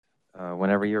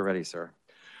Whenever you're ready, sir.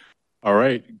 All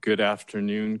right. Good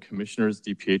afternoon, commissioners,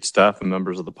 DPH staff, and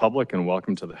members of the public, and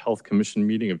welcome to the Health Commission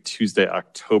meeting of Tuesday,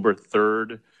 October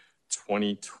 3rd,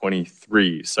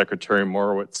 2023. Secretary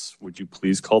Morowitz, would you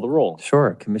please call the roll?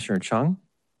 Sure. Commissioner Chung?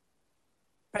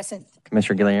 Present.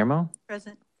 Commissioner Guillermo?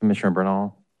 Present. Commissioner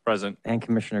Bernal? Present. And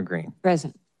Commissioner Green?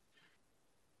 Present.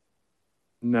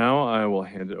 Now I will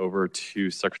hand it over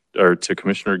to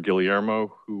Commissioner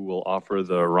Guillermo, who will offer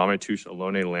the Ramaytush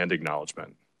Ohlone land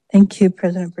acknowledgement. Thank you,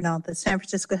 President Bernal. The San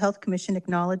Francisco Health Commission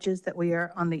acknowledges that we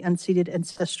are on the unceded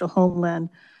ancestral homeland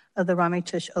of the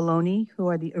Ramaytush Ohlone, who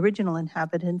are the original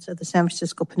inhabitants of the San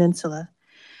Francisco Peninsula.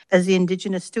 As the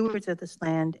indigenous stewards of this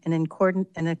land and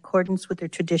in accordance with their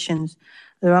traditions,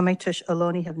 the Ramaytush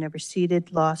Ohlone have never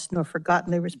ceded, lost, nor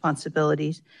forgotten their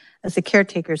responsibilities as the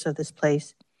caretakers of this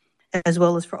place, as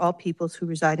well as for all peoples who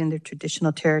reside in their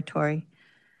traditional territory.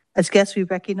 As guests, we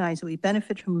recognize that we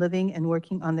benefit from living and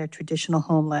working on their traditional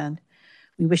homeland.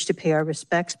 We wish to pay our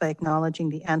respects by acknowledging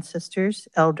the ancestors,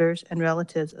 elders, and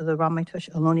relatives of the Ramaytush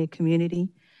Ohlone community,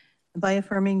 and by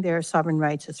affirming their sovereign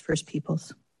rights as First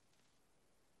Peoples.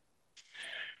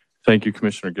 Thank you,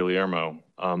 Commissioner Guillermo.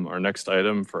 Our next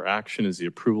item for action is the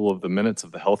approval of the minutes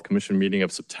of the Health Commission meeting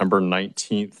of September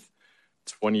 19th,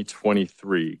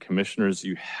 2023. Commissioners,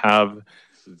 you have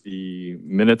the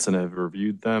minutes and have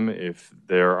reviewed them. If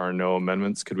there are no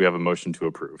amendments, could we have a motion to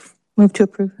approve? Move to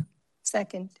approve.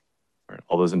 Second. All right,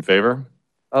 all those in favor?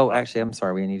 Oh, actually, I'm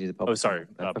sorry. We need to do the public. Oh, sorry,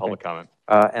 public comment.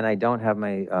 And I don't have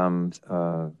my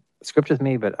script with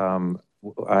me, but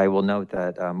I will note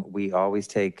that we always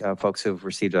take folks who've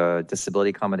received a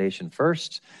disability accommodation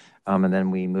first, and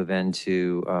then we move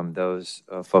into those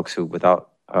folks who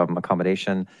without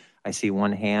accommodation. I see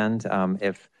one hand.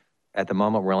 If at the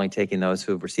moment we're only taking those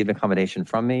who have received accommodation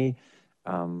from me,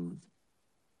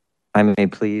 I may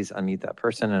please unmute that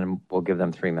person and we'll give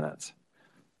them 3 minutes.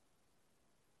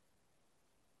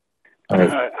 All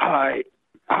right.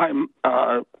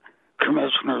 Hi,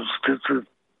 Commissioners. This is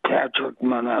Patrick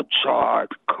Manetshaw,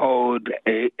 code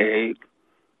AA.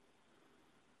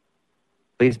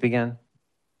 Please begin.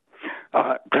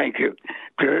 Thank you.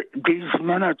 These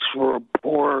minutes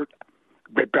report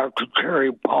that Dr.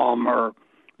 Terry Palmer,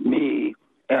 me,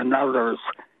 and others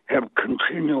have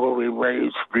continually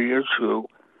raised the issue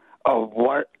of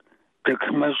what the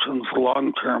Commission's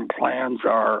long-term plans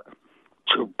are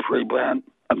to prevent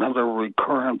another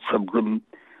recurrence of the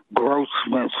gross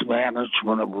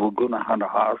mismanagement of Laguna Honda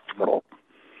Hospital.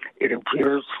 It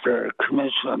appears the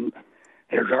Commission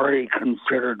has already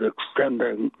considered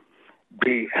extending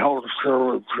the Health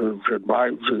Services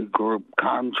Advisory Group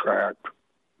contract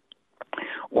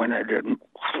when it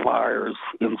expires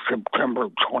in September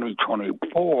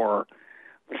 2024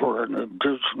 for an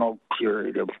additional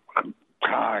period of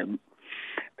time.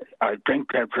 I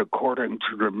think that's according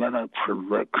to the minutes of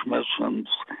the Commission's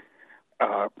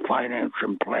Finance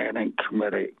and Planning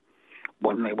Committee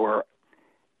when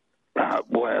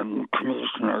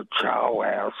Commissioner Chow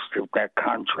asked if that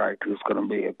contract is going to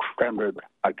be extended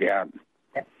again.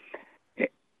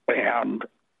 And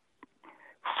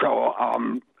so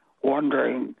I'm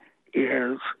wondering,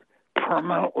 is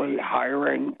permanently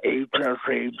hiring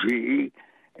HSAG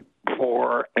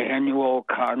for annual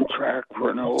contract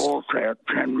renewals at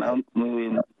 $10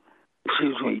 million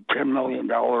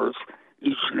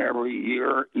each and every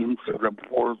year into the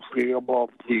foreseeable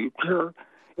future?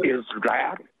 Is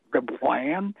that the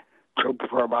plan, to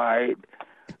provide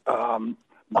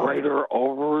greater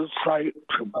oversight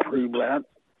to prevent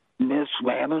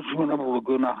mismanagement of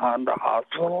Laguna Honda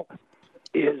Hospital?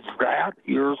 Is that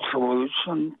your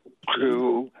solution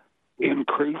to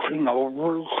increasing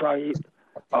oversight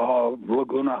of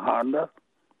Laguna Honda?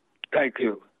 Thank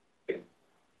you.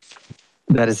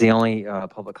 That is the only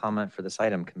public comment for this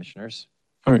item, Commissioners.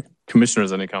 All right,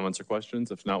 Commissioners, any comments or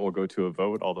questions? If not, we'll go to a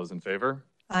vote. All those in favor?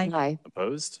 Aye.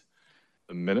 Opposed?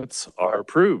 The minutes are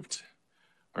approved.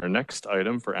 Our next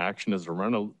item for action is a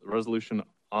resolution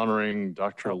honoring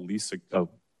Dr. Lisa. Oh,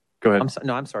 go ahead.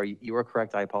 I'm sorry. You were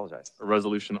correct. I apologize. A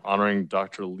resolution honoring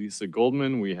Dr. Lisa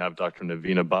Goldman. We have Dr.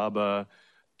 Navina Baba,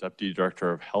 Deputy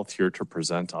Director of Health, here to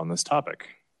present on this topic.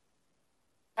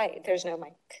 Hi, there's no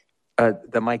mic.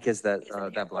 The mic is that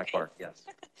black bar. Yes.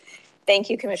 Thank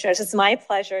you, Commissioners. It's my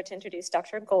pleasure to introduce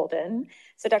Dr. Golden.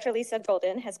 So Dr. Lisa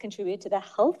Golden has contributed to the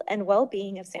health and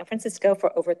well-being of San Francisco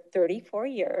for over 34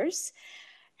 years.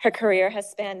 Her career has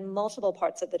spanned multiple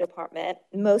parts of the department,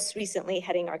 most recently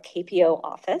heading our KPO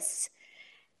office.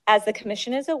 As the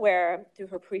Commission is aware through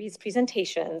her previous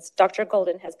presentations, Dr.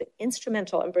 Golden has been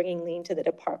instrumental in bringing lean to the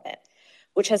department,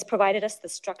 which has provided us the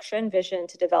structure and vision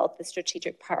to develop the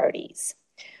strategic priorities.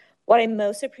 What I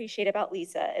most appreciate about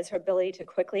Lisa is her ability to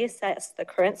quickly assess the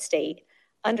current state,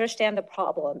 understand the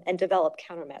problem, and develop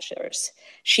countermeasures.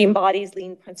 She embodies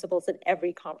lean principles in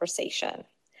every conversation.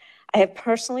 I have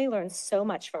personally learned so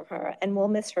much from her and will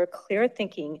miss her clear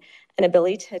thinking and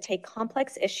ability to take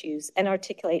complex issues and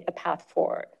articulate a path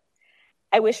forward.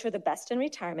 I wish her the best in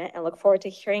retirement and look forward to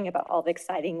hearing about all the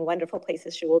exciting, wonderful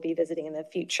places she will be visiting in the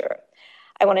future.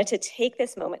 I wanted to take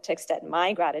this moment to extend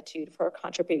my gratitude for her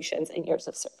contributions and years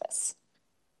of service.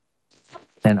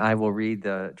 And I will read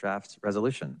the draft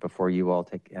resolution before you all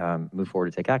move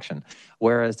forward to take action.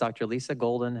 Whereas Dr. Lisa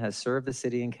Golden has served the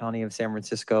city and county of San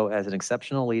Francisco as an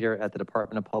exceptional leader at the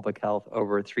Department of Public Health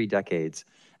over 3 decades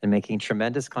and making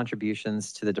tremendous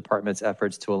contributions to the department's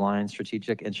efforts to align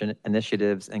strategic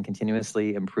initiatives and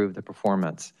continuously improve the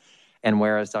performance. And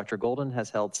whereas Dr. Golden has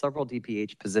held several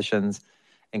DPH positions,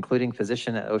 including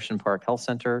physician at Ocean Park Health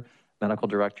Center, medical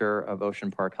director of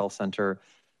Ocean Park Health Center,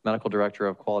 medical director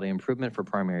of quality improvement for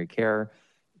primary care,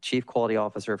 chief quality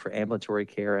officer for ambulatory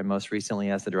care, and most recently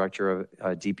as the director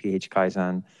of DPH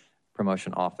Kaizen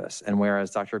promotion office. And whereas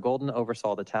Dr. Golden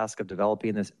oversaw the task of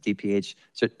developing this DPH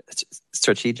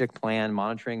strategic plan,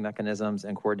 monitoring mechanisms,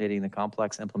 and coordinating the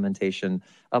complex implementation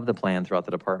of the plan throughout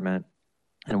the department.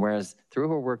 And whereas through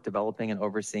her work developing and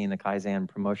overseeing the Kaizen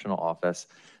promotional office,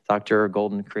 Dr.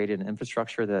 Golden created an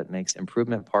infrastructure that makes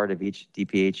improvement part of each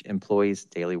DPH employee's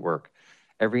daily work.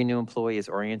 Every new employee is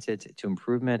oriented to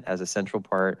improvement as a central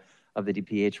part of the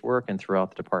DPH work and throughout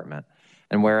the department.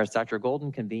 And whereas Dr.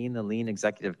 Golden convened the Lean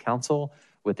Executive Council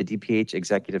with the DPH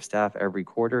executive staff every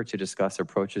quarter to discuss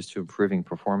approaches to improving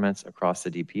performance across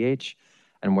the DPH,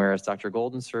 and whereas Dr.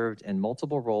 Golden served in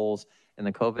multiple roles in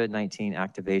the COVID-19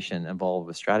 activation involved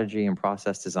with strategy and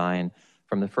process design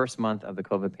from the first month of the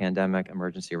COVID pandemic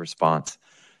emergency response.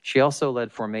 She also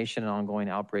led formation and ongoing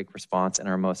outbreak response in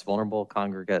our most vulnerable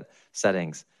congregate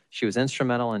settings. She was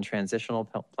instrumental in transitional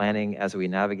planning as we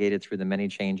navigated through the many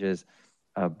changes,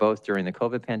 both during the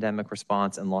COVID pandemic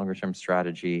response and longer-term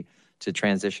strategy to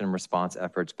transition response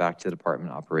efforts back to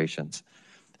department operations.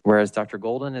 Whereas Dr.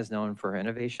 Golden is known for her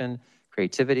innovation,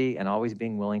 creativity, and always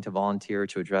being willing to volunteer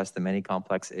to address the many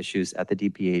complex issues at the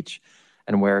DPH,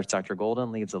 and whereas Dr.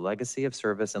 Golden leaves a legacy of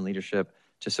service and leadership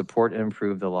to support and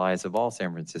improve the lives of all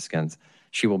San Franciscans.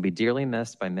 She will be dearly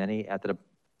missed by many at the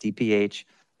DPH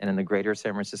and in the greater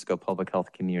San Francisco public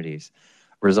health communities.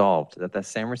 Resolved that the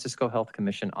San Francisco Health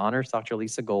Commission honors Dr.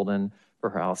 Lisa Golden for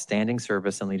her outstanding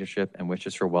service and leadership and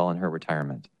wishes her well in her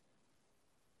retirement.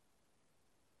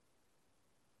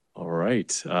 All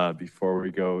right, before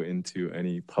we go into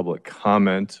any public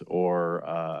comment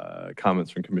or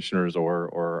comments from commissioners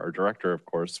or our director, of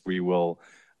course, we will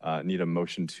need a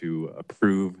motion to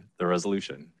approve the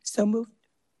resolution. So moved.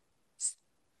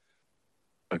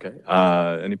 Okay,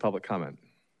 any public comment?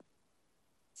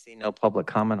 See no public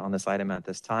comment on this item at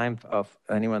this time of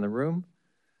anyone in the room.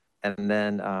 And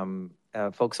then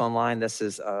folks online, this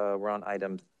is, we're on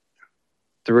item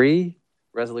 3,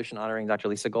 resolution honoring Dr.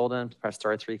 Lisa Golden. Press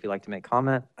star 3 if you'd like to make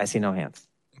comment. I see no hands.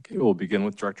 Okay, we'll begin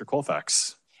with Director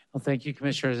Colfax. Well, thank you,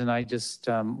 commissioners. And I just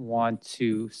want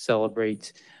to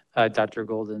celebrate Dr.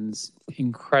 Golden's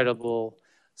incredible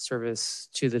service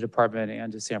to the department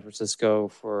and to San Francisco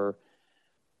for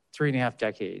 3.5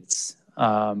 decades.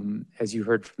 As you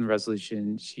heard from the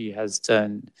resolution, she has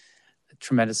done a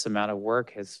tremendous amount of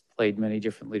work, has played many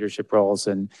different leadership roles,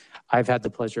 and I've had the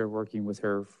pleasure of working with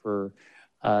her for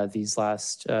these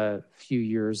last few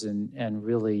years and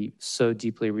really so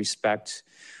deeply respect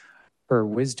her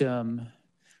wisdom,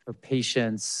 her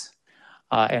patience,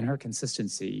 and her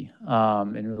consistency,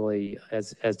 and really,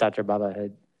 as Dr. Baba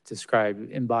had described,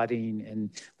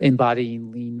 embodying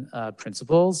lean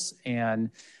principles. And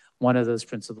one of those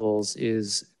principles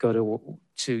is go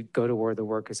to where the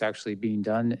work is actually being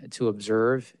done, to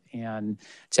observe and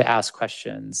to ask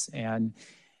questions. And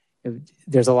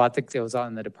there's a lot that goes on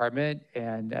in the department,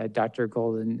 and Dr.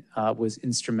 Golden was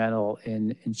instrumental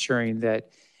in ensuring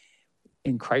that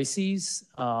in crises,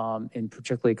 in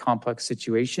particularly complex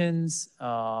situations,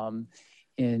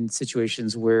 in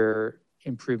situations where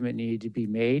improvement needed to be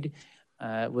made,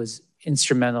 was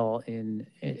instrumental in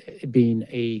being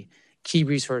a key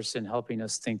resource in helping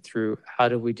us think through how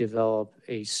do we develop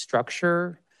a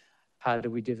structure, how do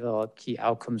we develop key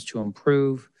outcomes to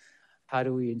improve, how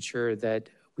do we ensure that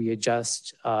we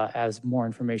adjust as more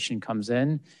information comes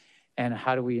in, and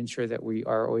how do we ensure that we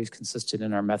are always consistent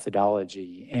in our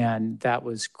methodology. And that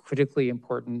was critically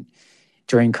important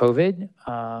during COVID.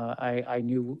 I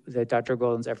knew that Dr.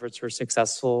 Golden's efforts were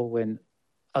successful when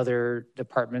other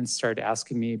departments started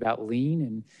asking me about lean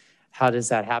and how does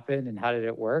that happen and how did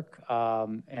it work.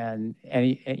 And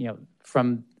you know,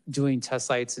 from doing test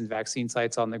sites and vaccine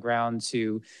sites on the ground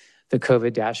to the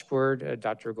COVID dashboard.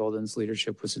 Dr. Golden's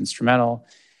leadership was instrumental.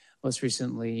 Most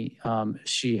recently,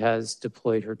 she has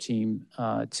deployed her team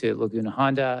to Laguna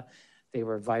Honda. They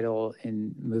were vital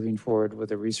in moving forward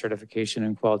with a recertification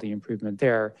and quality improvement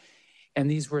there. And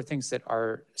these were things that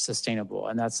are sustainable.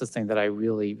 And that's the thing that I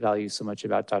really value so much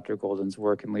about Dr. Golden's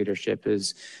work and leadership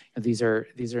is these are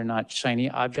not shiny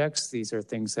objects. These are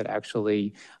things that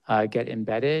actually get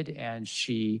embedded. And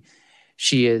she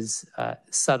is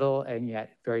subtle and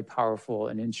yet very powerful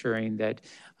in ensuring that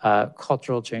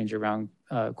cultural change around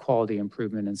quality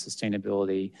improvement and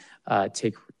sustainability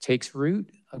takes root,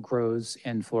 grows,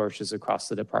 and flourishes across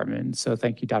the department. So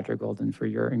thank you, Dr. Golden, for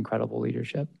your incredible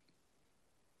leadership.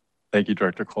 Thank you,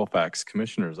 Director Colfax.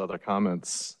 Commissioners, other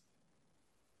comments?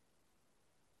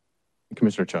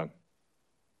 Commissioner Chung.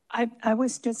 I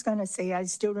was just going to say, I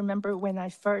still remember when I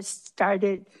first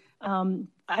started, when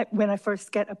I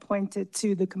first get appointed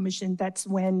to the commission, that's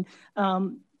when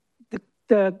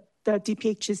the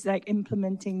DPH is like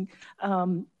implementing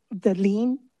the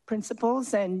lean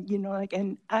principles and,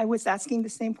 and I was asking the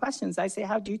same questions. I say,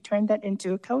 how do you turn that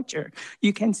into a culture?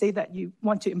 You can say that you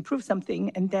want to improve something,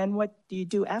 and then what do you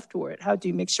do afterward? How do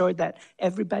you make sure that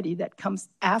everybody that comes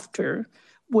after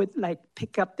would like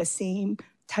pick up the same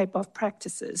type of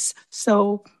practices?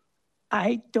 So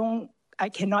I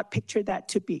cannot picture that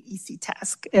to be an easy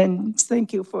task. And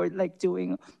thank you for like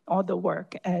doing all the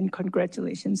work, and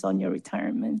congratulations on your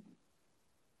retirement.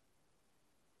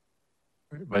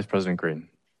 Vice President Green.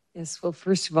 Yes, well,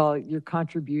 first of all, your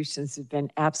contributions have been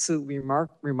absolutely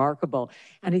remarkable.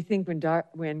 And I think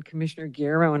when Commissioner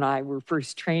Guerrero and I were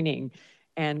first training,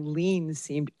 and lean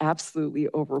seemed absolutely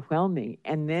overwhelming,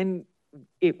 and then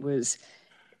it was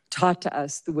taught to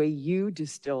us the way you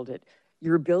distilled it,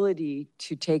 your ability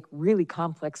to take really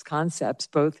complex concepts,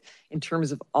 both in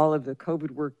terms of all of the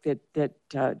COVID work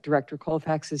that Director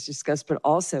Colfax has discussed, but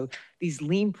also these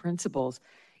lean principles.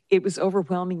 It was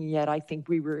overwhelming, yet I think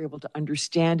we were able to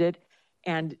understand it.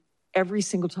 And every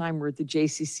single time we're at the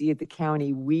JCC at the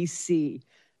county, we see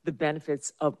the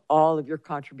benefits of all of your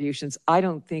contributions. I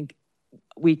don't think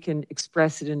we can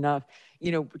express it enough,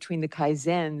 between the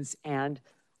Kaizens and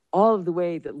all of the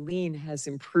way that lean has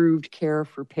improved care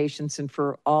for patients and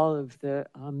for all of the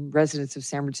residents of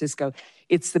San Francisco.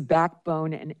 It's the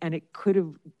backbone, and it could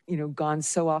have, gone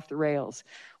so off the rails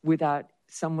without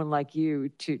someone like you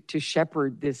to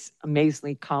shepherd this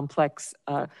amazingly complex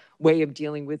way of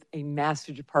dealing with a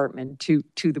massive department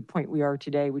to the point we are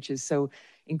today, which is so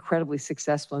incredibly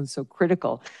successful and so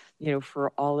critical,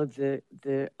 for all of the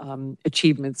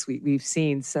achievements we've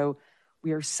seen. So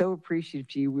we are so appreciative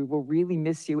to you. We will really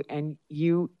miss you, and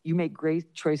you make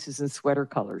great choices in sweater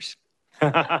colors.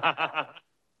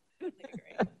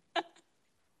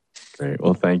 Great.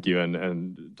 Well, thank you.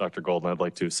 And Dr. Golden, I'd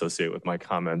like to associate with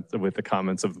the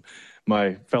comments of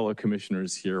my fellow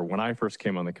commissioners here. When I first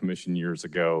came on the commission years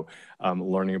ago,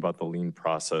 learning about the lean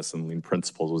process and lean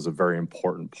principles was a very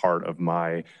important part of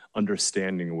my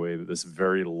understanding the way that this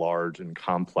very large and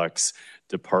complex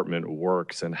department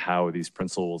works and how these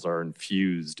principles are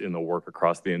infused in the work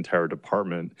across the entire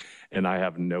department. And I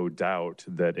have no doubt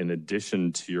that in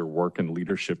addition to your work and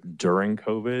leadership during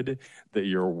COVID, that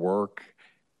your work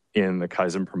in the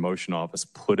Kaizen Promotion Office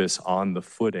put us on the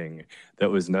footing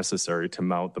that was necessary to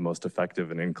mount the most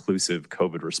effective and inclusive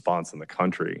COVID response in the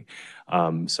country.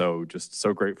 So just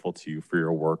so grateful to you for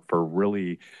your work, for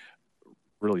really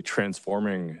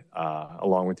transforming,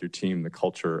 along with your team, the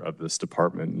culture of this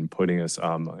department and putting us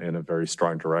in a very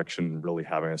strong direction, really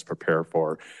having us prepare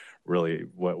for really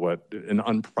what an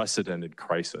unprecedented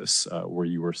crisis where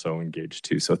you were so engaged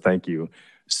too. So thank you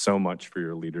so much for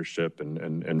your leadership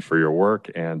and for your work.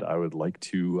 And I would like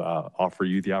to offer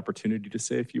you the opportunity to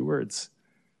say a few words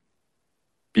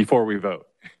before we vote.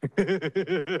 Before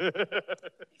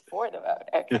the vote,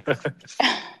 okay.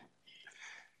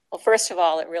 Well, first of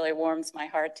all, it really warms my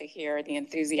heart to hear the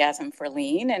enthusiasm for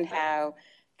lean and how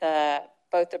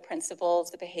both the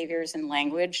principles, the behaviors, and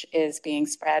language is being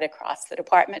spread across the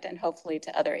department and hopefully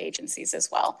to other agencies as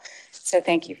well. So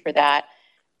thank you for that.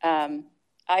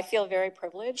 I feel very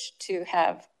privileged to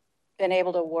have been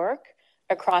able to work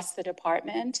across the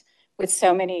department with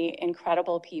so many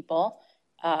incredible people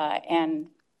and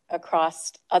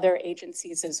across other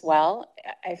agencies as well.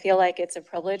 I feel like it's a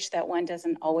privilege that one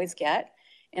doesn't always get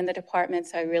in the department,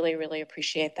 so I really, really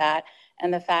appreciate that.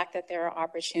 And the fact that there are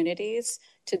opportunities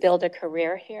to build a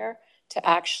career here, to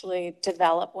actually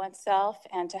develop oneself,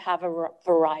 and to have a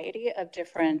variety of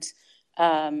different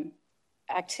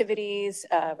activities,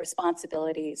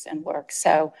 responsibilities, and work.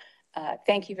 So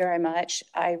thank you very much.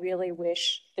 I really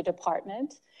wish the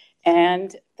department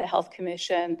and the Health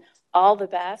Commission all the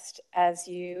best as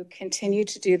you continue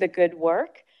to do the good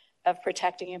work of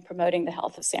protecting and promoting the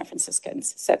health of San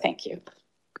Franciscans. So thank you.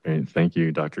 Great. Thank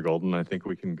you, Dr. Golden. I think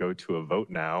we can go to a vote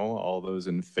now. All those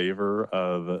in favor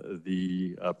of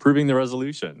the approving the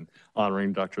resolution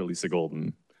honoring Dr. Lisa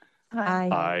Golden. Aye.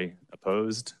 Aye.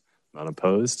 Opposed? Not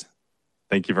opposed?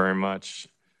 Thank you very much.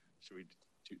 Should we do...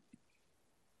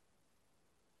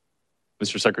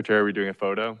 Mr. Secretary, are we doing a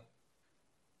photo?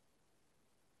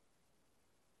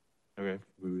 Okay.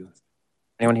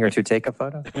 Anyone here to take a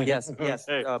photo? Yes, yes,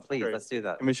 Okay, please, great. let's do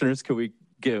that. Commissioners, could we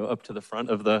go up to the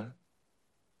front of the...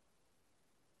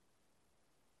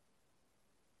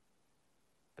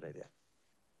 Good idea.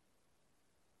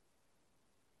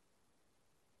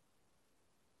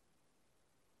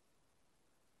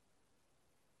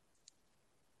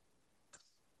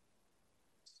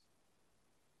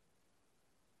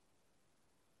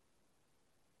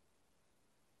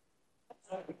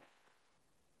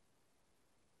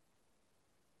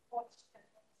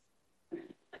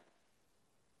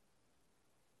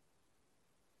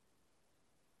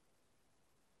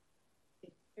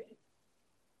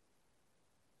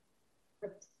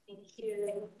 Thank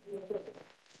you.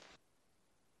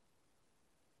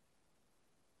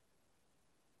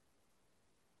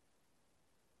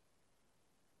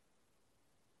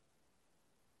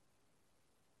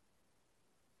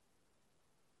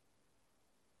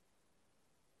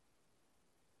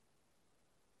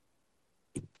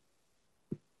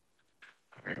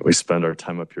 We spend our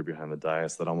time up here behind the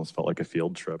dais. That almost felt like a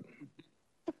field trip.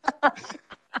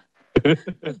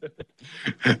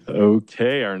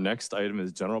 Okay, our next item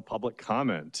is general public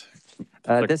comment.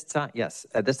 At this time, yes,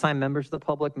 at this time, members of the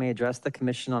public may address the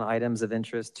commission on items of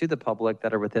interest to the public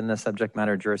that are within the subject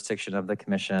matter jurisdiction of the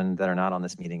commission that are not on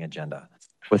this meeting agenda.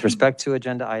 With respect to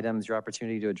agenda items, your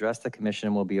opportunity to address the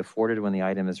commission will be afforded when the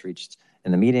item is reached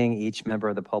in the meeting. Each member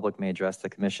of the public may address the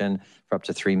commission for up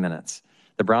to 3 minutes.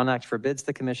 The Brown Act forbids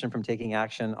the commission from taking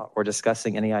action or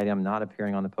discussing any item not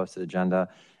appearing on the posted agenda,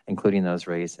 including those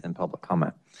raised in public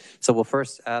comment. So we'll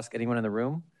first ask anyone in the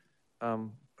room.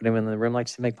 Would anyone in the room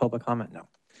likes to make public comment? No.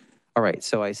 All right,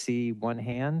 so I see one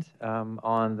hand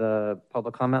on the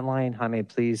public comment line. Jaime,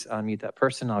 please unmute that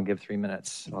person. I'll give 3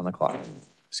 minutes on the clock.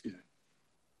 Excuse me.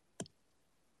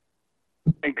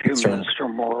 Thank you,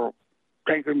 Mr. Moore.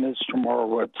 Thank you, Mr.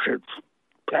 Morowitz. It's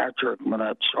Patrick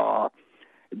Minetshaw.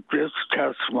 This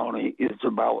testimony is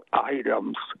about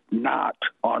items not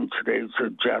on today's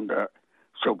agenda,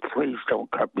 so please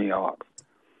don't cut me off.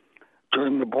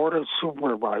 During the Board of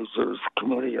Supervisors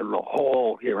Committee of the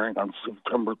Whole hearing on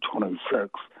September 26th,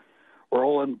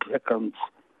 Roland Pickens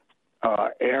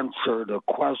answered a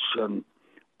question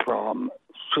from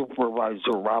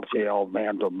Supervisor Rafael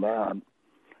Mandelman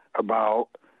about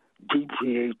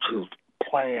DPH's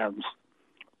plans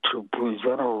to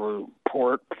present a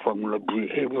report from the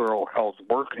Behavioral Health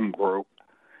Working Group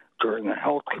during a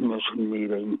Health Commission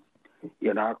meeting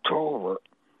in October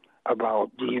about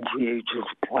DPH's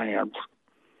plans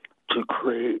to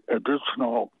create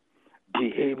additional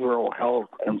behavioral health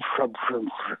and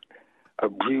substance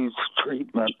abuse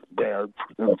treatment beds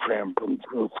in San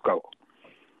Francisco,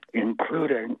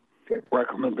 including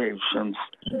recommendations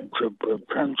to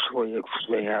potentially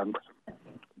expand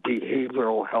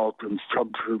behavioral health and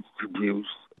substance abuse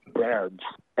beds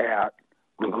at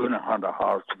Laguna Honda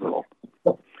Hospital.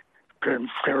 Since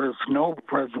there is no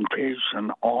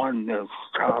presentation on this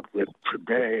topic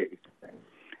today,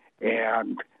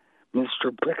 and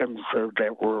Mr. Pickens said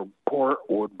that report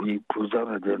would be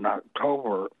presented in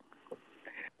October,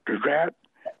 does that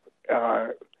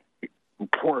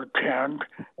portend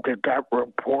that that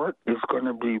report is going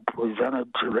to be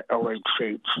presented to the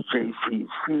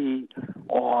LHH-JCC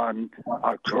on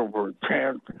October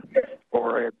 10th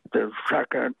or at the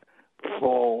second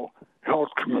full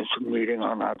Health Commission meeting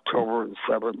on October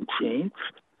 17th?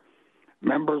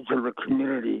 Members of the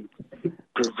community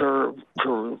deserve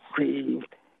to receive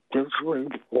this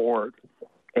report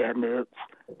and its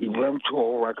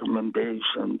eventual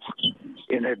recommendations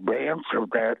in advance of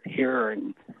that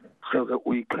hearing so that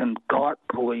we can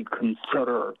thoughtfully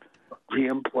consider the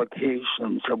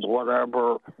implications of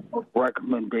whatever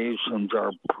recommendations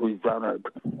are presented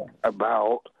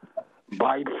about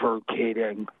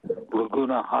bifurcating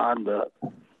Laguna Honda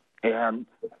and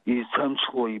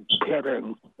essentially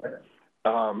pitting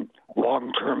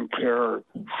long-term care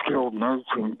skilled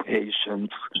nursing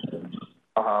patients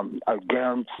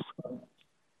against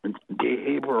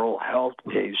behavioral health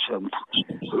patients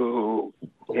who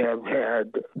have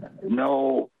had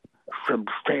no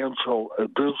substantial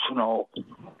additional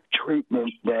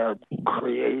treatment beds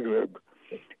created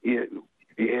in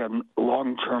long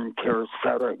long-term care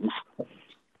settings.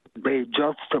 They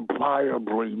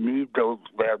justifiably need those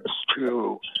beds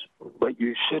too, but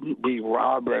you shouldn't be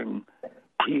robbing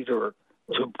Peter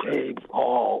to pay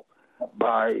Paul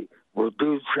by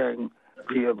reducing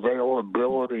the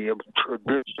availability of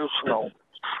traditional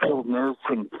skilled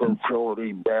nursing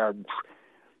facility beds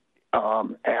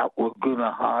at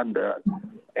Laguna Honda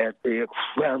at the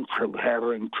expense of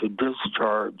having to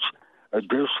discharge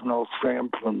additional San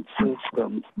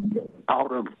Franciscans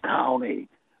out of county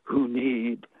who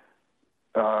need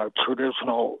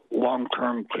traditional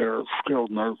long-term care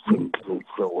skilled nursing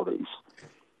facilities.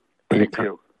 Thank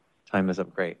you. Time is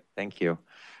up. Great. Thank you.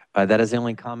 That is the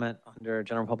only comment under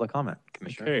general public comment,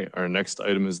 Commissioner. Okay, our next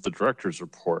item is the director's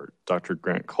report. Dr.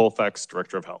 Grant Colfax,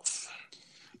 Director of Health.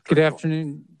 Good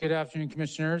afternoon,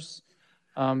 Commissioners.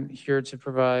 Here to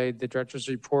provide the director's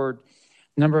report.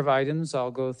 Number of items.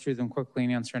 I'll go through them quickly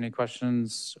and answer any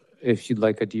questions if you'd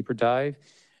like a deeper dive.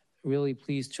 Really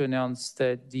pleased to announce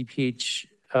that DPH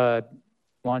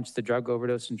launched the drug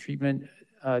overdose and treatment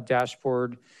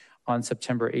dashboard on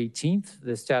September 18th.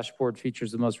 This dashboard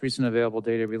features the most recent available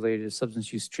data related to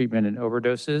substance use treatment and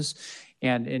overdoses.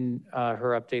 And in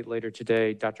her update later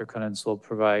today, Dr. Cunnins will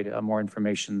provide more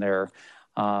information there.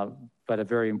 But a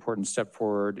very important step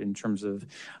forward in terms of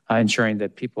ensuring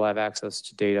that people have access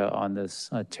to data on this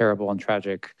terrible and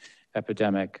tragic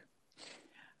epidemic.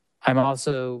 I'm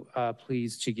also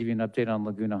pleased to give you an update on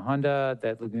Laguna Honda,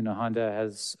 that Laguna Honda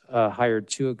has hired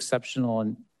two exceptional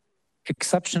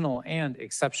and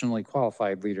exceptionally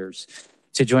qualified leaders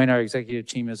to join our executive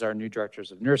team as our new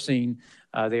directors of nursing.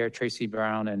 They are Tracy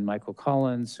Brown and Michael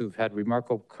Collins, who've had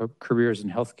remarkable careers in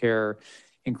healthcare,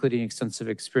 including extensive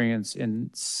experience in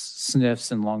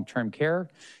SNFs and long-term care.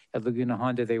 At Laguna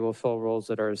Honda, they will fill roles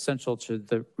that are essential to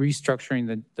the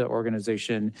restructuring the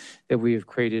organization that we have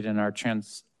created in our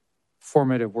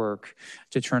transformative work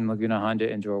to turn Laguna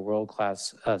Honda into a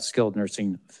world-class skilled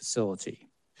nursing facility.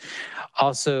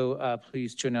 Also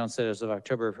pleased to announce that as of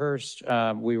October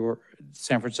 1st,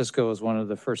 San Francisco was one of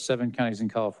the first 7 counties in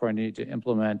California to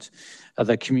implement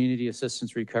the Community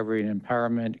Assistance Recovery and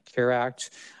Empowerment CARE Act,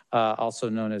 also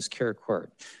known as CARE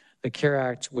Court. The CARE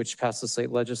Act, which passed the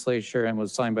state legislature and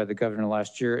was signed by the governor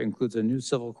last year, includes a new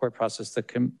civil court process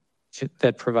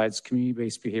that provides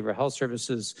community-based behavioral health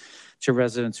services to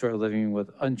residents who are living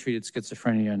with untreated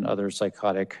schizophrenia and other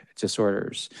psychotic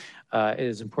disorders. It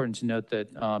is important to note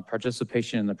that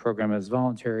participation in the program is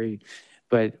voluntary,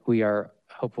 but we are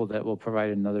hopeful that we'll provide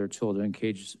another tool to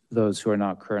engage those who are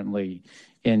not currently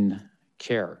in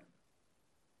care.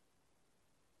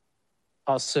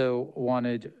 Also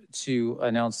wanted to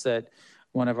announce that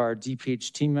one of our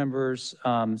DPH team members,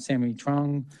 Sammy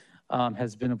Trung,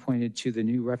 has been appointed to the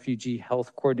new refugee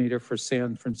health coordinator for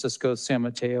San Francisco, San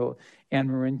Mateo, and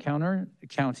Marin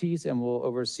counties, and will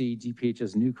oversee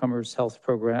DPH's newcomer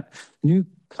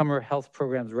health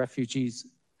programs, refugees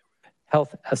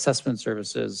health assessment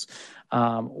services,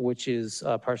 which is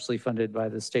partially funded by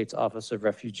the state's Office of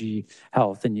Refugee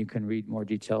Health. And you can read more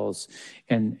details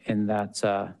in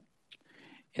that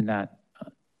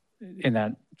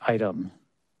item.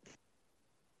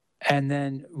 And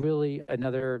then really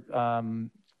another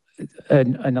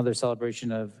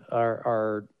celebration of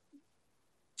our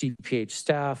DPH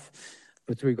staff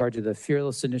with regard to the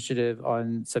Fearless Initiative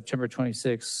on September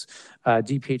 26th.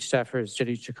 DPH staffers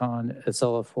Jenny Chacon,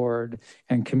 Acela Ford,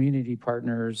 and community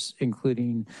partners,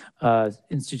 including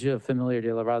Instituto Familiar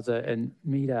de la Raza and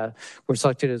MIDA, were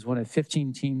selected as one of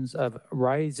 15 teams of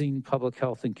rising public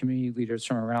health and community leaders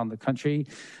from around the country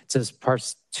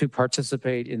to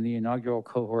participate in the inaugural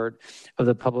cohort of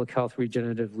the Public Health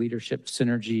Regenerative Leadership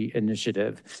Synergy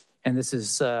Initiative. And this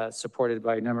is supported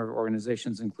by a number of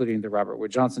organizations, including the Robert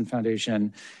Wood Johnson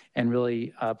Foundation, and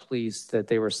really pleased that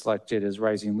they were selected as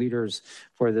rising leaders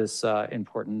for this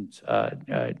important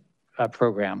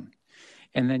program.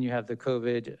 And then you have the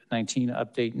COVID-19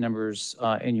 update numbers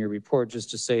in your report, just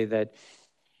to say that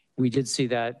we did see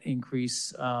that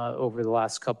increase over the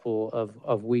last couple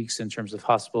of weeks in terms of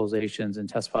hospitalizations and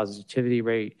test positivity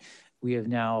rate. We have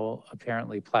now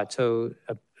apparently plateaued.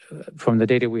 From the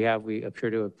data we have, we appear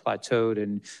to have plateaued,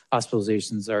 and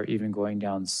hospitalizations are even going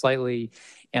down slightly.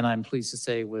 And I'm pleased to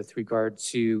say, with regard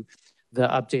to the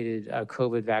updated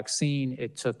COVID vaccine,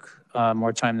 it took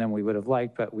more time than we would have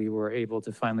liked, but we were able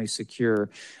to finally secure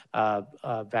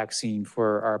a vaccine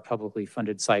for our publicly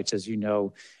funded sites. As you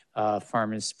know,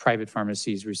 private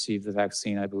pharmacies received the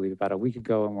vaccine, I believe, about a week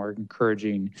ago, and we're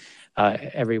encouraging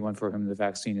everyone for whom the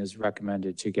vaccine is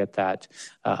recommended to get that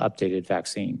updated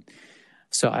vaccine.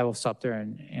 So I will stop there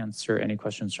and answer any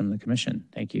questions from the commission.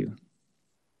 Thank you.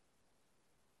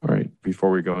 All right.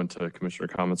 Before we go into commissioner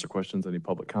comments or questions, any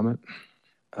public comment?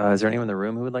 Is there anyone in the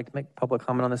room who would like to make public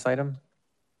comment on this item?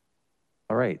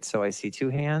 All right, so I see 2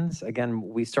 hands. Again,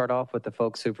 we start off with the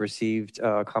folks who've received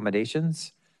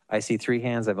accommodations. I see 3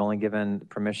 hands. I've only given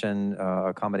permission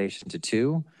accommodation to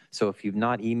 2. So if you've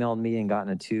not emailed me and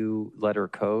gotten a 2-letter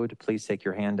code, please take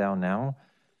your hand down now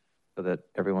so that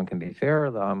everyone can be fair.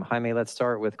 Jaime, let's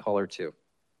start with caller 2.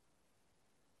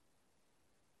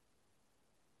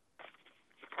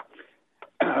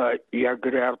 Yeah,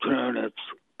 good afternoon. It's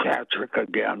Patrick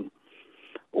again.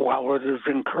 While it is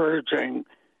encouraging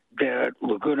that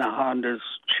Laguna Honda's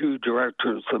 2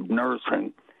 directors of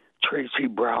nursing, Tracy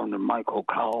Brown and Michael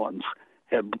Collins,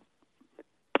 have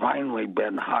finally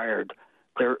been hired,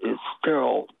 there is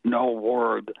still no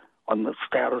word on the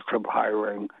status of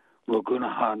hiring Laguna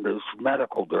Honda's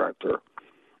medical director.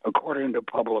 According to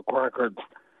public records,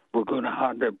 Laguna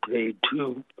Honda paid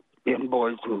 2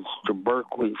 invoices to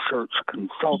Berkeley Search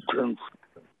Consultants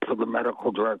for the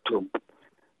medical director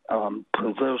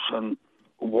position.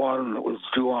 One that was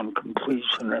due on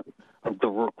completion of the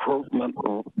recruitment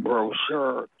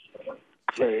brochure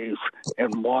phase,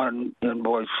 and 1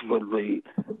 invoice for the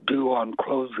due on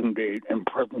closing date and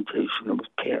presentation of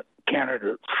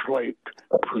candidate slate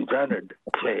presented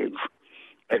phase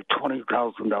at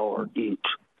 $20,000 each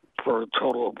for a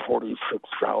total of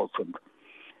 $46,000.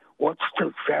 What's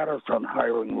the status on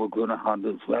hiring Laguna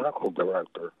Honda's medical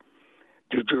director?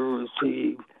 Did you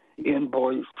receive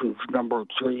invoices number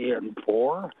 3 and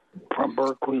 4 from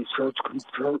Berkeley Search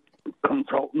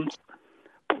Consultants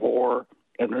for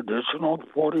an additional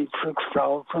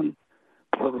 $46,000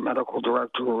 for the medical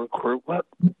director recruitment?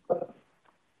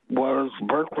 Was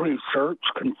Berkeley Search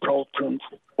Consultants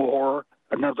or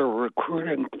another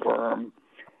recruiting firm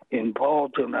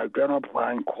involved in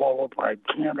identifying qualified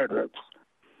candidates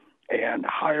and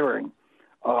hiring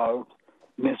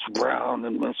Ms. Brown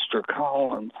and Mr.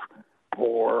 Collins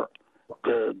for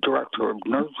the director of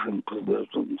nursing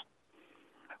positions?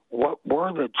 What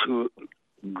were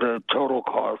the total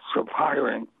costs of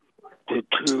hiring the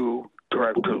 2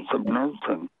 directors of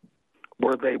nursing?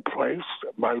 Were they placed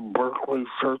by Berkeley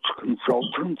Search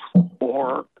Consultants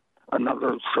or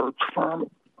another search firm?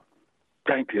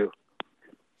 Thank you.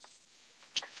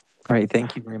 All right,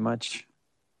 thank you very much.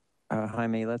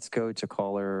 Jaime, let's go to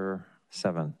caller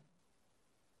 7.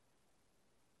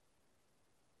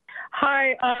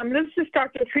 Hi, this is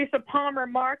Dr. Teresa Palmer.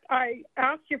 Mark, I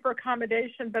asked you for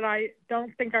accommodation, but I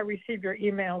don't think I received your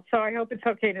email, so I hope it's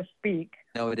okay to speak.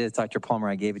 No, it is, Dr. Palmer.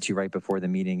 I gave it to you right before the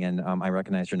meeting, and I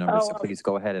recognize your number, so please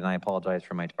go ahead, and I apologize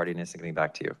for my tardiness in getting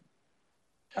back to you.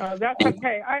 That's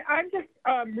okay. I'm just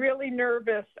really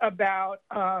nervous about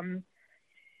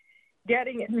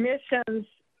getting admissions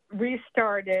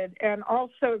restarted, and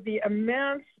also the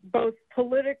immense both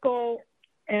political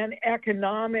and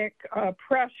economic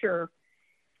pressure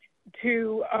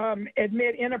to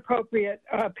admit inappropriate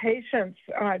patients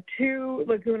to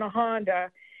Laguna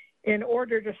Honda in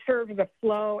order to serve the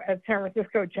flow at San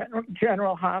Francisco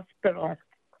General Hospital.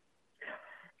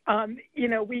 You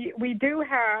know, we do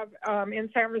have in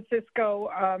San Francisco,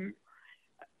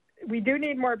 we do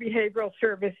need more behavioral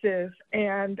services,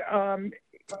 and a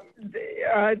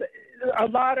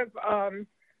lot of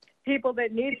people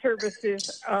that need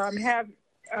services have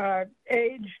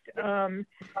aged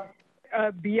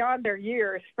beyond their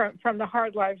years from the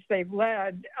hard lives they've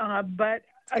led. But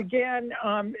again,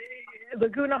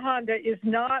 Laguna Honda is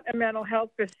not a mental health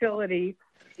facility,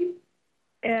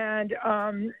 and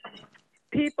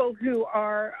people who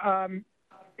are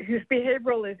whose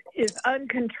behavioral is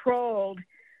uncontrolled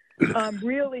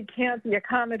really can't be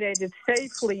accommodated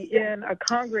safely in a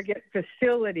congregate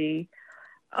facility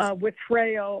with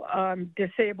frail,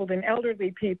 disabled, and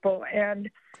elderly people. And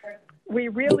we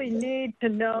really need to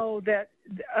know that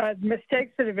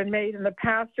mistakes that have been made in the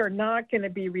past are not going to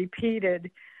be repeated.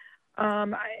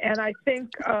 And I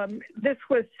think this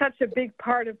was such a big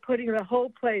part of putting the whole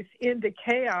place into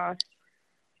chaos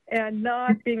and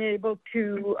not being able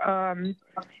to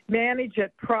manage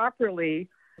it properly,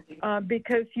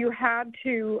 because you had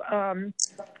to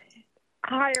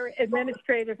hire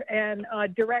administrative and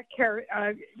direct care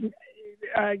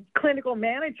clinical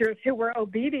managers who were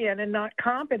obedient and not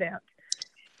competent.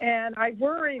 And I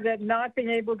worry that not being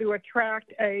able to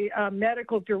attract a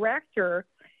medical director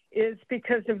is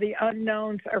because of the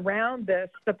unknowns around this,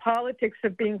 the politics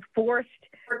of being forced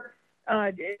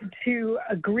to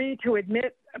agree to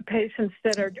admit patients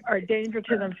that are a danger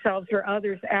to themselves or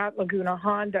others at Laguna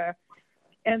Honda.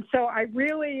 And so I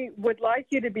really would like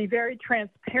you to be very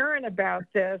transparent about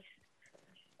this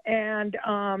and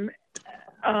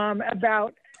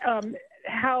about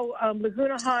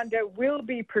Laguna Honda will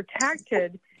be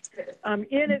protected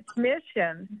in its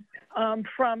mission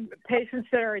from patients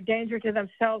that are a danger to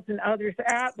themselves and others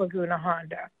at Laguna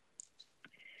Honda.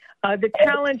 The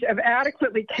challenge of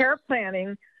adequately care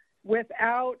planning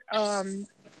without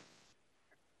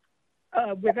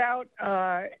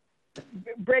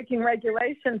breaking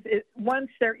regulations once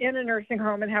they're in a nursing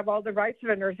home and have all the rights of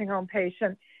a nursing home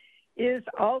patient is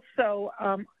also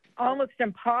almost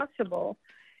impossible,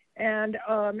 and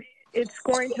it's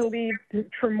going to lead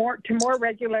to more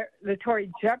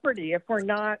regulatory jeopardy if we're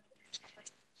not,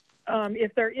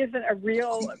 if there isn't a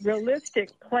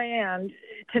realistic plan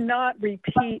to not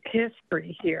repeat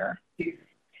history here.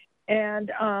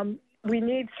 And we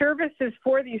need services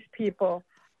for these people,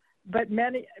 but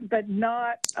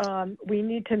not. We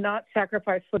need to not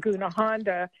sacrifice Laguna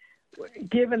Honda,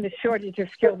 given the shortage of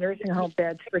skilled nursing home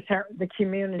beds for the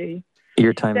community.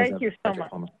 Your time is up. Thank you so much.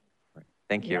 Palmer.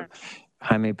 Thank you. Yeah.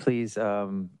 Jaime, please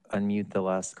unmute the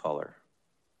last caller.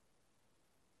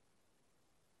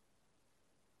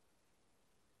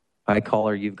 Hi,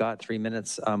 caller. You've got 3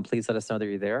 minutes. Please let us know that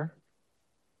you're there.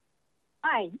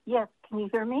 Hi. Yes. Can you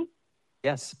hear me?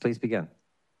 Yes, please begin.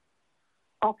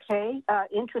 Okay.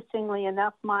 Interestingly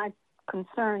enough, my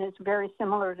concern is very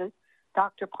similar to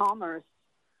Dr. Palmer's.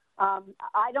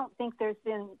 I don't think there's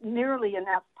been nearly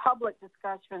enough public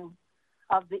discussion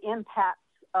of the impacts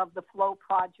of the FLOW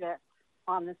project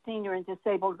on the senior and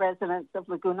disabled residents of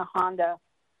Laguna Honda,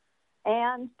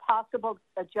 and possible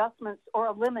adjustments or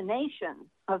elimination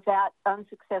of that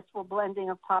unsuccessful blending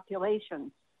of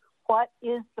populations. What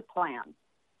is the plan?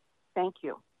 Thank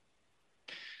you.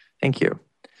 Thank you.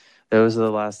 Those are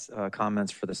the last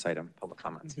comments for this item, public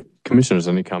comments. Commissioners,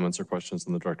 any comments or questions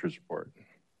on the director's report?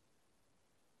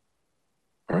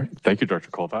 All right, thank you,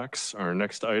 Dr. Colfax. Our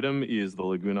next item is the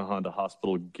Laguna Honda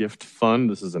Hospital Gift Fund.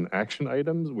 This is an action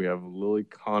item. We have Lily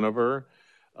Conover,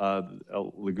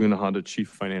 Laguna Honda Chief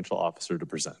Financial Officer, to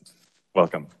present.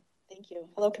 Welcome. Thank you.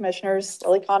 Hello, Commissioners.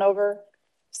 Lily Conover,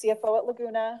 CFO at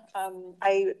Laguna.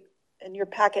 In your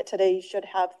packet today, you should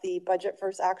have the budget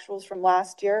versus actuals from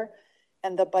last year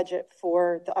and the budget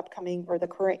for the upcoming or the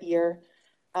current year.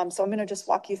 So I'm going to just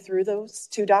walk you through those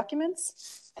two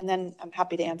documents, and then I'm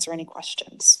happy to answer any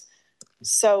questions.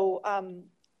 So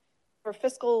for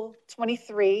fiscal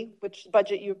 23, which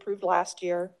budget you approved last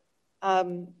year,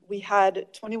 we had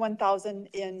 $21,000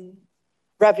 in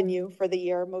revenue for the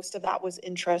year. Most of that was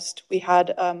interest. We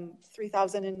had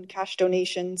 $3,000 in cash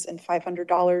donations and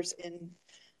 $500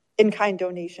 in-kind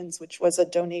donations, which was a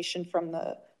donation from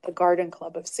the Garden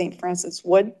Club of St. Francis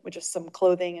Wood, which is some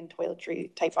clothing and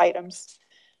toiletry type items.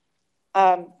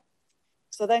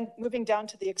 So then moving down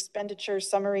to the expenditure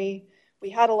summary, we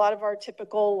had a lot of our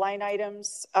typical line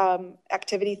items,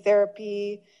 activity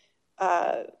therapy,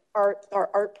 our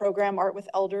art program, Art with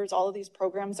Elders. All of these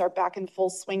programs are back in full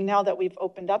swing now that we've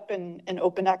opened up and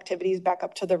opened activities back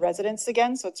up to the residents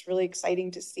again. So it's really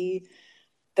exciting to see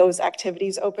those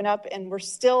activities open up. And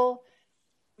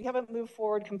we haven't moved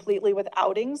forward completely with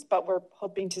outings, but we're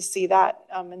hoping to see that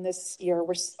in this year.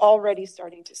 We're already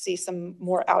starting to see some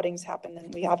more outings happen than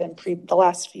we have in the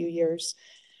last few years.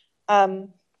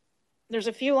 There's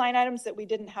a few line items that we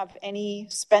didn't have any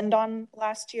spend on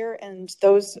last year, and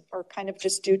those are kind of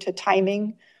just due to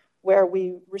timing, where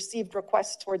we received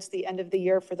requests towards the end of the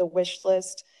year for the wish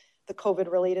list, the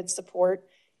COVID-related support,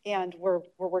 and we're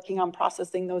working on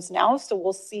processing those now. So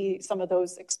we'll see some of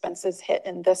those expenses hit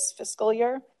in this fiscal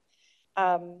year.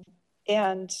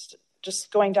 And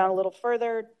just going down a little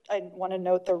further, I want to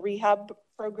note the rehab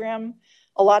program.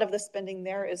 A lot of the spending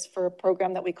there is for a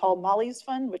program that we call Molly's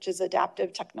Fund, which is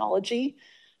adaptive technology.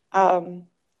 And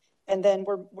then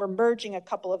we're merging a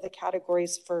couple of the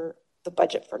categories for the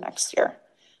budget for next year.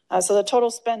 So the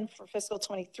total spend for fiscal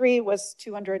 23 was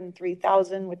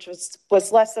 $203,000, which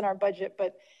was less than our budget,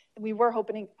 but we were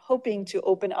hoping to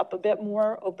open up a bit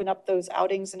more, open up those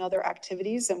outings and other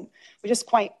activities, and we just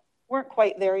weren't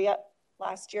quite there yet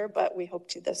last year, but we hope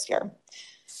to this year.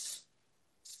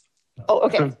 Oh,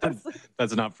 okay.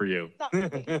 That's not for you. Not for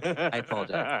me. I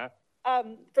apologize.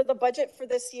 For the budget for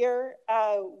this year,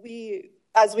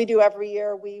 as we do every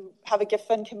year, we have a gift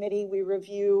fund committee. We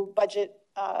review budget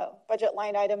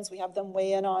line items. We have them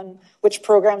weigh in on which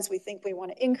programs we think we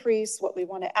want to increase, what we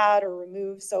want to add or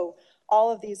remove. So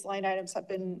all of these line items have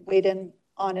been weighed in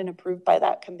on and approved by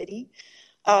that committee.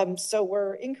 So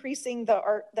we're increasing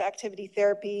the activity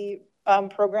therapy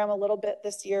program a little bit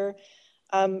this year.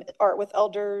 Art with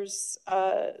Elders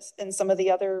and some of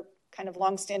the other kind of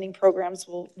longstanding programs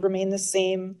will remain the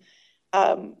same.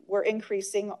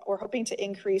 We're hoping to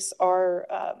increase our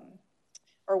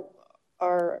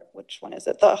which one is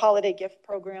it? The holiday gift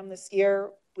program this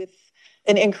year with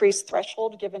an increased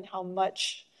threshold, given how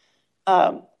much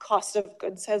cost of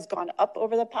goods has gone up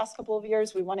over the past couple of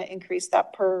years. We want to increase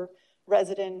that per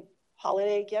resident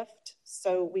holiday gift.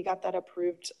 So we got that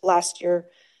approved last year.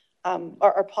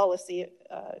 Our policy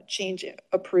change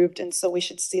approved, and so we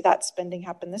should see that spending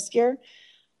happen this year.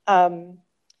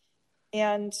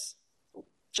 And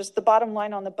just the bottom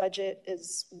line on the budget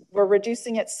is we're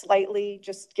reducing it slightly,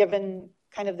 just given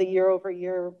kind of the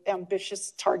year-over-year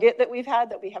ambitious target that we've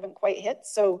had that we haven't quite hit.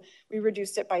 So we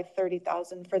reduced it by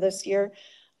 30,000 for this year,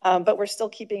 but we're still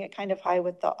keeping it kind of high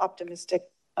with the optimistic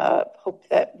hope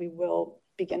that we will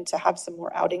begin to have some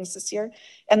more outings this year.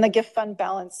 And the gift fund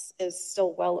balance is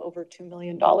still well over $2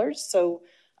 million. So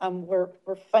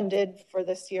we're funded for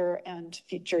this year and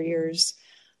future years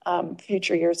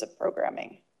of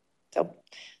programming. So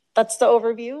that's the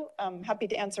overview. I'm happy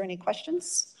to answer any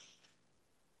questions.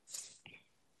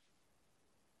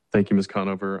 Thank you, Ms.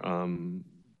 Conover.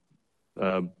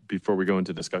 Before we go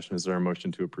into discussion, is there a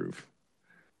motion to approve?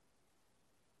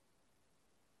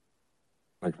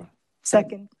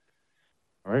 Second.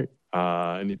 All right.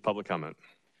 Any public comment?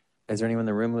 Is there anyone in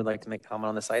the room who would like to make comment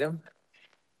on this item?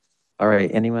 All right.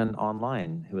 Anyone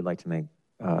online who would like to make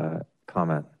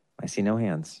comment? I see no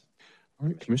hands. All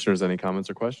right. Commissioners, any comments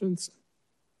or questions?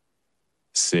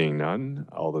 Seeing none.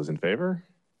 All those in favor?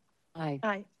 Aye.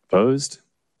 Aye. Opposed?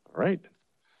 All right.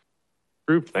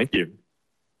 Approved. Thank you.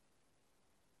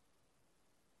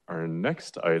 Our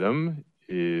next item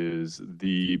is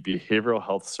the Behavioral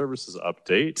Health Services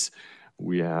update.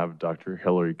 We have Dr.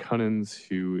 Hillary Cunnins,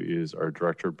 who is our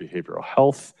Director of Behavioral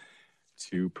Health,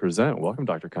 to present. Welcome,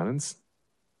 Dr. Cunnins.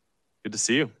 Good to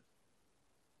see you.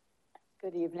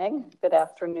 Good evening. Good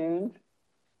afternoon.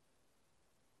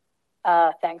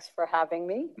 Thanks for having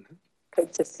me.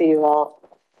 Good to see you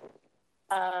all.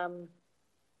 Dr.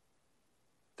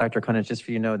 Cunnins, just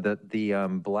for you know,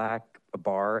 the black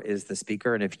bar is the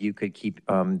speaker, and if you could keep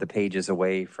the pages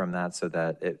away from that so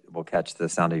that it will catch the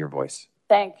sound of your voice.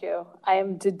 Thank you. I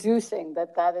am deducing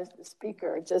that that is the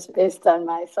speaker, just based on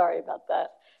my, sorry about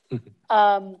that.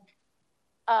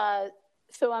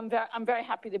 So I'm very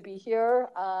happy to be here.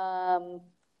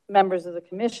 Members of the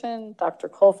commission, Dr.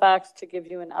 Colfax, to give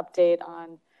you an update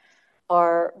on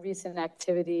our recent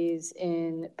activities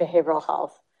in behavioral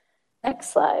health.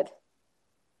 Next slide.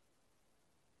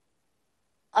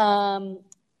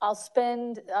 I'll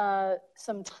spend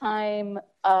some time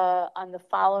on the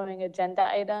following agenda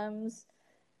items.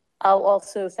 I'll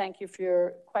also thank you for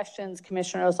your questions,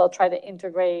 commissioners. I'll try to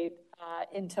integrate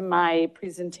into my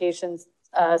presentations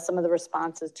some of the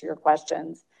responses to your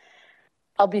questions.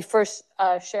 I'll be first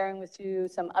sharing with you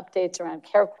some updates around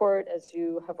CareCourt, as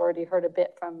you have already heard a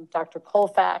bit from Dr.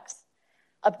 Colfax,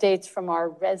 updates from our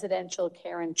residential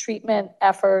care and treatment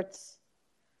efforts,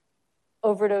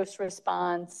 overdose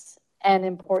response, and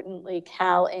importantly,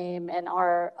 CalAIM and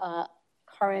our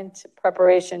current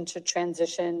preparation to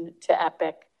transition to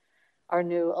Epic, our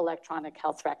new electronic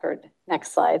health record.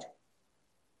 Next slide.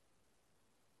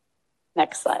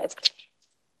 Next slide.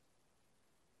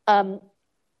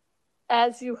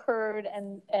 As you heard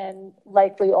and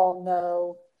likely all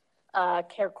know,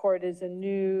 CareCourt is a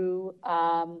new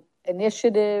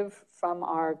initiative from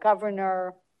our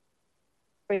governor,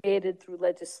 created through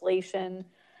legislation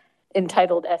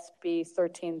entitled SB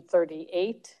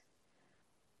 1338.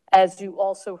 As you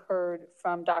also heard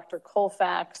from Dr.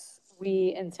 Colfax,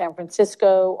 we in San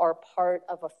Francisco are part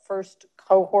of a first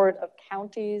cohort of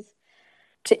counties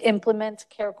to implement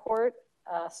CareCourt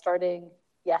starting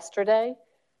yesterday,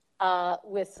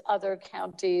 with other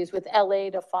counties, with LA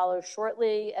to follow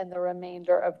shortly, and the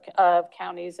remainder of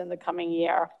counties in the coming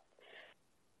year.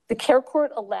 The CareCourt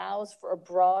allows for a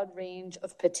broad range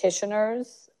of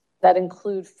petitioners that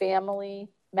include family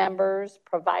members,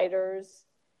 providers,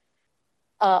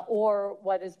 or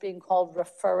what is being called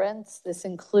referrents. This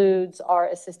includes our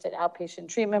assisted outpatient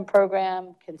treatment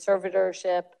program,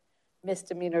 conservatorship,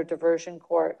 misdemeanor diversion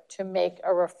court, to make a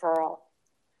referral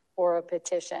or a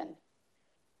petition.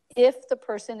 If the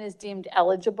person is deemed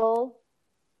eligible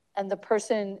and the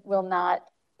person will not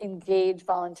engage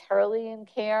voluntarily in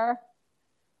care,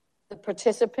 the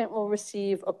participant will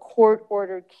receive a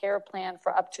court-ordered care plan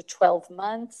for up to 12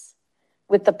 months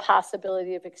with the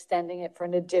possibility of extending it for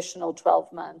an additional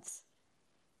 12 months.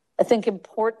 I think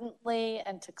importantly,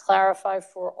 and to clarify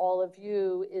for all of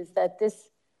you, is that this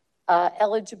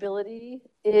eligibility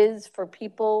is for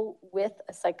people with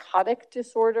a psychotic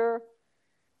disorder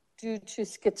due to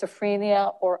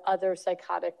schizophrenia or other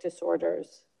psychotic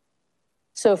disorders.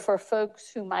 So for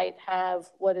folks who might have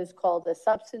what is called a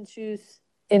substance use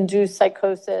induced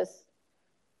psychosis,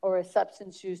 or a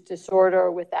substance use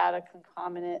disorder without a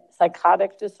concomitant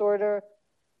psychotic disorder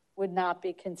would not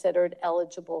be considered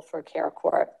eligible for care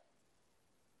court.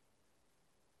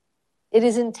 It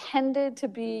is intended to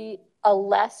be a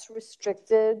less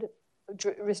restrictive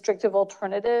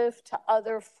alternative to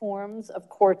other forms of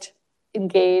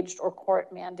court-engaged or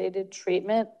court-mandated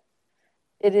treatment.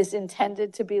 It is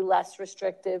intended to be less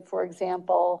restrictive, for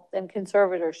example, than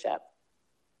conservatorship.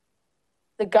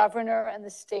 The governor and the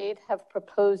state have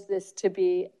proposed this to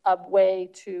be a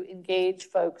way to engage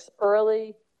folks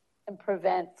early and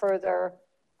prevent further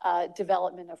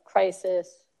development of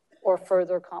crisis or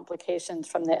further complications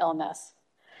from the illness.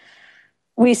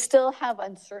 We still have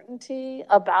uncertainty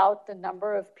about the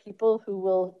number of people who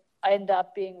will end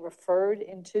up being referred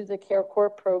into the Care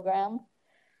Court program.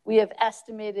 We have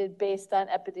estimated, based on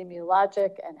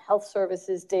epidemiologic and health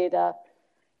services data,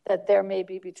 that there may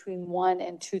be between 1,000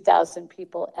 and 2,000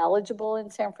 people eligible in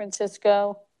San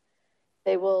Francisco.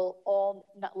 They will all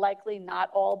likely not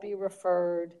all be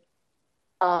referred,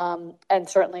 and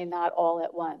certainly not all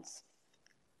at once.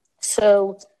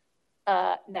 So,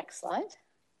 next slide.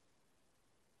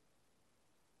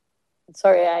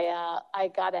 Sorry, I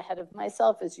got ahead of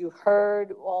myself. As you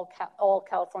heard, all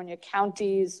California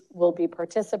counties will be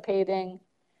participating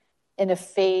in a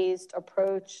phased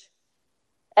approach.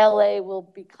 LA will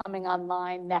be coming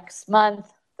online next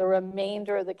month. The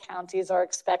remainder of the counties are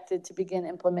expected to begin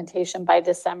implementation by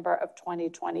December of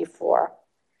 2024.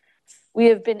 We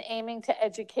have been aiming to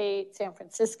educate San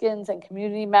Franciscans and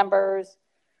community members.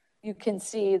 You can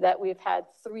see that we've had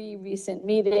 3 recent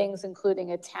meetings,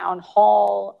 including a town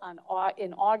hall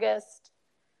in August.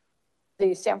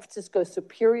 The San Francisco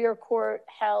Superior Court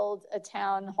held a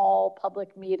town hall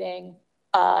public meeting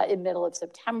in middle of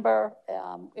September,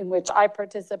 in which I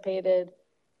participated.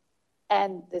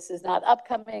 And this is not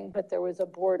upcoming, but there was a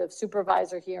Board of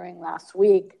Supervisor hearing last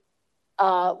week,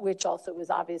 which also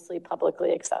was obviously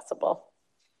publicly accessible.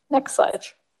 Next slide.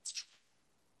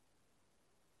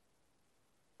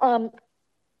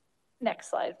 Next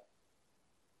slide.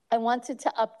 I wanted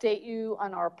to update you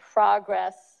on our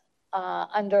progress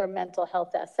under Mental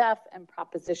Health SF and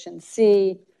Proposition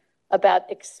C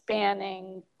about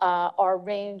expanding our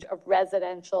range of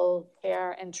residential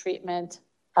care and treatment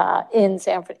in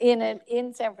San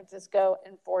Francisco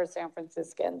and for San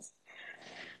Franciscans.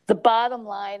 The bottom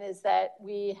line is that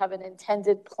we have an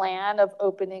intended plan of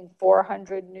opening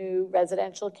 400 new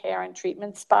residential care and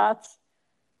treatment spots.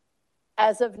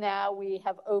 As of now, we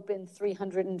have opened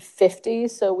 350,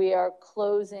 so we are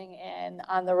closing in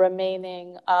on the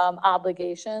remaining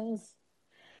obligations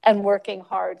and working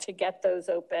hard to get those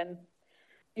open.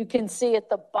 You can see at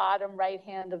the bottom right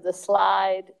hand of the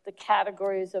slide the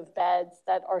categories of beds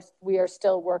that we are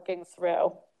still working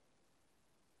through.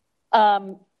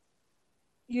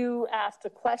 You asked a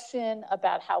question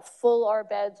about how full our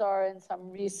beds are and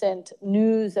some recent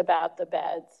news about the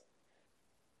beds.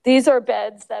 These are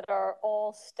beds that are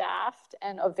all staffed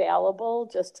and available,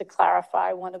 just to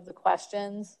clarify one of the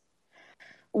questions.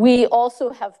 We also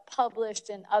have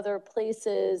published in other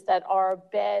places that our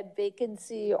bed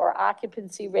vacancy or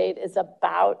occupancy rate is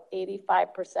about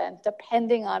 85%,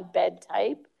 depending on bed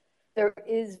type. There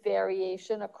is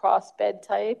variation across bed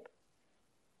type.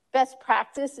 Best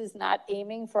practice is not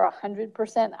aiming for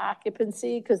 100%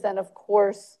 occupancy, because then, of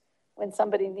course, when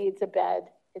somebody needs a bed,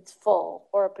 it's full,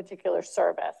 or a particular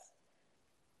service.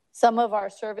 Some of our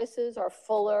services are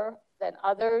fuller than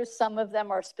others. Some of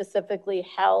them are specifically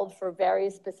held for very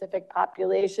specific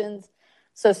populations,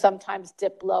 so sometimes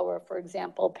dip lower, for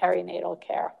example, perinatal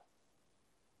care.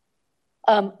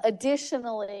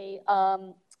 Additionally,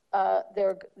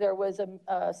 there was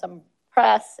some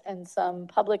press and some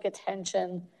public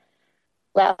attention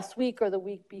last week or the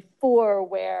week before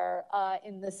where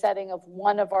in the setting of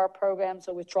one of our programs,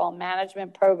 a withdrawal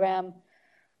management program,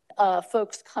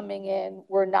 folks coming in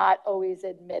were not always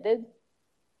admitted.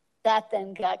 That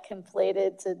then got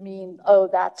conflated to mean, oh,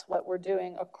 that's what we're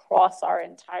doing across our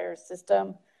entire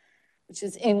system, which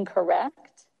is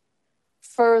incorrect.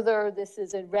 Further, this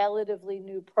is a relatively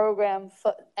new program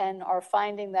and are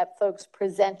finding that folks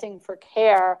presenting for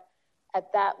care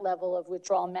at that level of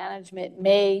withdrawal management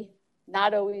may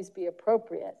not always be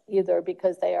appropriate, either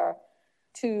because they are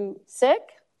too sick,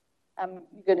 I'm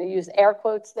going to use air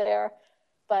quotes there,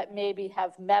 but maybe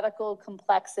have medical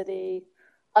complexity,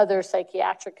 other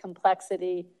psychiatric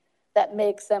complexity that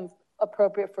makes them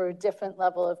appropriate for a different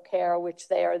level of care, which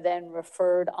they are then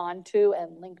referred onto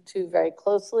and linked to very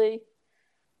closely.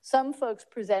 Some folks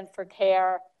present for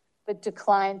care, but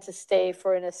decline to stay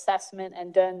for an assessment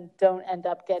and then don't end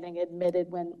up getting admitted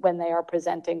when they are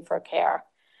presenting for care.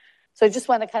 So I just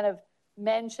want to kind of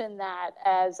mention that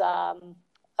as a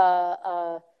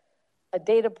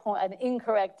data point, an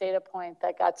incorrect data point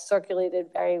that got circulated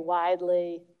very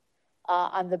widely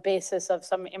on the basis of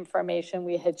some information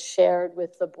we had shared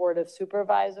with the Board of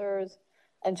Supervisors,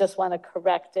 and just want to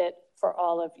correct it for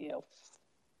all of you.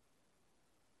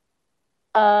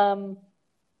 On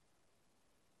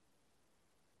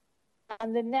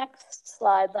the next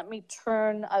slide, let me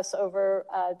turn us over,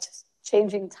 just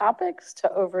changing topics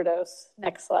to overdose.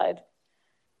 Next slide.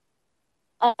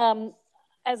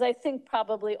 As I think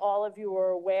probably all of you are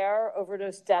aware,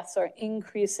 overdose deaths are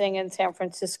increasing in San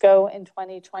Francisco in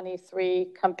 2023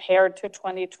 compared to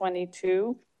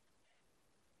 2022.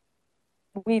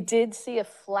 We did see a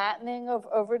flattening of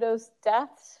overdose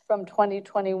deaths from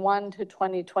 2021 to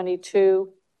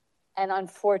 2022. And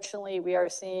unfortunately, we are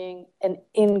seeing an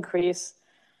increase.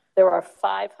 There are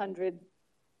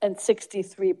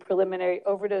 563 preliminary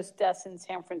overdose deaths in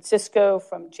San Francisco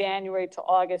from January to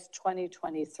August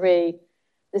 2023.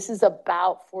 This is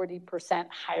about 40%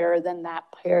 higher than that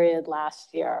period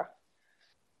last year.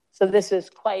 So this is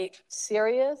quite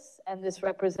serious, and this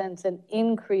represents an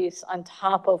increase on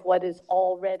top of what is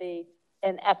already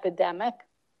an epidemic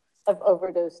of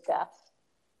overdose deaths.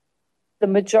 The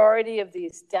majority of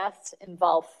these deaths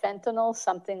involve fentanyl,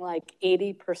 something like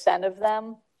 80% of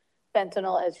them.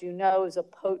 Fentanyl, as you know, is a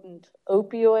potent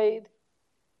opioid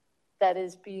that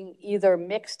is being either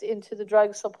mixed into the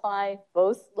drug supply,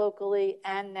 both locally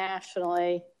and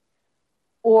nationally,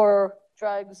 or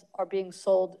drugs are being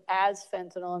sold as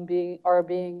fentanyl and are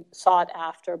being sought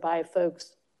after by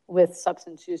folks with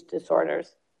substance use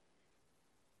disorders.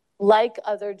 Like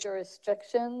other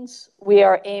jurisdictions, we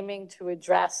are aiming to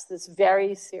address this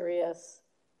very serious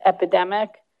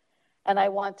epidemic. And I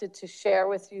wanted to share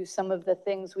with you some of the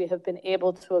things we have been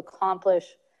able to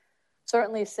accomplish,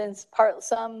 certainly since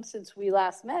we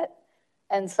last met,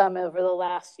 and some over the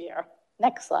last year.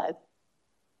 Next slide.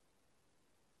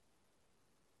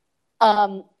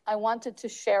 I wanted to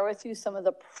share with you some of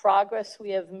the progress we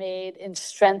have made in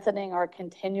strengthening our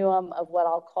continuum of what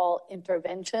I'll call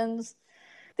interventions.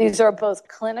 These are both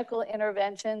clinical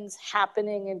interventions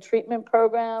happening in treatment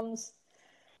programs,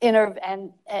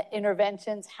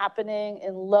 interventions happening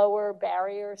in lower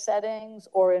barrier settings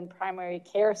or in primary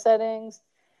care settings,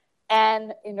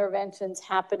 and interventions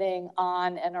happening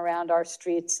on and around our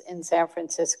streets in San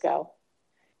Francisco.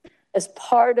 As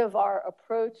part of our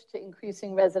approach to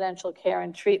increasing residential care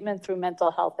and treatment through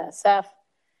mental health SF,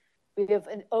 we have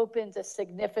opened a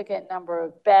significant number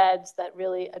of beds that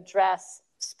really address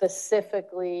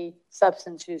specifically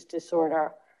substance use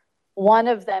disorder. One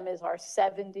of them is our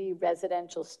 70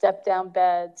 residential step-down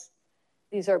beds.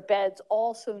 These are beds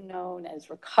also known as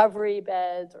recovery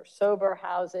beds or sober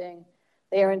housing.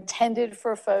 They are intended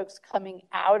for folks coming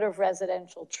out of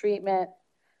residential treatment.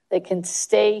 They can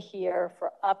stay here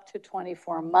for up to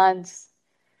 24 months,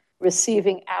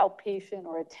 receiving outpatient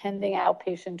or attending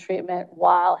outpatient treatment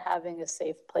while having a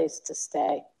safe place to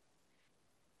stay.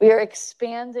 We are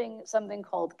expanding something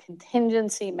called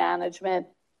contingency management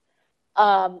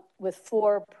with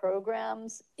 4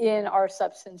 programs in our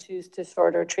substance use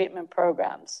disorder treatment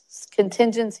programs.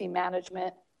 Contingency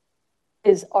management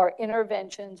is our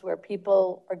interventions where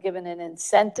people are given an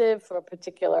incentive for a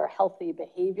particular healthy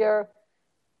behavior.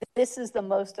 This is the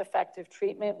most effective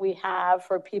treatment we have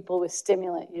for people with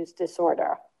stimulant use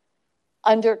disorder.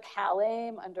 Under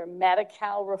CalAIM, under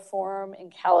Medi-Cal reform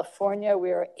in California, we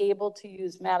are able to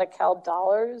use Medi-Cal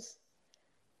dollars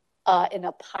in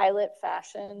a pilot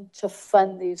fashion to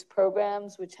fund these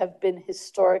programs, which have been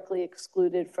historically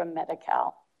excluded from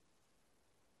Medi-Cal.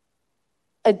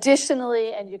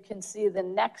 Additionally, and you can see the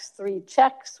next 3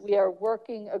 checks, we are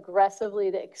working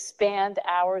aggressively to expand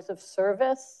hours of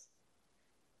service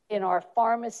in our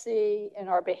pharmacy, in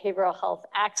our behavioral health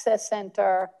access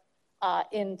center,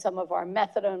 in some of our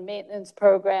methadone maintenance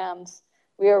programs.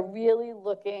 We are really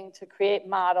looking to create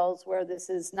models where this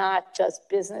is not just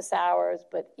business hours,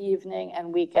 but evening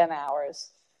and weekend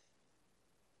hours.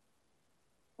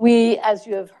 We, as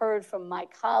you have heard from my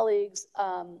colleagues,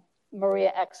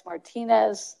 Maria X.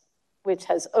 Martinez, which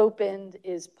has opened,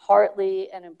 is partly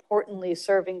and importantly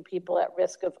serving people at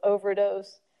risk of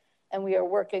overdose. And we are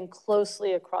working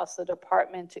closely across the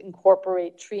department to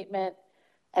incorporate treatment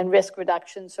and risk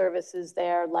reduction services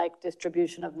there, like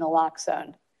distribution of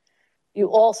naloxone. You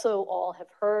also all have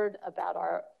heard about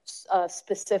our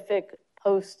specific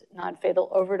post-non-fatal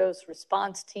overdose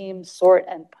response teams, SORT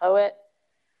and POET,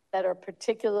 that are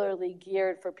particularly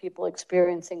geared for people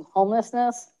experiencing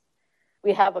homelessness.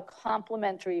 We have a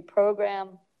complementary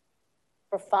program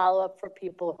for follow-up for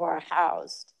people who are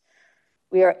housed.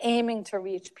 We are aiming to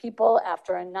reach people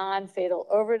after a non-fatal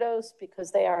overdose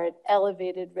because they are at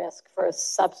elevated risk for a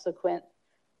subsequent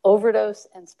overdose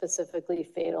and specifically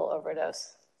fatal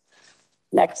overdose.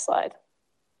 Next slide.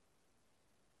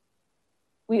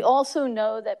 We also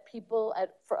know that people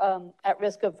at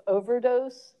risk of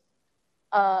overdose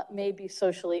may be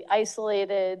socially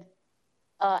isolated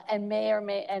and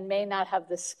may not have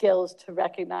the skills to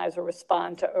recognize or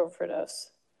respond to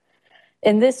overdose.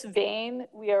 In this vein,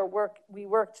 we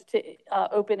worked to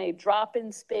open a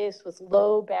drop-in space with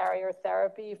low barrier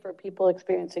therapy for people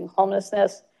experiencing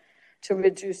homelessness to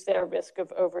reduce their risk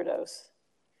of overdose.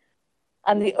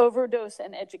 On the overdose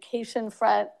and education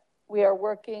front, we are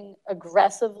working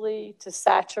aggressively to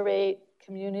saturate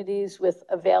communities with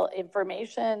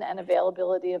information and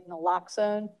availability of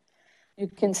naloxone. You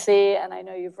can see, and I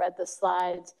know you've read the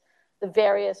slides, the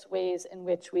various ways in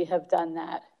which we have done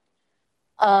that.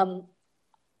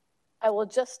 I will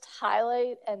just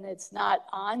highlight, and it's not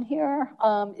on here,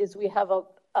 is we have a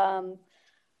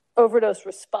overdose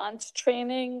response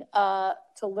training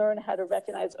to learn how to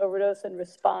recognize overdose and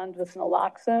respond with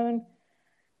naloxone.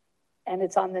 And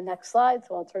it's on the next slide,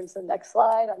 so I'll turn to the next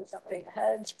slide. I'm jumping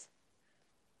ahead.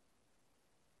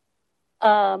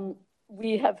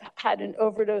 We have had an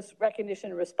overdose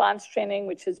recognition and response training,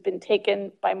 which has been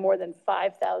taken by more than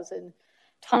 5,000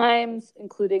 times,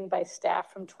 including by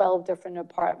staff from 12 different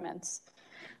departments.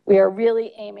 We are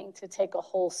really aiming to take a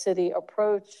whole city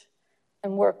approach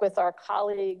and work with our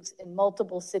colleagues in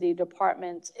multiple city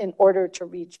departments in order to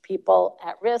reach people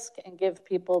at risk and give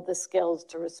people the skills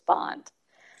to respond.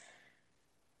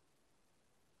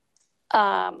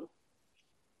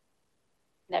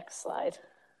 Next slide.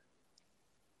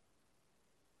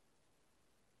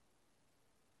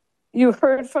 You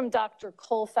heard from Dr.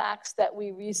 Colfax that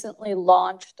we recently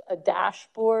launched a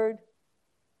dashboard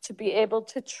to be able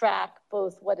to track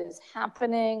both what is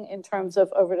happening in terms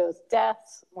of overdose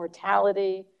deaths,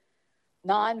 mortality,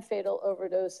 non-fatal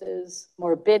overdoses,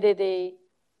 morbidity,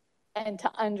 and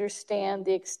to understand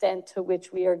the extent to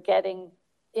which we are getting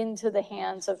into the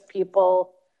hands of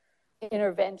people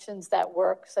interventions that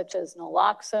work, such as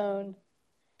naloxone,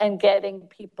 and getting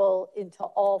people into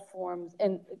all forms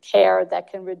in care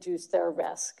that can reduce their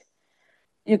risk.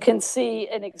 You can see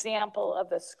an example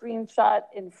of a screenshot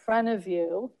in front of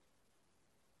you,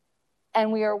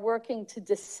 and we are working to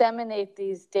disseminate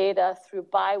these data through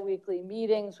bi-weekly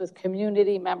meetings with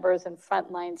community members and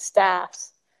frontline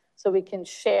staffs so we can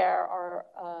share our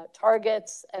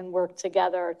targets and work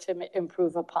together to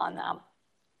improve upon them.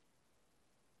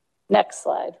 Next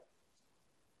slide.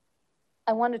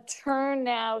 I want to turn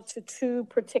now to two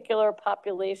particular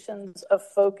populations of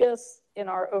focus in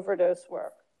our overdose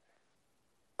work.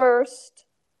 First,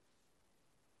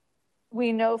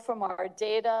 we know from our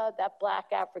data that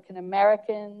Black African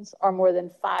Americans are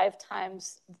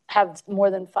have more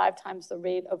than 5 times the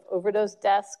rate of overdose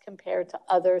deaths compared to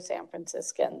other San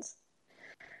Franciscans.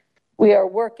 We are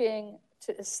working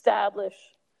to establish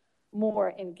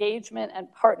more engagement and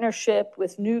partnership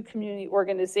with new community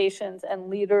organizations and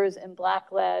leaders in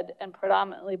Black-led and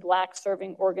predominantly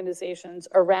Black-serving organizations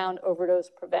around overdose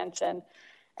prevention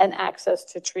and access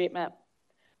to treatment.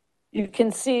 You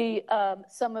can see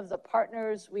some of the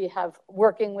partners we have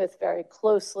working with very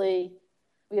closely.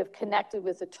 We have connected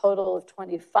with a total of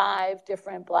 25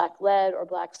 different Black-led or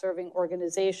Black-serving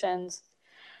organizations.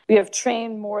 We have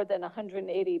trained more than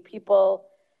 180 people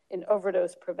in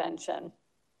overdose prevention.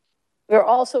 We're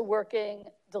also working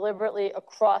deliberately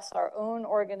across our own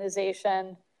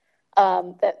organization,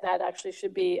 that actually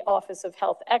should be Office of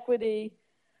Health Equity,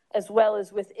 as well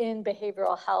as within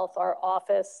behavioral health, our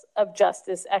Office of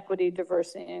Justice, Equity,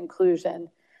 Diversity, and Inclusion.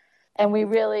 And we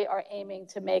really are aiming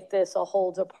to make this a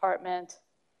whole department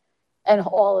and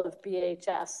all of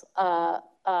BHS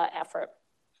effort.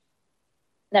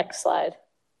 Next slide.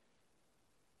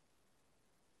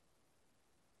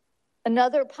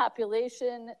 Another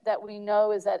population that we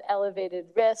know is at elevated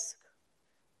risk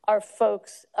are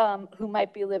folks who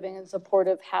might be living in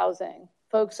supportive housing.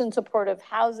 Folks in supportive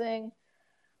housing,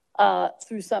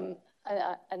 through some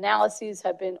analyses,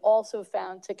 have been also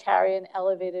found to carry an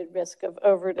elevated risk of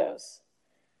overdose.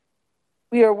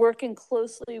 We are working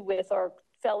closely with our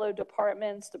fellow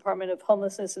departments, Department of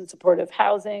Homelessness and Supportive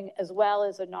Housing, as well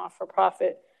as a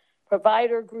not-for-profit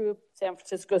provider group, San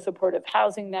Francisco Supportive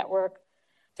Housing Network,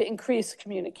 to increase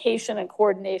communication and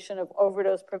coordination of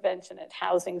overdose prevention at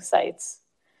housing sites.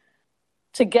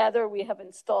 Together, we have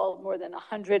installed more than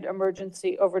 100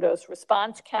 emergency overdose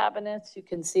response cabinets. You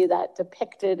can see that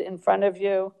depicted in front of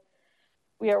you.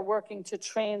 We are working to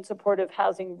train supportive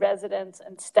housing residents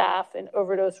and staff in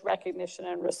overdose recognition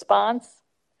and response.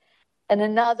 And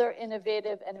another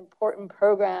innovative and important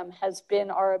program has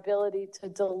been our ability to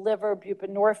deliver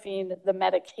buprenorphine, the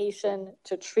medication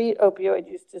to treat opioid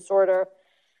use disorder,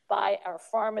 by our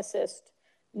pharmacist,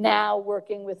 now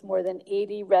working with more than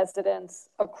 80 residents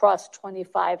across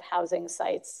 25 housing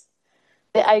sites.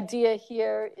 The idea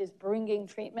here is bringing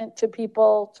treatment to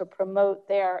people to promote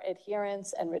their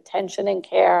adherence and retention in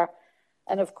care,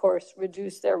 and of course,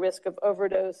 reduce their risk of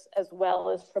overdose, as well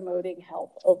as promoting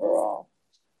health overall.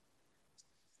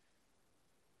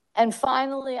 And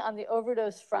finally, on the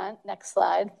overdose front, next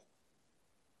slide,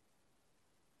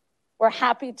 we're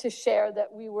happy to share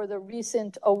that we were the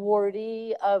recent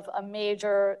awardee of a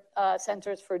major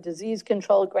Centers for Disease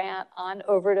Control grant on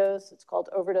overdose. It's called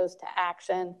Overdose to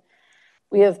Action.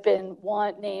 We have been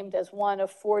named as one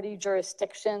of 40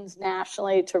 jurisdictions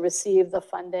nationally to receive the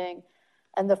funding,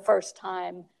 and the first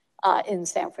time in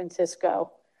San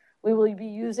Francisco. We will be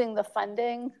using the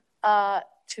funding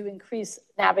to increase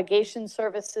navigation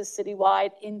services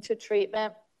citywide into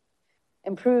treatment,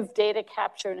 improve data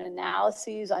capture and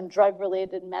analyses on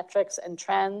drug-related metrics and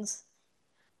trends,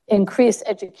 increase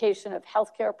education of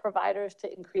healthcare providers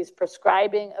to increase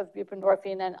prescribing of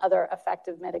buprenorphine and other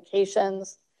effective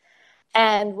medications,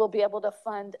 and we'll be able to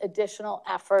fund additional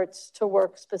efforts to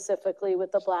work specifically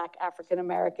with the Black African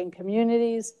American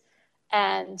communities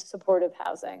and supportive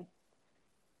housing.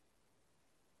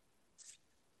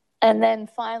 And then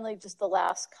finally, just the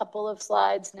last couple of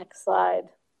slides. Next slide.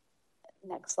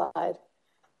 Next slide.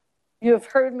 You have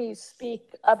heard me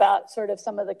speak about sort of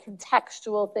some of the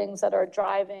contextual things that are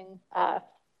driving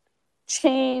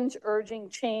change,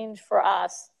 urging change for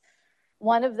us.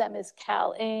 One of them is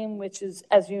CalAIM, which is,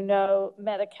 as you know,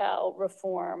 Medi-Cal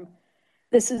reform.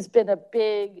 This has been a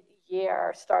big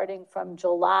year, starting from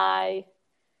July,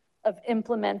 of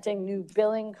implementing new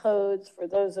billing codes. For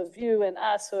those of you and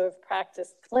us who have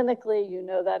practiced clinically, you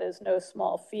know that is no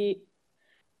small feat.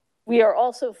 We are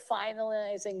also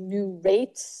finalizing new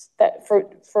rates that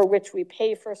for which we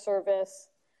pay for service.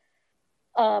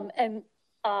 And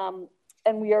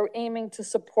we are aiming to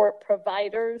support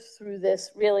providers through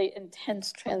this really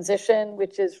intense transition,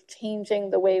 which is changing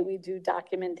the way we do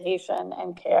documentation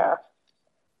and care.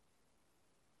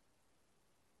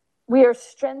 We are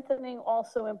strengthening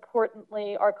also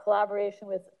importantly our collaboration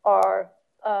with our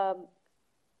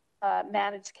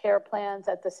managed care plans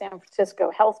at the San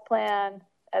Francisco Health Plan,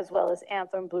 as well as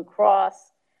Anthem Blue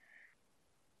Cross.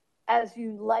 As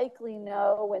you likely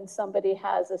know, when somebody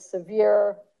has a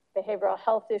severe behavioral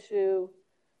health issue,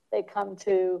 they come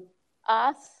to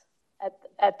us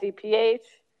at DPH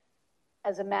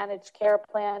as a managed care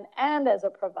plan and as a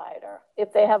provider.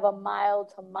 If they have a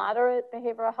mild to moderate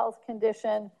behavioral health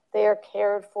condition, they are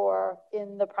cared for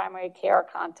in the primary care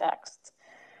context.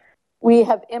 We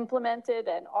have implemented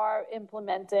and are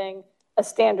implementing a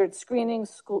standard screening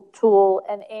tool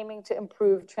and aiming to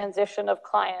improve transition of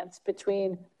clients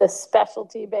between the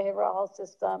specialty behavioral health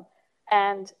system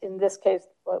and, in this case,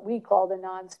 what we call the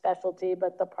non-specialty,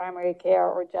 but the primary care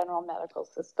or general medical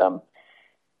system.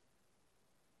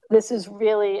 This is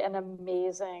really an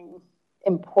amazing,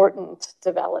 important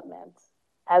development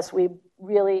as we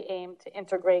really aim to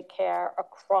integrate care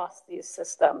across these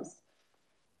systems.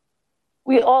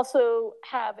 We also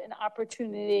have an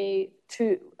opportunity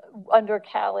to, under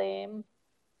CalAIM,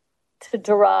 to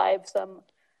derive some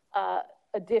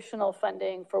additional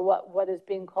funding for what is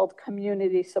being called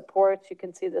community supports. You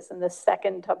can see this in the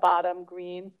second to bottom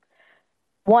green.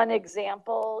 One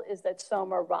example is that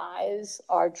Soma Rise,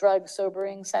 our drug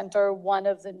sobering center, one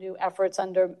of the new efforts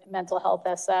under Mental Health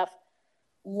SF,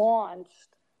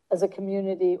 launched as a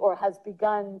community or has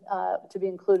begun to be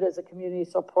included as a community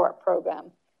support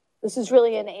program. This is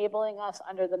really enabling us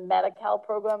under the Medi-Cal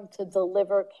program to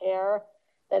deliver care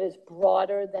that is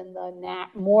broader than the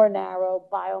more narrow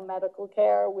biomedical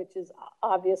care, which is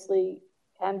obviously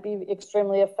can be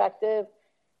extremely effective,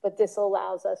 but this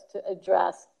allows us to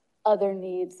address other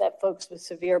needs that folks with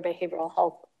severe behavioral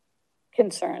health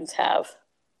concerns have.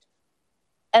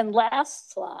 And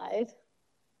last slide,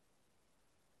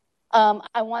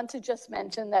 I want to just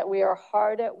mention that we are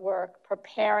hard at work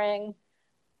preparing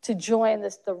to join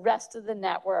the rest of the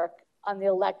network on the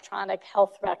electronic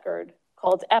health record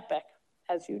called EPIC,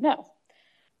 as you know.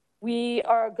 We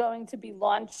are going to be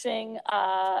launching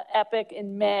EPIC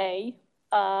in May,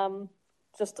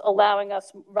 just allowing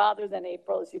us, rather than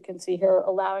April, as you can see here,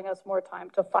 allowing us more time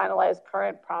to finalize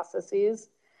current processes.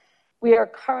 We are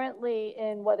currently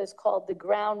in what is called the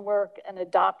groundwork and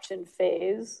adoption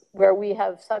phase, where we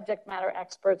have subject matter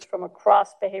experts from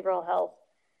across behavioral health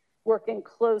working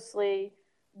closely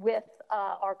with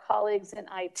our colleagues in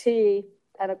IT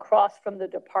and across from the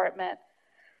department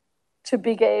to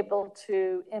be able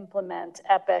to implement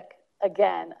Epic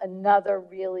again, another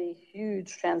really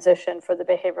huge transition for the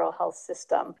behavioral health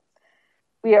system.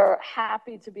 We are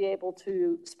happy to be able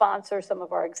to sponsor some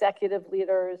of our executive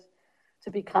leaders to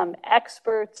become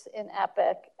experts in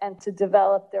Epic and to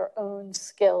develop their own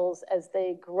skills as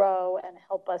they grow and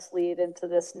help us lead into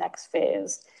this next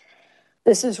phase.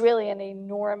 This is really an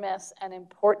enormous and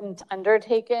important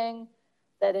undertaking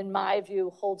that, in my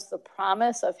view, holds the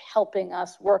promise of helping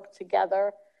us work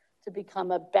together to become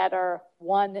a better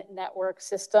one network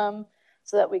system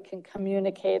so that we can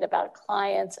communicate about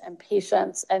clients and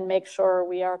patients and make sure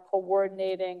we are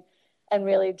coordinating and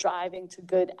really driving to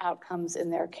good outcomes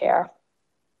in their care.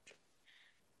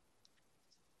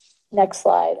 Next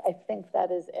slide. I think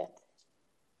that is it.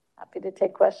 Happy to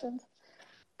take questions.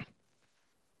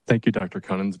 Thank you, Dr.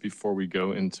 Cunnins. Before we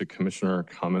go into commissioner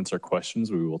comments or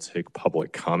questions, we will take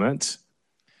public comment.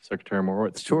 Secretary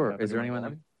Morowitz. Sure. Is there anyone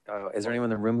in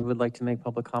the room who would like to make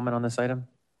public comment on this item?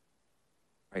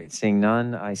 All right, seeing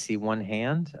none, I see one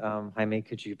hand. Jaime,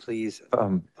 could you please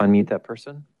unmute that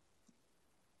person?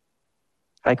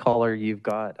 Hi, caller. You've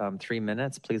got 3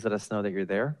 minutes. Please let us know that you're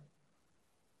there.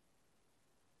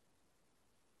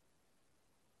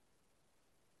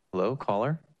 Hello,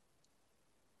 caller.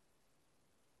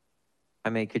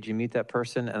 Jaime, could you mute that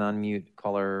person and unmute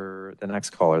caller, the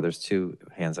next caller? There's 2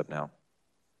 hands up now. All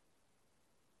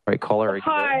right, caller, are you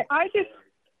there?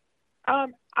 Hi,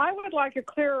 I would like a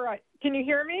clearer, can you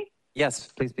hear me? Yes,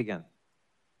 please begin.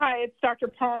 Hi, it's Dr.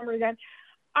 Palmer again.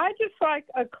 I just like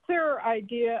a clearer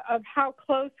idea of how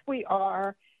close we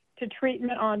are to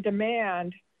treatment on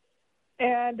demand.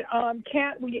 And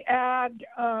can't we add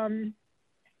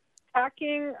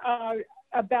tracking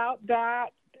about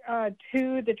that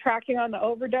to the tracking on the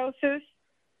overdoses?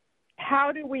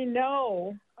 How do we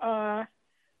know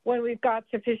when we've got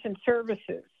sufficient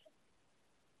services?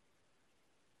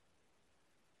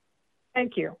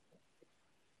 Thank you.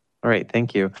 All right,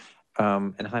 thank you.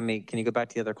 And Jaime, can you go back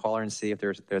to the other caller and see if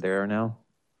they're there now?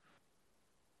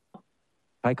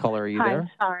 Hi, caller, are you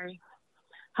there? Sorry.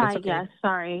 Hi, okay. yes,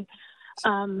 sorry.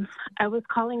 I was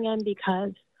calling in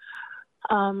because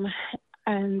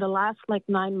in the last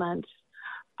 9 months,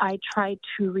 I tried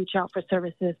to reach out for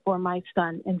services for my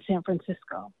son in San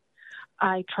Francisco.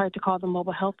 I tried to call the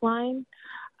mobile health line.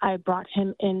 I brought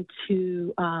him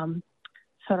into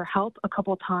Sutter Health a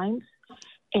couple of times,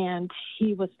 and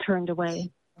he was turned away.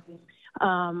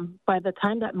 By the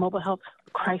time that mobile health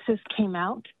crisis came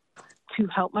out to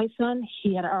help my son,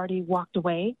 he had already walked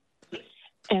away.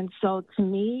 And so to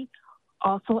me,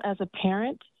 also as a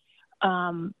parent,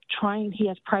 he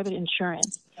has private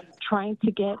insurance, trying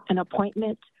to get an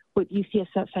appointment with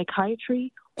UCSF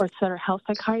psychiatry or Sutter Health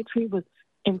psychiatry was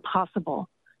impossible.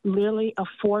 Literally a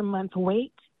 4-month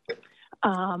wait.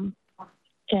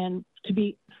 And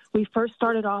we first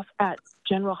started off at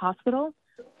General Hospital,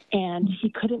 and he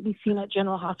couldn't be seen at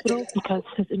General Hospital because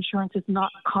his insurance is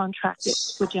not contracted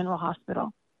with General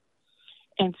Hospital.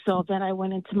 And so then I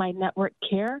went into my network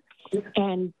care,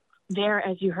 and there,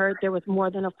 as you heard, there was more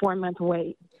than a 4-month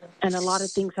wait, and a lot of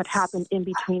things had happened in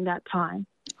between that time.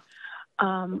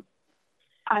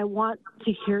 I want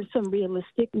to hear some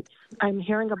realistic, I'm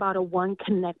hearing about a one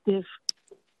connective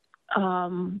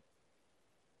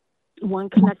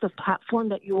platform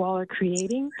that you all are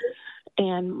creating.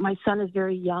 And my son is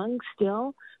very young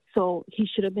still, so he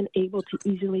should have been able to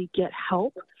easily get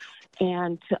help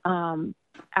and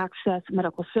access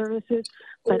medical services.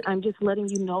 But I'm just letting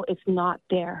you know it's not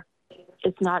there.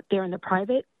 It's not there in the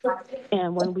private.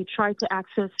 And when we try to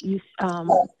access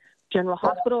General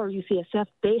Hospital or UCSF,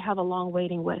 they have a long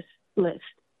waiting list.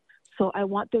 So I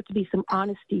want there to be some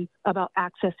honesty about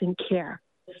accessing care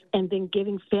and then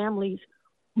giving families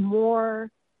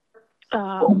more.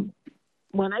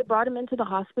 When I brought him into the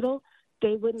hospital,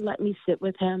 they wouldn't let me sit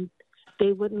with him.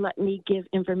 They wouldn't let me give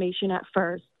information at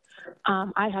first.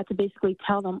 I had to basically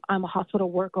tell them I'm a hospital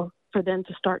worker for them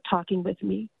to start talking with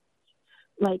me.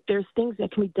 Like, there's things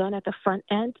that can be done at the front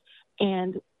end.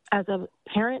 And as a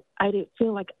parent, I didn't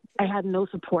feel like I had no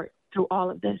support through all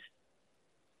of this.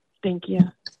 Thank you.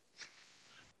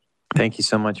 Thank you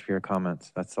so much for your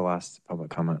comments. That's the last public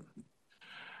comment.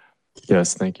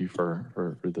 Yes, thank you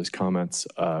for those comments.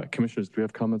 Commissioners, do we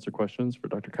have comments or questions for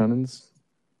Dr. Cunnins?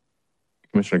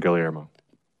 Commissioner Guillermo.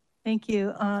 Thank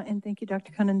you. And thank you,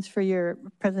 Dr. Cunnins, for your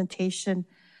presentation.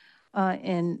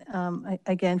 And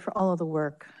again, for all of the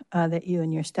work that you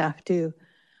and your staff do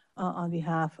on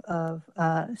behalf of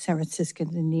San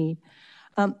Franciscans in need.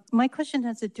 My question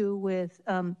has to do with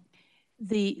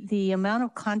the amount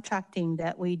of contracting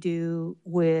that we do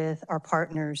with our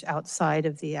partners outside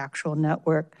of the actual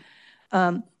network.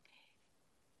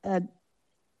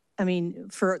 I mean,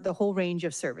 for the whole range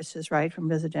of services, right, from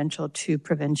residential to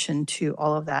prevention to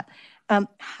all of that.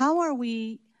 How are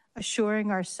we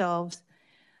assuring ourselves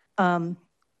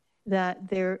that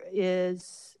there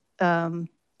is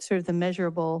sort of the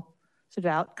measurable sort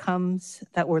of outcomes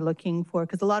that we're looking for?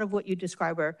 Because a lot of what you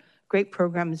describe are great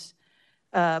programs,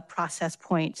 process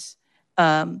points,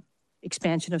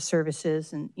 expansion of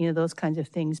services, and those kinds of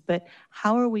things. But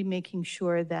how are we making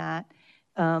sure that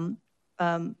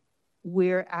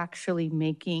we're actually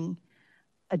making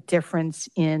a difference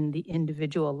in the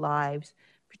individual lives,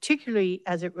 particularly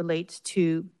as it relates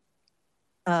to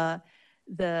the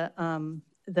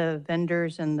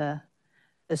vendors and the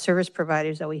service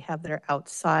providers that we have that are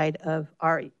outside of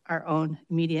our own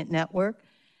immediate network,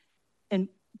 and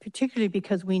particularly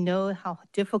because we know how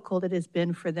difficult it has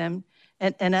been for them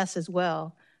and us as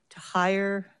well to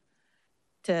hire,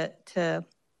 to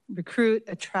recruit,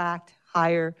 attract,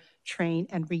 hire, train,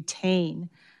 and retain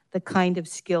the kind of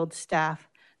skilled staff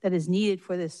that is needed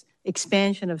for this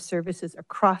expansion of services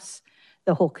across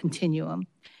the whole continuum.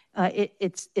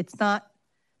 It's not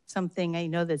something I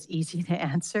know that's easy to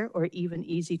answer or even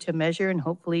easy to measure, and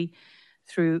hopefully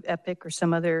through EPIC or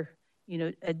some other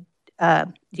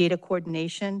data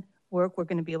coordination work, we're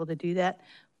going to be able to do that.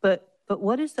 But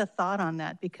what is the thought on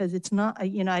that? Because it's not,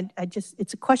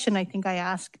 it's a question I think I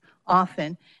ask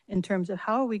often in terms of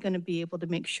how are we going to be able to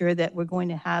make sure that we're going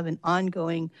to have an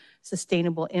ongoing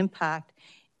sustainable impact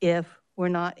if we're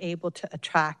not able to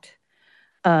attract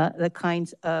the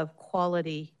kinds of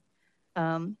quality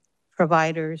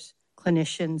providers,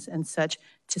 clinicians, and such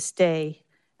to stay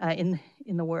in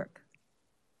the work.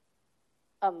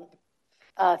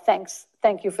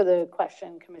 Thank you for the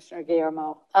question, Commissioner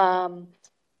Guillermo.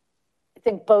 I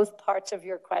think both parts of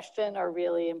your question are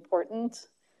really important.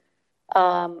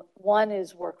 One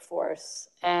is workforce,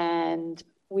 and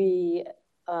we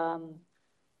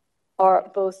are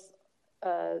both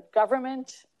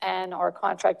government and our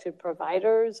contracted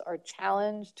providers are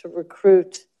challenged to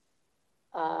recruit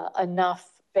enough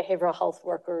behavioral health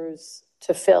workers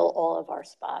to fill all of our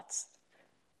spots.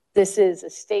 This is a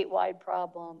statewide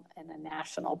problem and a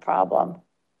national problem.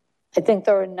 I think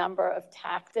there are a number of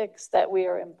tactics that we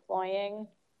are employing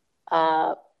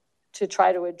to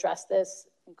try to address this,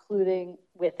 including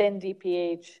within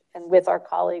DPH and with our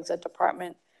colleagues at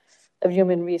Department of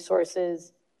Human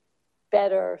Resources,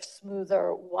 better,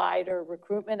 smoother, wider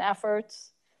recruitment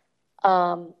efforts,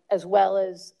 as well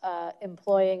as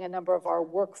employing a number of our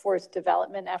workforce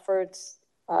development efforts,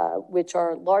 which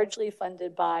are largely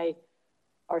funded by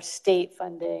our state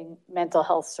funding Mental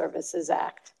Health Services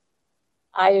Act.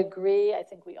 I agree, I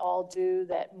think we all do,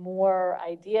 that more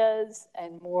ideas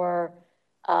and more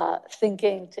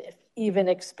thinking to even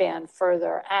expand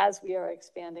further as we are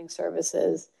expanding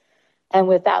services. And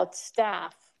without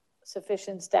staff,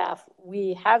 sufficient staff,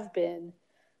 we have been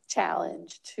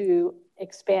challenged to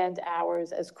expand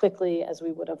hours as quickly as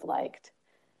we would have liked.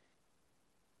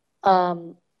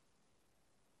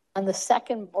 On the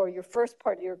second, or your first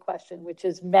part of your question, which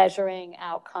is measuring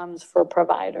outcomes for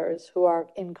providers who are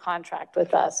in contract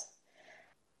with us.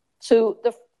 So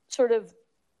the sort of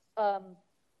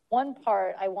one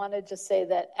part, I want to just say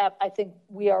that I think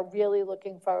we are really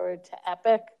looking forward to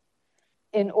EPIC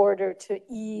in order to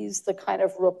ease the kind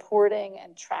of reporting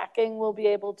and tracking we'll be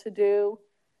able to do.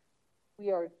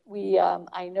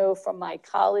 I know from my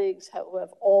colleagues who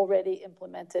have already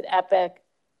implemented EPIC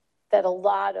that a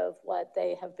lot of what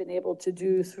they have been able to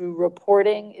do through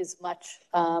reporting is much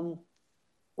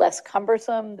less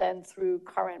cumbersome than through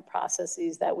current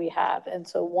processes that we have. And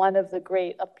so one of the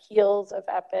great appeals of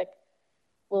EPIC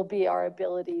will be our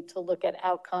ability to look at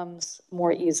outcomes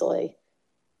more easily.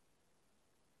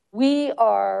 We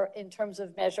are, in terms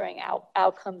of measuring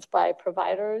outcomes by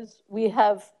providers, we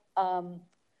have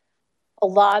a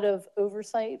lot of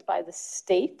oversight by the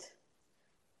state.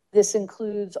 This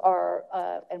includes our,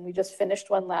 and we just finished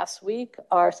one last week,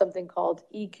 our something called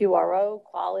EQRO,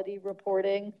 quality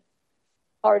reporting.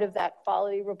 Part of that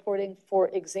quality reporting, for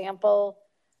example,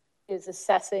 is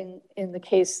assessing, in the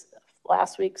case of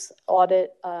last week's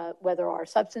audit, whether our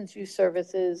substance use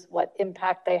services, what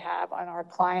impact they have on our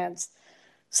clients'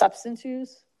 substance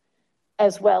use,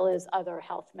 as well as other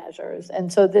health measures.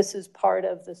 And so this is part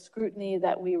of the scrutiny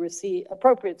that we receive,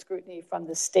 appropriate scrutiny from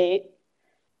the state,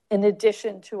 in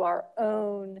addition to our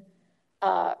own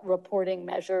reporting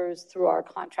measures through our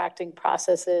contracting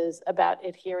processes about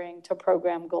adhering to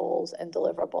program goals and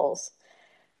deliverables.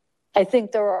 I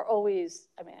think there are always,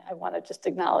 I want to just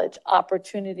acknowledge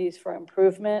opportunities for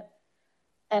improvement.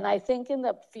 And I think in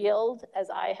the field, as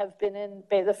I have been in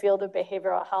the field of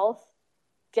behavioral health,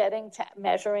 getting to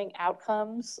measuring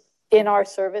outcomes in our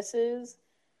services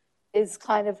is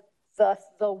kind of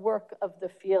the work of the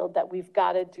field that we've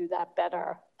got to do that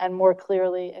better and more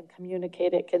clearly and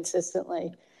communicate it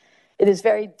consistently. It is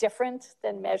very different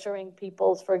than measuring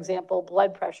people's, for example,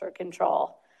 blood pressure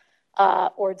control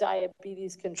or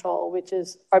diabetes control, which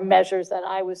are measures that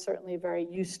I was certainly very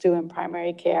used to in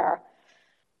primary care.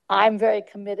 I'm very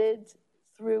committed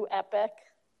through EPIC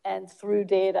and through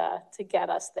data to get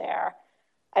us there.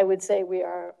 I would say we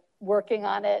are working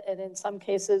on it, and in some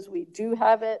cases we do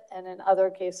have it, and in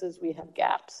other cases we have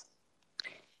gaps.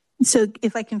 So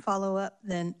if I can follow up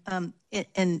then,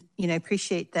 and I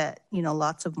appreciate that,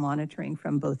 lots of monitoring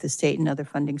from both the state and other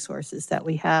funding sources that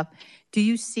we have. Do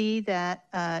you see that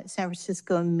San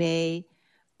Francisco may,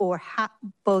 or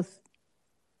both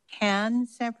can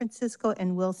San Francisco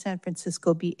and will San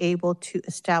Francisco be able to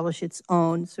establish its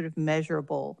own sort of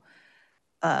measurable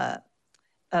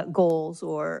goals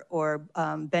or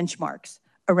benchmarks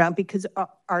around, because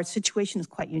our situation is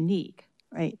quite unique,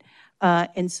 right?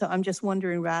 And so I'm just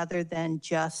wondering, rather than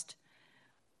just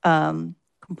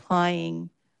complying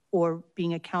or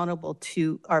being accountable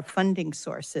to our funding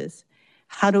sources,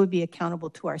 how do we be accountable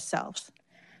to ourselves?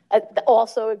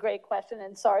 Also a great question,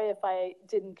 and sorry if I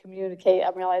didn't communicate,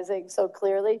 I'm realizing so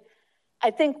clearly.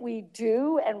 I think we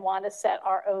do and want to set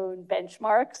our own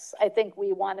benchmarks. I think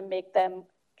we want to make them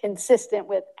consistent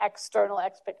with external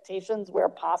expectations where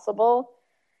possible.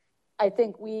 I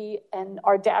think and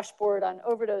our dashboard on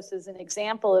overdose is an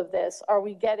example of this. Are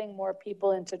we getting more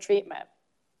people into treatment?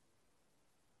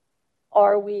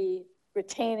 Are we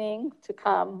retaining to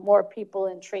come more people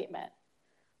in treatment?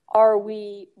 Are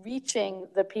we reaching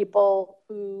the people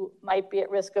who might be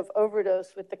at risk of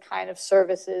overdose with the kind of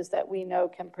services that we know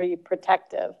can be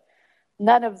protective?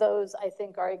 None of those, I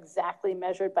think, are exactly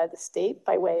measured by the state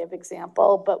by way of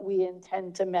example, but we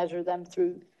intend to measure them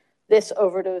through this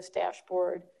overdose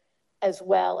dashboard, as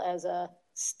well as a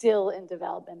still in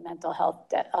development mental health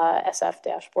SF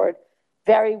dashboard,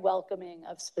 very welcoming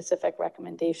of specific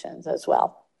recommendations as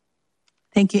well.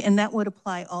 Thank you. And that would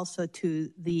apply also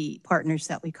to the partners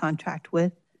that we contract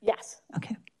with? Yes.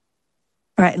 Okay.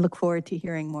 All right. I look forward to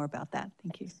hearing more about that.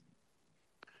 Thank you.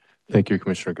 Thank you,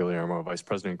 Commissioner Guillermo. Vice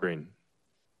President Green.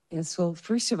 Yes, well,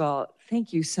 first of all,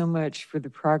 thank you so much for the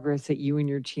progress that you and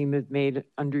your team have made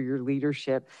under your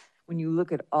leadership. When you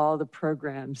look at all the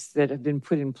programs that have been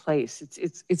put in place,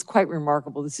 it's quite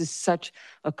remarkable. This is such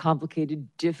a complicated,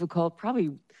 difficult,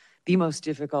 probably the most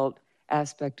difficult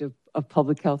aspect of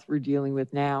public health we're dealing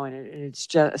with now. And it's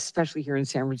just, especially here in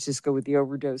San Francisco with the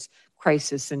overdose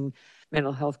crisis and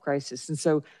mental health crisis. And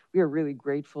so we are really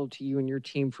grateful to you and your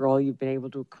team for all you've been able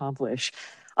to accomplish.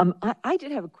 I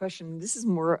did have a question. This is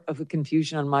more of a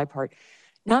confusion on my part.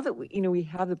 Now that we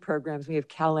have the programs, we have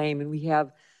CalAIM, and we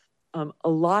have a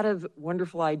lot of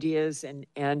wonderful ideas, and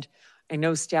I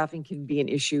know staffing can be an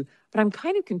issue, but I'm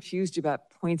kind of confused about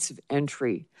points of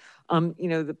entry.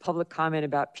 The public comment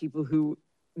about people who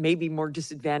may be more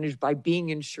disadvantaged by being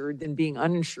insured than being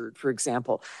uninsured, for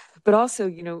example. But also,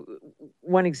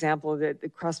 one example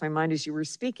that crossed my mind as you were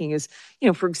speaking is,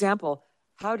 for example,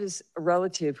 how does a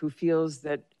relative who feels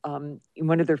that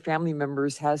one of their family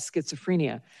members has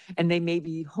schizophrenia and they may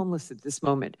be homeless at this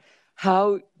moment,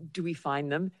 how do we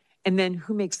find them? And then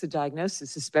who makes the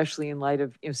diagnosis, especially in light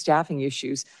of staffing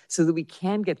issues, so that we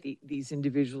can get these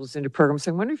individuals into programs?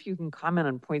 So I wonder if you can comment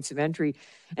on points of entry,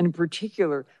 and in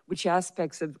particular, which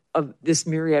aspects of these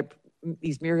myriad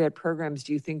programs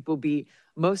do you think will be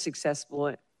most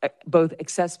accessible, both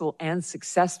accessible and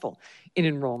successful in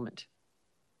enrollment?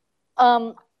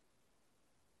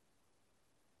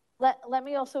 Let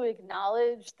me also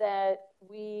acknowledge that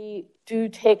we do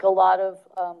take a lot of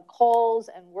calls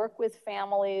and work with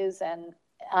families, and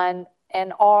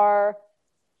our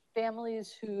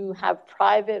families who have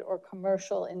private or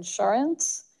commercial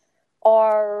insurance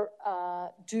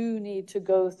do need to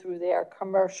go through their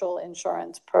commercial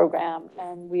insurance program,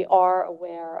 and we are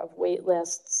aware of wait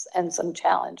lists and some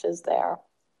challenges there.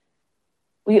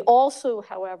 We also,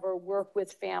 however, work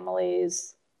with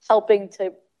families, helping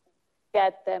to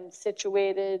get them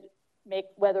situated,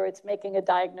 whether it's making a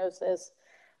diagnosis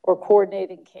or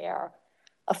coordinating care,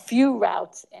 a few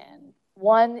routes in.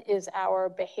 One is our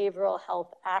Behavioral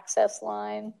Health Access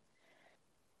Line,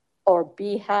 or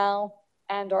BHAL,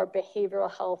 and our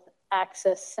Behavioral Health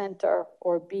Access Center,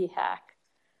 or BHAC.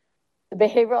 The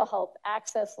Behavioral Health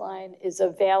Access Line is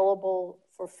available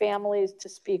for families to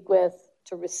speak with,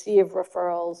 to receive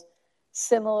referrals.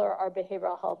 Similar, our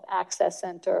Behavioral Health Access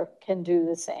Center can do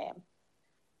the same.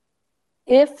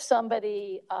 If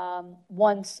somebody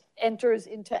once enters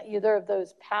into either of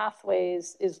those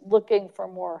pathways, is looking for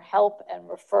more help and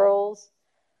referrals,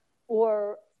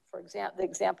 or for example, the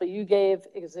example you gave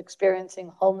is experiencing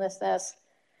homelessness.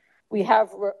 We have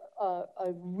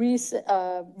a recent,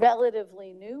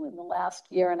 relatively new in the last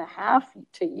year and a half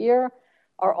to year,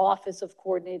 our Office of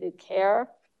Coordinated Care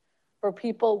for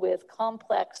people with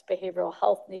complex behavioral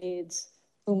health needs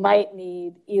who might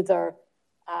need either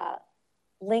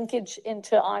linkage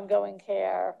into ongoing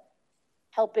care,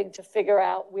 helping to figure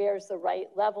out where's the right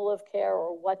level of care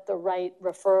or what the right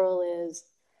referral is.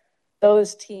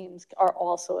 Those teams are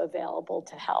also available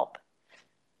to help.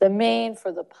 The main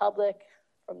for the public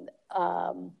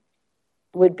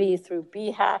would be through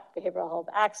BHAC, Behavioral Health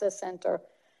Access Center,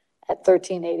 at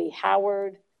 1380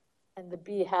 Howard, and the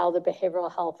BHAL, the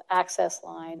Behavioral Health Access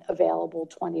Line, available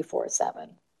 24/7.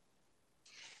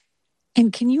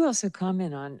 And can you also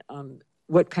comment on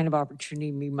what kind of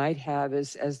opportunity we might have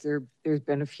as there's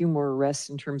been a few more arrests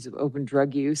in terms of open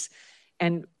drug use,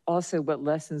 and also what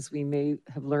lessons we may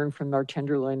have learned from our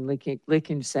Tenderloin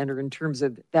Lincoln Center in terms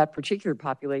of that particular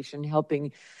population,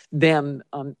 helping them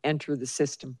enter the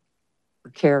system for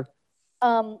care?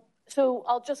 So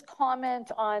I'll just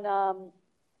comment on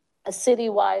a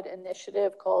citywide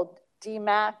initiative called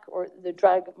DMAC, or the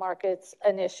Drug Markets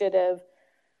Initiative,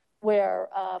 where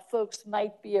folks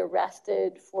might be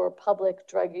arrested for public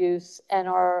drug use and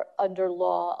are under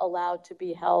law allowed to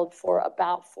be held for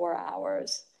about 4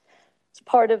 hours. As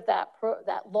part of that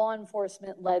law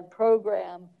enforcement-led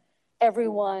program,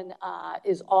 everyone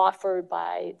is offered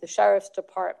by the Sheriff's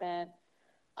Department,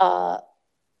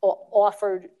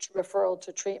 offered referral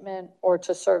to treatment or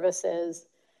to services.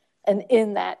 And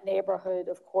in that neighborhood,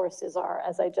 of course, is our,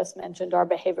 as I just mentioned, our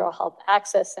Behavioral Health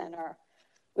Access Center,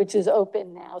 which is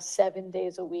open now 7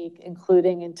 days a week,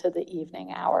 including into the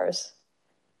evening hours.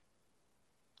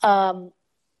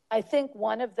 I think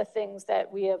one of the things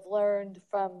that we have learned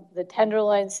from the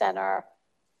Tenderloin Center,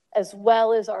 as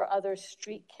well as our other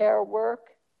street care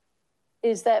work,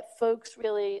 is that folks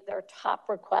really, their top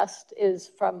request is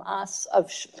from us of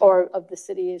the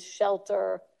city is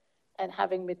shelter and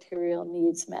having material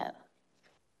needs met.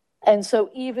 And so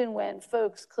even when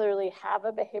folks clearly have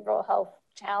a behavioral health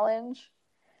challenge,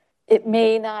 it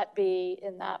may not be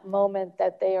in that moment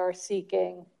that they are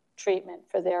seeking treatment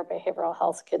for their behavioral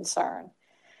health concern.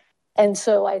 And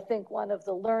so I think one of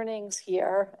the learnings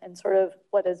here, and sort of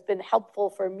what has been helpful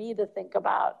for me to think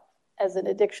about as an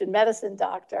addiction medicine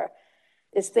doctor,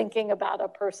 is thinking about a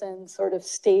person's sort of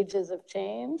stages of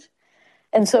change.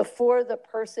 And so for the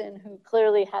person who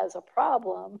clearly has a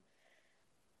problem,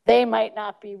 they might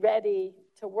not be ready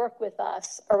to work with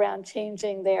us around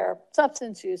changing their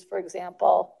substance use, for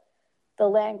example. The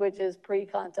language is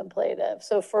pre-contemplative.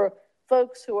 So for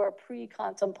folks who are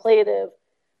pre-contemplative,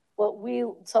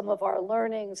 some of our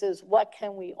learnings is what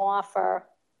can we offer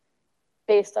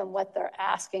based on what they're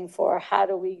asking for? How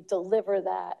do we deliver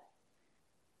that?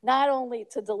 Not only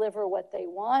to deliver what they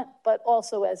want, but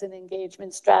also as an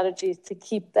engagement strategy to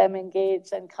keep them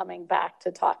engaged and coming back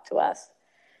to talk to us.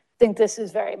 I think this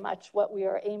is very much what we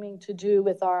are aiming to do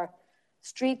with our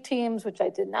street teams, which I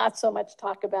did not so much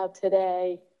talk about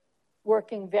today,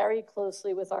 working very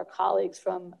closely with our colleagues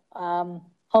from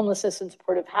Homelessness and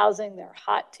Supportive Housing, their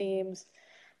HOT teams,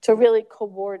 to really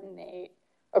coordinate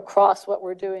across what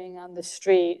we're doing on the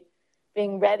street,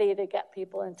 being ready to get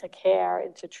people into care,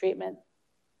 into treatment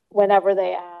whenever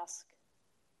they ask.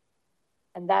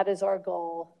 And that is our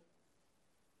goal,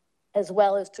 as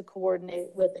well as to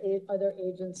coordinate with other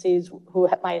agencies who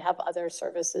might have other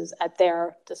services at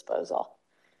their disposal.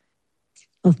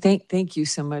 Well, thank you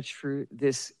so much for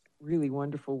this really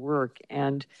wonderful work.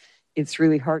 And it's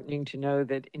really heartening to know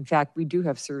that, in fact, we do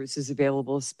have services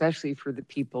available, especially for the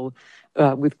people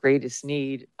with greatest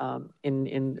need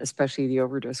in especially the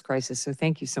overdose crisis. So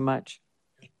thank you so much.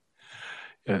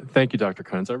 Yeah, thank you, Dr.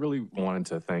 Kunz. I really wanted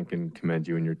to thank and commend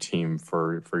you and your team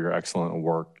for your excellent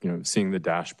work. You know, seeing the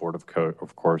dashboard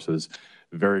of course is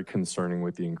very concerning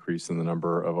with the increase in the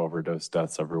number of overdose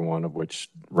deaths, every one of which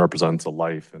represents a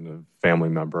life and a family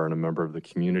member and a member of the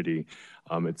community.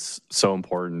 It's so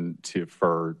important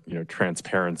for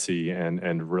transparency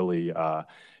and really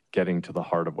getting to the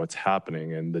heart of what's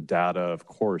happening. And the data, of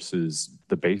course, is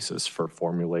the basis for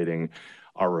formulating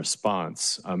our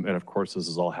response. And of course, this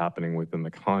is all happening within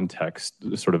the context,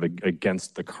 sort of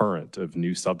against the current of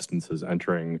new substances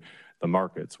entering the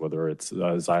markets, whether it's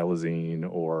xylazine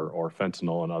or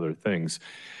fentanyl and other things.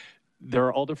 There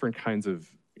are all different kinds of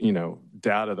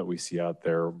data that we see out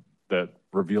there that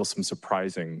reveal some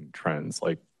surprising trends.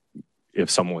 Like if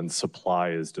someone's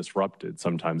supply is disrupted,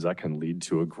 sometimes that can lead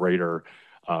to a greater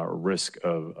risk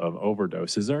of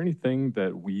overdose. Is there anything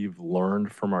that we've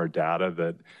learned from our data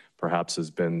that perhaps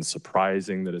has been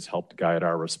surprising that has helped guide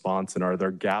our response? And are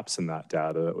there gaps in that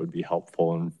data that would be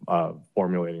helpful in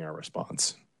formulating our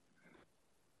response?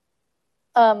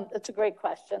 That's a great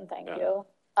question. Thank you.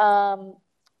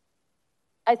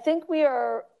 I think we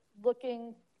are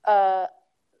looking,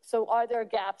 so are there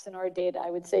gaps in our data? I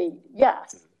would say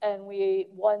yes. And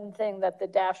one thing that the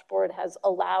dashboard has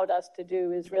allowed us to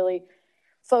do is really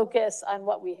focus on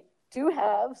what we do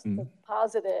have, the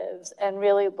positives, and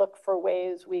really look for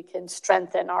ways we can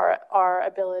strengthen our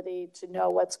ability to know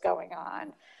what's going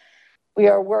on. We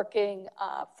are working,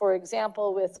 for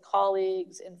example, with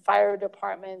colleagues in fire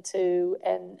department to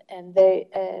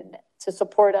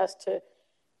support us to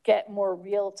get more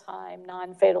real-time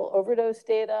non-fatal overdose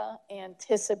data,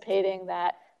 anticipating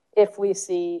that if we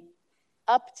see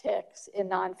upticks in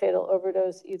non-fatal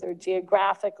overdose, either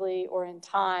geographically or in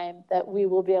time, that we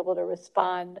will be able to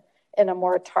respond in a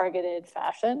more targeted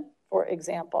fashion, for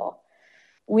example.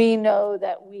 We know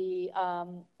that we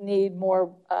need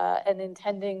more and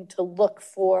intending to look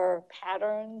for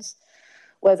patterns,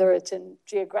 whether it's in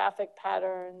geographic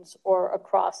patterns or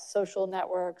across social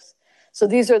networks. So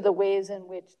these are the ways in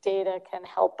which data can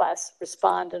help us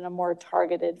respond in a more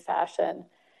targeted fashion.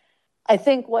 I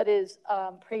think what is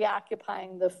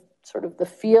preoccupying the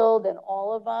field and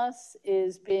all of us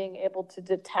is being able to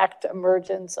detect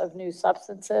emergence of new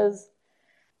substances.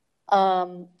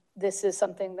 This is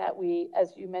something that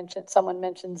as you mentioned, someone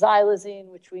mentioned xylazine,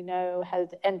 which we know has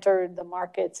entered the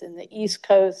markets in the East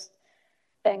Coast,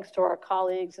 thanks to our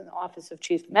colleagues in the Office of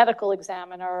Chief Medical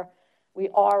Examiner. We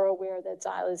are aware that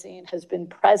xylazine has been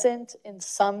present in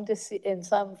some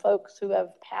folks who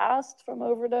have passed from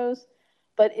overdose,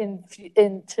 but in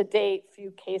to date,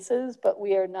 few cases, but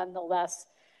we are nonetheless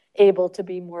able to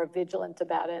be more vigilant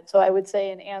about it. So I would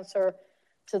say an answer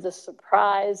to the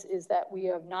surprise is that we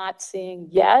are not seeing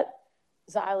yet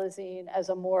xylazine as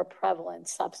a more prevalent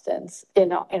substance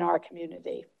in our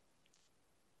community.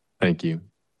 Thank you.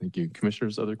 Thank you.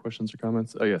 Commissioners, other questions or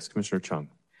comments? Oh, yes, Commissioner Chung.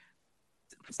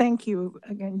 Thank you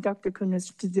again, Dr.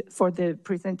 Kunis, for the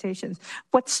presentations.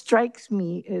 What strikes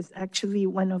me is actually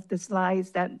one of the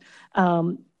slides that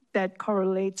that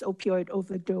correlates opioid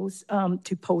overdose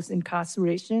to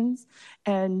post-incarcerations.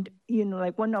 And,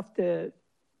 like one of the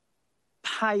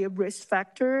higher risk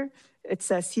factor, it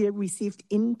says here, received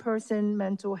in-person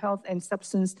mental health and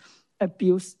substance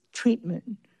abuse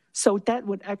treatment. So that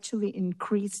would actually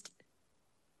increase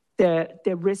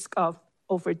the risk of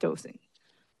overdosing.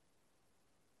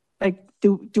 Like,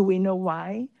 do we know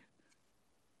why?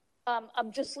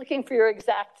 I'm just looking for your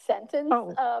exact sentence.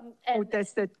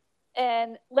 That's the.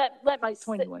 And let slide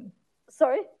 21.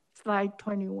 Sorry? Slide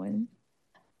 21.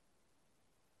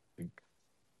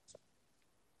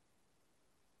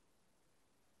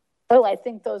 Oh, I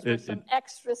think those were some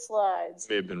extra slides.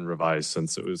 May have been revised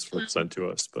since it was first sent to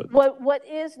us, but. What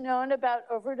is known about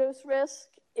overdose risk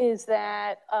is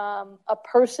that a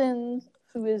person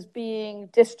who is being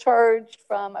discharged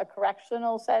from a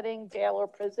correctional setting, jail or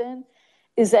prison,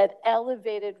 is at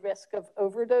elevated risk of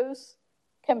overdose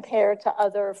compared to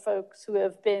other folks who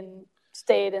have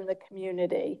stayed in the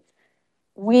community.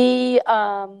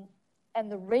 And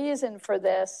the reason for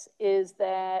this is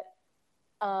that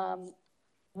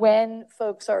when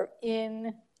folks are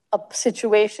in a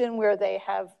situation where they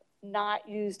have not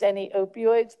used any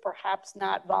opioids, perhaps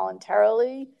not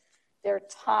voluntarily, their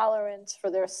tolerance for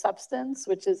their substance,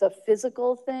 which is a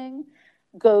physical thing,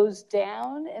 goes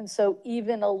down. And so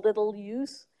even a little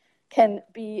use can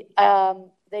be,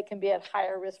 they can be at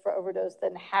higher risk for overdose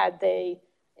than had they,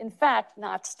 in fact,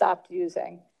 not stopped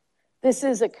using. This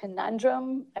is a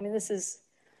conundrum. I mean, this is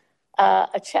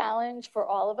a challenge for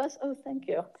all of us. Oh, thank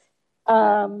you.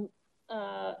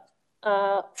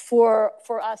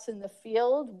 For us in the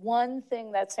field, one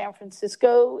thing that San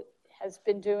Francisco has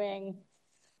been doing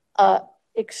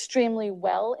extremely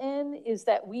well in is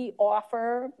that we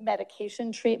offer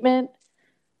medication treatment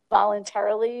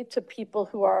voluntarily to people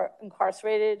who are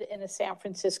incarcerated in a San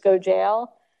Francisco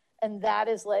jail, and that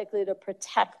is likely to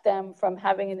protect them from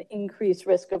having an increased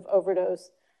risk of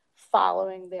overdose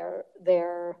following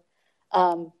their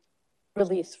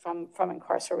release from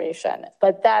incarceration.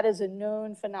 But that is a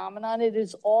known phenomenon. It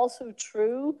is also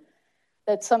true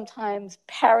that sometimes,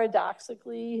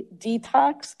 paradoxically,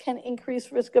 detox can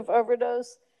increase risk of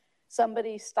overdose.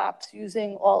 Somebody stops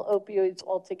using all opioids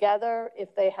altogether.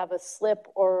 If they have a slip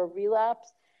or a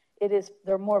relapse,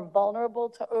 they're more vulnerable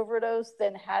to overdose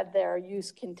than had their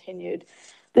use continued.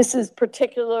 This is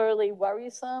particularly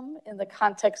worrisome in the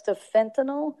context of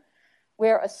fentanyl,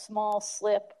 where a small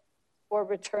slip or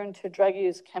return to drug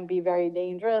use can be very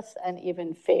dangerous and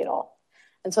even fatal.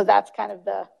 And so that's kind of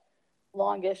the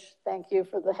longish, thank you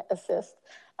for the assist,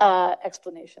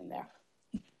 explanation there.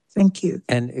 Thank you.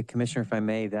 And Commissioner, if I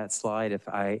may, that slide, if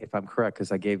I'm correct,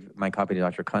 because I gave my copy to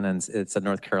Dr. Cunnins, it's a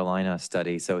North Carolina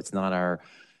study, so it's not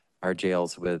our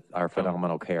jails with our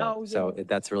phenomenal care. Oh, yeah. So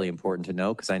that's really important to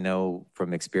know, because I know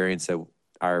from experience that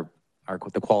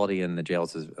the quality in the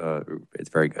jails is it's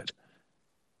very good.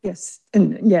 Yes,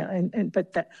 and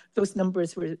but those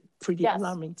numbers were pretty Yes.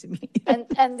 alarming to me.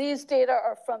 And these data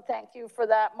are from, thank you for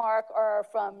that, Mark, are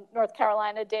from North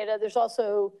Carolina data. There's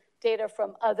also data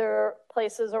from other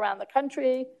places around the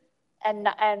country. And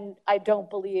I don't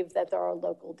believe that there are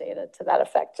local data to that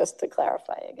effect, just to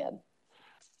clarify again.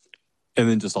 And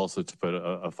then just also to put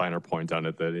a finer point on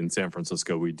it, that in San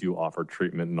Francisco, we do offer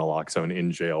treatment in naloxone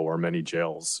in jail, where many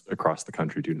jails across the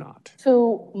country do not.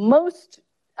 So most,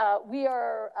 we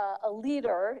are a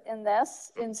leader in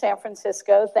this in San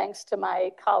Francisco, thanks to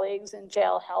my colleagues in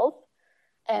jail health.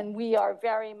 And we are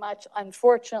very much,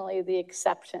 unfortunately, the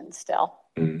exception still.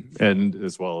 And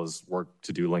as well as work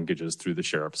to do linkages through the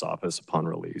sheriff's office upon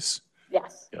release.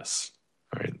 Yes. Yes.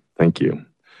 All right. Thank you.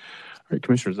 All right,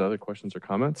 commissioners, other questions or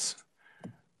comments?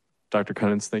 Dr.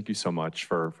 Cunnins, thank you so much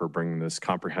for bringing this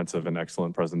comprehensive and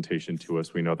excellent presentation to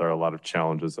us. We know there are a lot of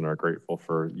challenges and are grateful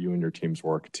for you and your team's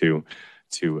work to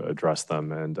address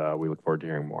them. And we look forward to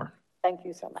hearing more. Thank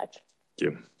you so much.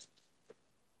 Thank you.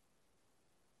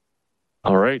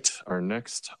 All right, our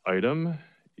next item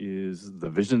is the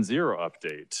Vision Zero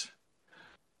update.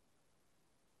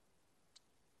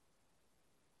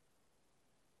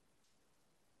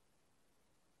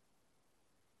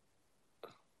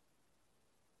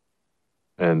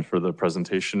 And for the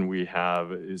presentation we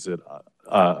have, is it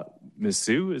Ms.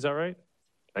 Sue, is that right?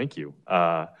 Thank you.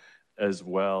 As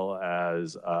well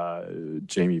as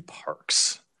Jamie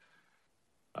Parks.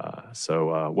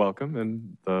 So welcome,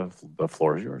 and the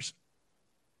floor is yours.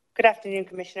 Good afternoon,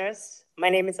 commissioners. My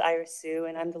name is Iris Sue,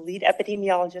 and I'm the lead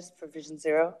epidemiologist for Vision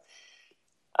Zero.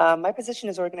 My position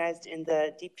is organized in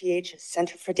the DPH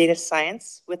Center for Data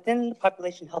Science within the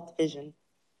Population Health Division.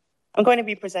 I'm going to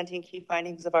be presenting key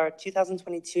findings of our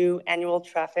 2022 annual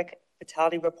traffic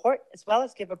fatality report, as well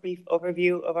as give a brief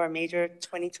overview of our major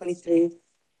 2023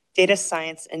 data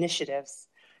science initiatives.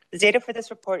 The data for this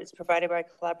report is provided by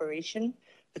collaboration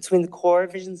between the core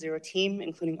Vision Zero team,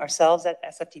 including ourselves at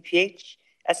SFDPH,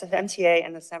 SFMTA,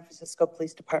 and the San Francisco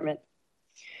Police Department.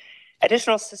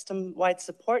 Additional system-wide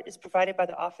support is provided by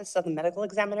the Office of the Medical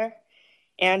Examiner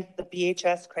and the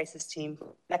BHS crisis team.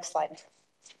 Next slide.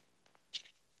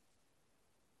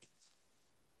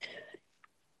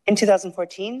 In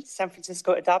 2014, San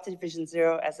Francisco adopted Vision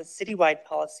Zero as a citywide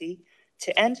policy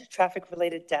to end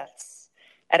traffic-related deaths.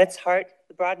 At its heart,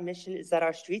 the broad mission is that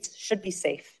our streets should be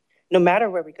safe, no matter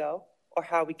where we go or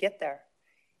how we get there.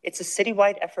 It's a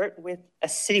citywide effort with a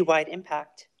citywide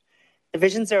impact. The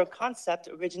Vision Zero concept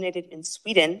originated in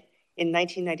Sweden in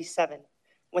 1997,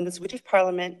 when the Swedish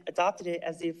Parliament adopted it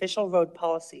as the official road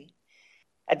policy.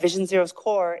 At Vision Zero's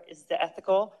core is the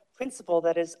ethical principle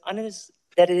that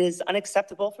it is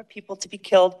unacceptable for people to be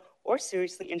killed or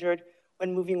seriously injured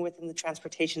when moving within the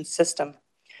transportation system.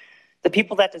 The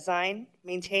people that design,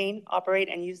 maintain, operate,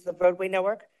 and use the roadway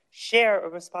network share a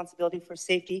responsibility for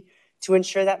safety to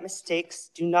ensure that mistakes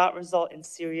do not result in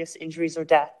serious injuries or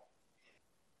death.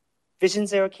 Vision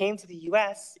Zero came to the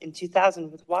US in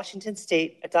 2000 with Washington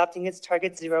State adopting its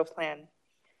Target Zero plan.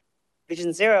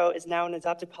 Vision Zero is now an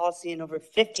adopted policy in over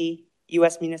 50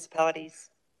 US municipalities.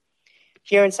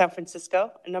 Here in San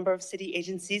Francisco, a number of city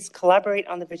agencies collaborate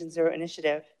on the Vision Zero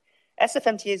initiative.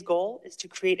 SFMTA's goal is to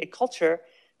create a culture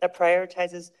that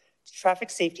prioritizes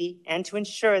traffic safety and to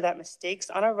ensure that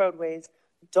mistakes on our roadways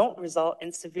don't result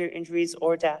in severe injuries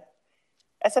or death.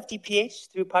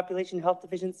 SFDPH, through Population Health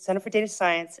Division's Center for Data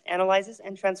Science, analyzes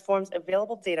and transforms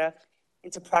available data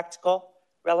into practical,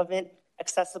 relevant,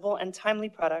 accessible, and timely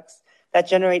products that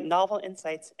generate novel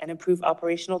insights and improve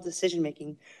operational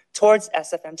decision-making towards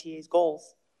SFMTA's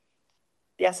goals.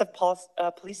 The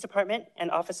SF Police Department and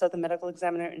Office of the Medical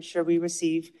Examiner ensure we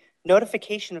receive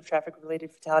notification of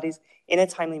traffic-related fatalities in a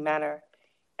timely manner,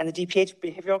 and the DPH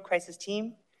Behavioral Crisis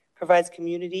Team provides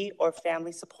community or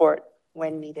family support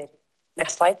when needed.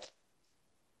 Next slide.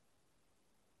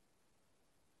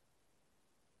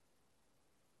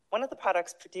 One of the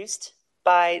products produced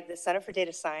by the Center for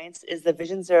Data Science is the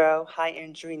Vision Zero High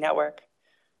Injury Network.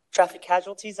 Traffic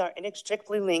casualties are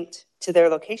inextricably linked to their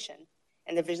location,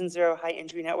 and the Vision Zero High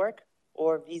Injury Network,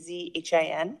 or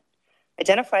VZHIN,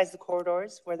 identifies the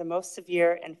corridors where the most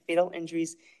severe and fatal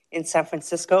injuries in San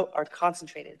Francisco are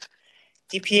concentrated.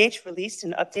 DPH released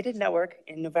an updated network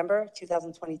in November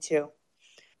 2022.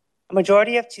 A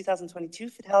majority of 2022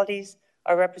 fatalities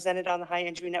are represented on the High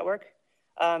Injury Network,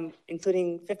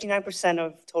 including 59%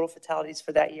 of total fatalities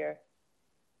for that year.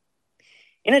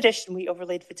 In addition, we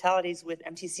overlaid fatalities with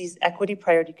MTC's equity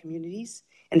priority communities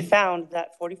and found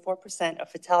that 44% of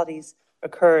fatalities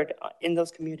occurred in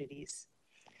those communities.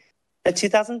 The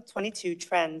 2022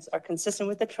 trends are consistent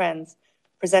with the trends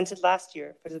presented last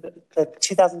year for the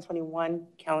 2021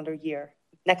 calendar year.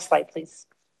 Next slide, please.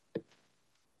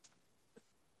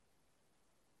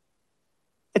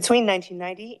 Between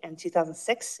 1990 and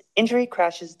 2006, injury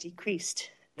crashes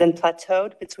decreased, then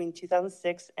plateaued between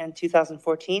 2006 and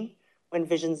 2014 when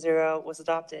Vision Zero was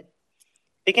adopted.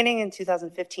 Beginning in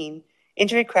 2015,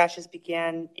 injury crashes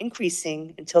began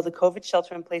increasing until the COVID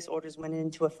shelter-in-place orders went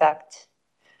into effect.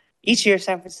 Each year,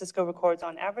 San Francisco records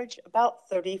on average about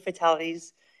 30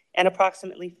 fatalities and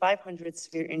approximately 500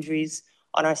 severe injuries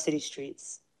on our city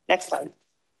streets. Next slide.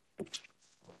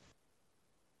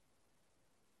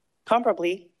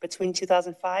 Comparably, between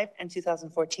 2005 and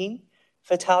 2014,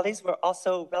 fatalities were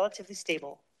also relatively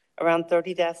stable, around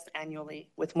 30 deaths annually,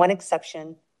 with one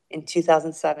exception in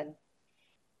 2007.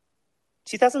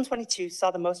 2022 saw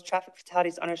the most traffic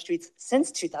fatalities on our streets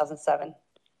since 2007.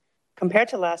 Compared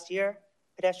to last year,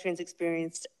 pedestrians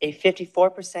experienced a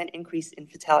 54% increase in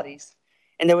fatalities,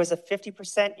 and there was a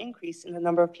 50% increase in the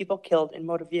number of people killed in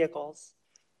motor vehicles.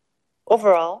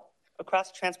 Overall,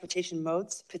 across transportation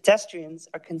modes, pedestrians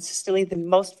are consistently the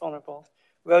most vulnerable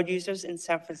road users in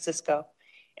San Francisco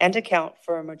and account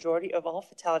for a majority of all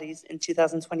fatalities in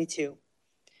 2022.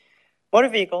 Motor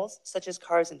vehicles, such as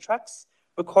cars and trucks,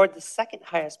 record the second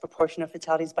highest proportion of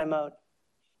fatalities by mode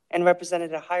and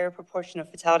represented a higher proportion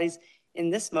of fatalities in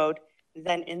this mode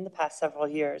than in the past several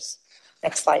years.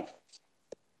 Next slide.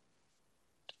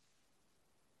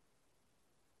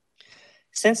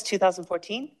 Since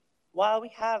 2014, while we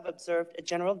have observed a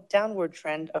general downward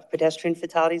trend of pedestrian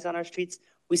fatalities on our streets,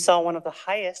 we saw one of the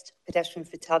highest pedestrian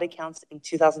fatality counts in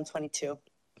 2022.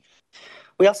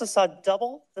 We also saw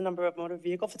double the number of motor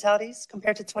vehicle fatalities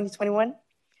compared to 2021.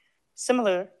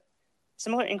 Similar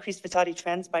increased fatality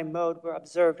trends by mode were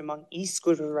observed among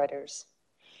e-scooter riders.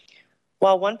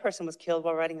 While one person was killed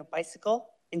while riding a bicycle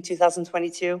in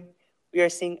 2022, we are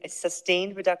seeing a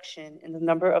sustained reduction in the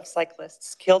number of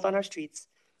cyclists killed on our streets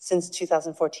since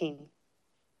 2014.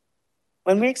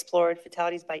 When we explored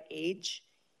fatalities by age,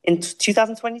 in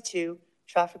 2022,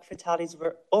 traffic fatalities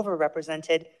were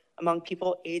overrepresented among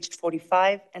people aged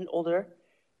 45 and older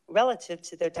relative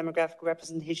to their demographic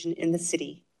representation in the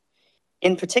city.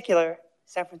 In particular,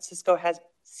 San Francisco has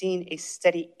seen a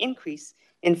steady increase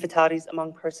in fatalities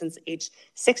among persons aged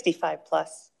 65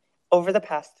 plus over the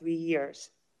past 3 years.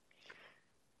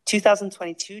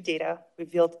 2022 data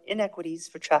revealed inequities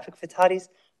for traffic fatalities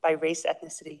by race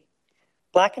ethnicity.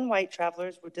 Black and white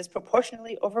travelers were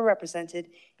disproportionately overrepresented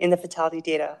in the fatality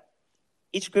data.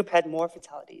 Each group had more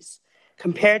fatalities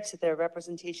compared to their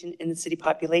representation in the city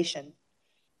population.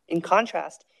 In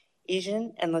contrast,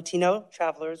 Asian and Latino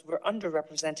travelers were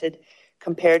underrepresented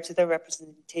compared to their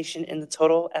representation in the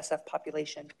total SF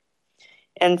population.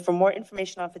 And for more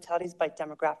information on fatalities by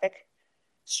demographic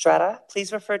strata,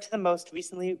 please refer to the most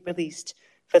recently released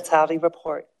fatality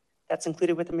report that's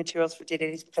included with the materials for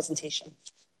today's presentation.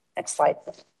 Next slide.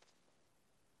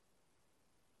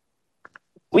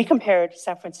 We compared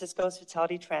San Francisco's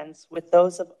fatality trends with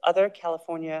those of other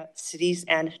California cities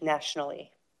and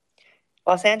nationally.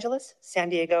 Los Angeles, San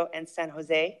Diego, and San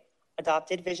Jose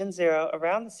adopted Vision Zero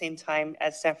around the same time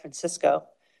as San Francisco.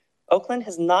 Oakland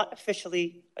has not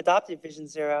officially adopted Vision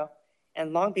Zero,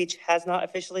 and Long Beach has not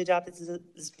officially adopted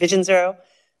Vision Zero,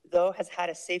 though has had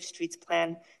a Safe Streets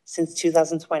plan since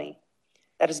 2020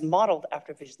 that is modeled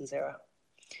after Vision Zero.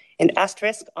 An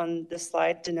asterisk on this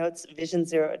slide denotes Vision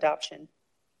Zero adoption.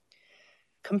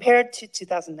 Compared to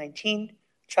 2019,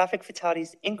 traffic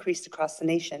fatalities increased across the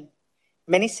nation.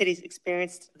 Many cities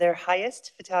experienced their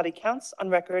highest fatality counts on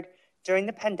record during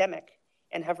the pandemic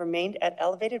and have remained at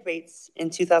elevated rates in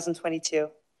 2022.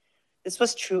 This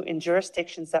was true in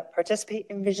jurisdictions that participate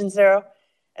in Vision Zero,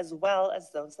 as well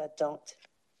as those that don't.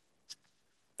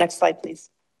 Next slide, please.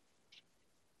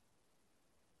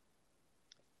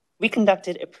 We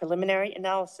conducted a preliminary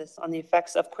analysis on the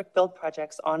effects of quick build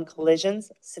projects on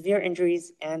collisions, severe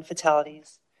injuries, and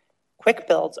fatalities. Quick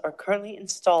builds are currently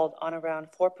installed on around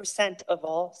 4% of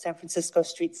all San Francisco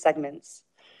street segments.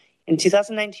 In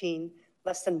 2019,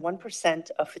 less than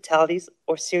 1% of fatalities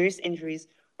or serious injuries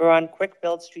were on quick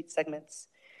build street segments.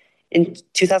 In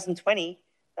 2020,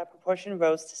 that proportion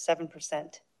rose to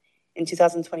 7%. In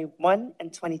 2021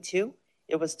 and 22,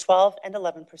 it was 12 and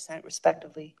 11%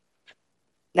 respectively.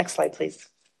 Next slide, please.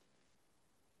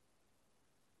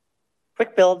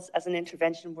 Quick builds as an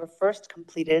intervention were first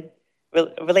completed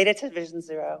related to Vision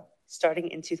Zero starting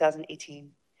in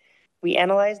 2018. We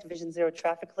analyzed Vision Zero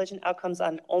traffic collision outcomes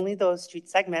on only those street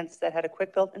segments that had a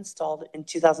quick build installed in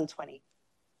 2020.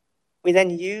 We then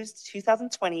used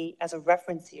 2020 as a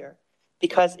reference year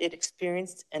because it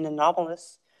experienced an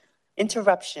anomalous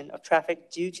interruption of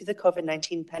traffic due to the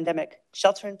COVID-19 pandemic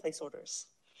shelter-in-place orders.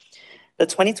 The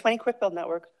 2020 quick build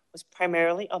network was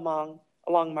primarily along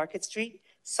Market Street,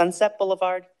 Sunset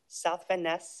Boulevard, South Van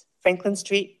Ness, Franklin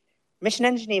Street, Mission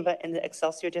and Geneva in the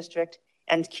Excelsior District,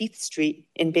 and Keith Street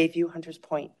in Bayview Hunters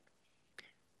Point.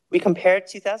 We compared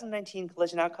 2019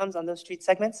 collision outcomes on those street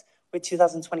segments with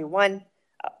 2021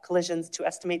 collisions to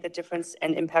estimate the difference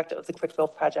and impact of the quick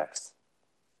build projects.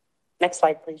 Next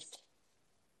slide, please.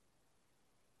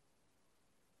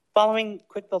 Following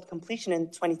quick build completion in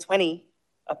 2020,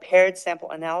 a paired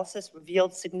sample analysis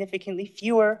revealed significantly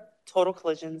fewer total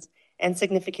collisions and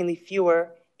significantly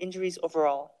fewer injuries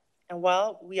overall. And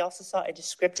while we also saw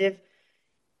descriptive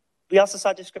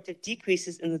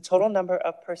decreases in the total number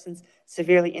of persons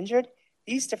severely injured,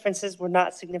 these differences were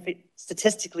not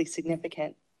statistically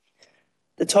significant.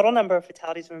 The total number of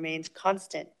fatalities remained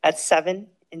constant at 7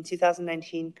 in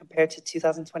 2019 compared to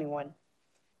 2021.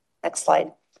 Next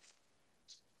slide.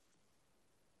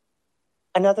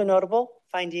 Another notable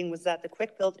finding was that the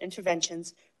quick build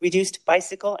interventions reduced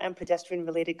bicycle and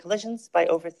pedestrian-related collisions by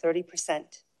over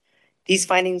 30%. These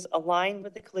findings align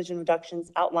with the collision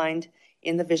reductions outlined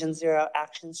in the Vision Zero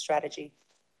action strategy.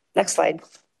 Next slide.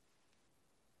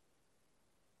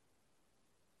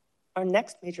 Our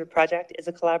next major project is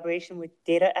a collaboration with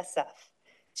Data SF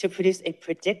to produce a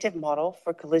predictive model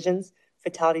for collisions,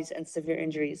 fatalities, and severe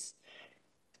injuries.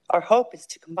 Our hope is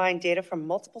to combine data from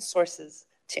multiple sources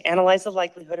to analyze the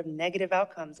likelihood of negative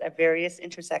outcomes at various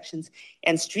intersections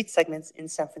and street segments in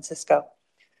San Francisco.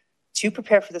 To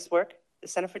prepare for this work, the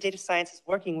Center for Data Science is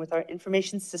working with our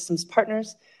information systems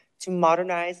partners to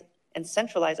modernize and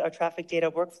centralize our traffic data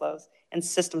workflows and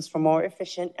systems for more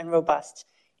efficient and robust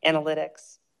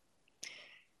analytics.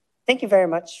 Thank you very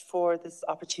much for this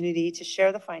opportunity to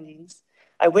share the findings.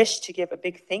 I wish to give a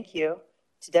big thank you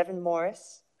to Devin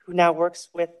Morris, who now works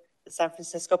with the San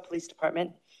Francisco Police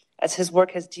Department, as his work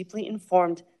has deeply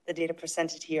informed the data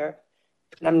presented here.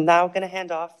 And I'm now going to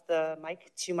hand off the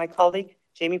mic to my colleague,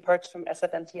 Jamie Parks from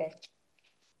SFMTA.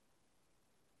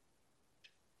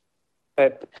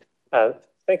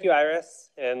 Thank you,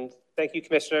 Iris, and thank you,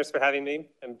 commissioners, for having me.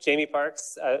 I'm Jamie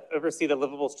Parks, oversee the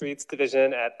Livable Streets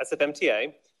Division at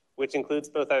SFMTA, which includes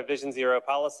both our Vision Zero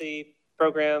policy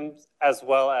programs, as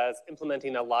well as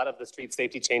implementing a lot of the street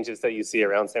safety changes that you see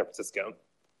around San Francisco.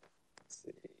 Let's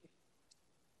see.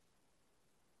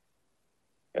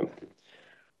 Okay.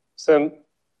 So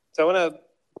I want to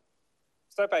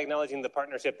start by acknowledging the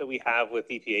partnership that we have with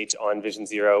DPH on Vision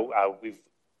Zero.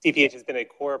 DPH has been a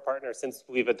core partner since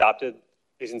we've adopted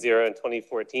Vision Zero in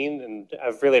 2014, and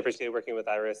I've really appreciated working with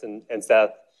Iris and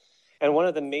Seth. And one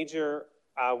of the major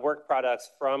work products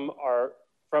from our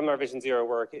Vision Zero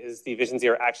work is the Vision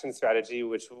Zero action strategy,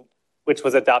 which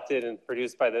was adopted and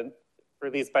released by the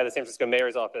San Francisco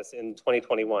Mayor's Office in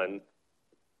 2021.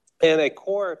 And a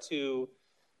core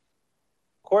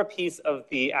piece of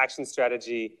the action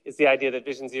strategy is the idea that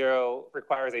Vision Zero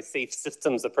requires a safe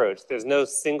systems approach. There's no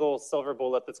single silver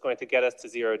bullet that's going to get us to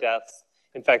zero deaths.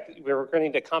 In fact, we're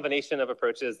running a combination of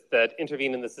approaches that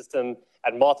intervene in the system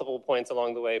at multiple points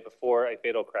along the way before a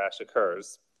fatal crash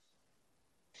occurs.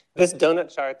 This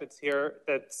donut chart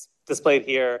that's displayed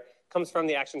here, comes from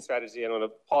the action strategy. And I want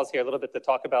to pause here a little bit to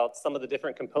talk about some of the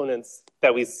different components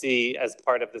that we see as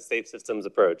part of the safe systems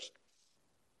approach.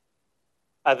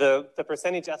 The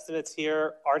percentage estimates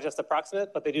here are just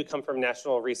approximate, but they do come from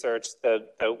national research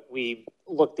that we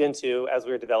looked into as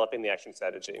we were developing the action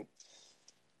strategy.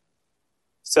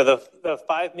 So the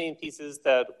five main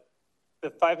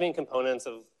components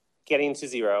of getting to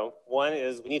zero, one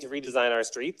is we need to redesign our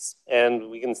streets, and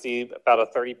we can see about a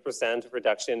 30%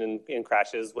 reduction in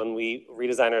crashes when we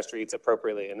redesign our streets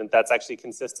appropriately. And that's actually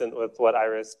consistent with what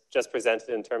Iris just presented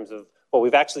in terms of what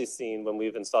we've actually seen when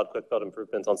we've installed quick build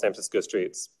improvements on San Francisco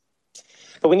streets.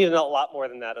 But we need to know a lot more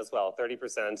than that as well.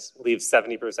 30% leaves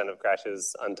 70% of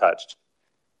crashes untouched.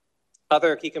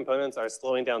 Other key components are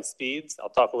slowing down speeds. I'll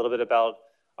talk a little bit about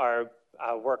our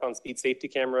work on speed safety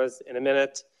cameras in a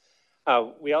minute.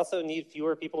 We also need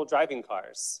fewer people driving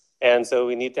cars. And so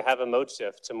we need to have a mode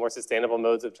shift to more sustainable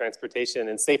modes of transportation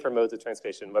and safer modes of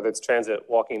transportation, whether it's transit,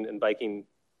 walking, and biking.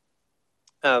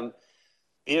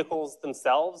 Vehicles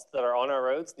themselves that are on our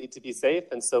roads need to be safe.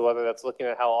 And so whether that's looking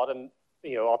at how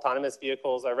autonomous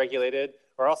vehicles are regulated,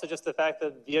 or also just the fact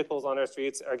that vehicles on our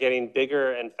streets are getting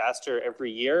bigger and faster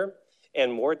every year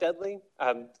and more deadly,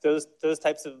 those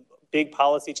types of big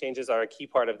policy changes are a key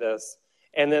part of this.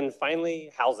 And then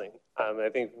finally, housing. I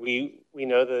think we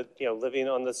know that living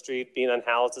on the street, being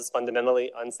unhoused is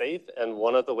fundamentally unsafe. And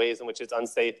one of the ways in which it's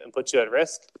unsafe and puts you at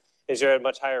risk is you're at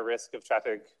much higher risk of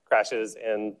traffic crashes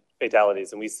and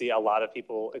fatalities. And we see a lot of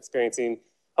people experiencing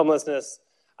homelessness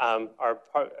are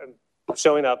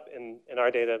showing up in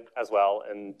our data as well.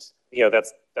 And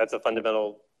that's a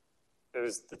fundamental.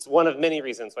 It's one of many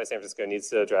reasons why San Francisco needs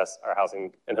to address our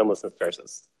housing and homelessness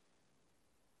crisis.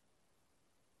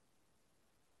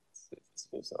 Let's see if this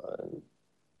moves on.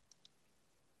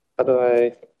 How do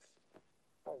I?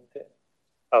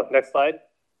 Oh, next slide.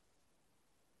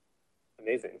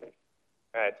 Amazing.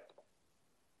 All right.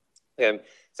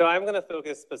 So I'm going to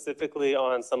focus specifically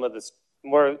on some of the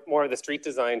more of the street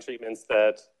design treatments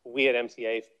that we at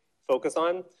MTA focus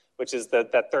on, which is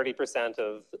that 30%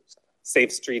 of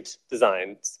safe street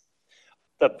designs.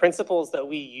 The principles that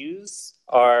we use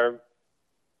are,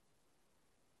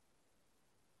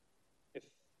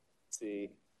 let's see,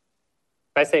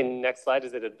 if I say next slide,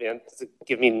 is it advanced? Does it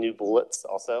give me new bullets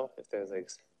also? If there's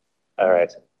like, all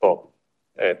right, cool.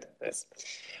 All right, nice.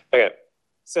 Okay,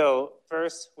 so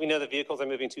first, we know that vehicles are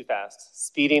moving too fast.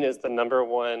 Speeding is the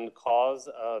 #1 cause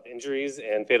of injuries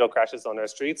and fatal crashes on our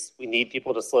streets. We need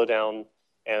people to slow down,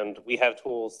 and we have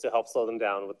tools to help slow them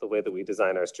down with the way that we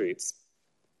design our streets.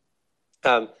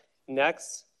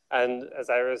 Next, and as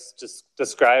Iris just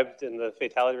described in the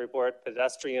fatality report,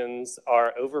 pedestrians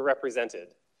are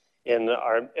overrepresented in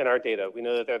our data. We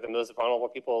know that they're the most vulnerable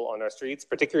people on our streets,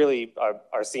 particularly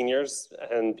our seniors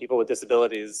and people with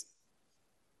disabilities.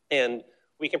 And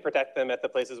we can protect them at the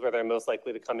places where they're most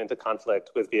likely to come into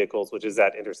conflict with vehicles, which is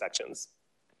at intersections.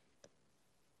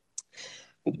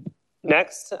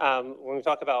 Next, when we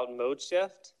talk about mode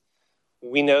shift,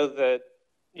 we know that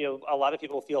a lot of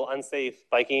people feel unsafe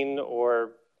biking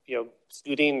or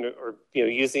scooting or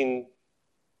using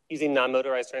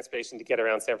non-motorized transportation to get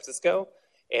around San Francisco.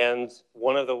 And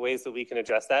one of the ways that we can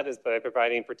address that is by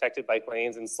providing protected bike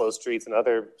lanes and slow streets and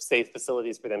other safe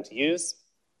facilities for them to use.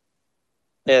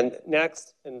 And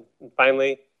next, and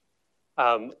finally,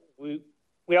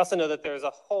 we also know that there's a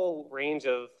whole range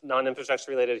of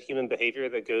non-infrastructure related human behavior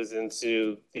that goes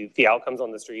into the outcomes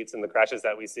on the streets and the crashes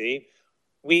that we see.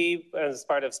 We, as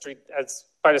part of street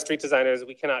designers,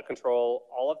 we cannot control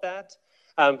all of that,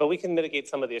 but we can mitigate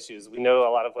some of the issues. We know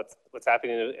a lot of what's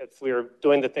happening. If we were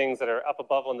doing the things that are up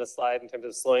above on this slide in terms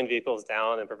of slowing vehicles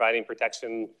down and providing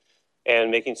protection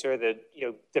and making sure that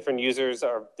different users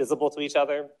are visible to each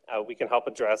other, we can help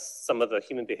address some of the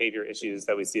human behavior issues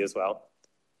that we see as well.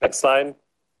 Next slide.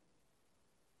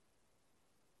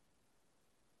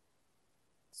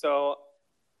 So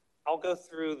I'll go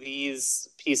through these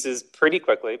pieces pretty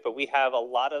quickly, but we have a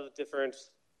lot of different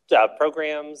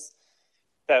programs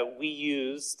that we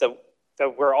use that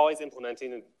we're always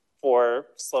implementing for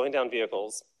slowing down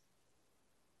vehicles.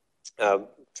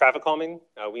 Traffic calming,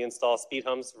 we install speed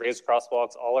humps, raised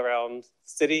crosswalks all around the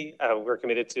city. We're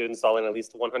committed to installing at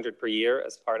least 100 per year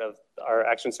as part of our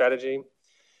action strategy.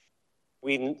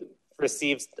 We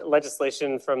received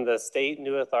legislation from the state,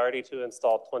 new authority to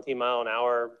install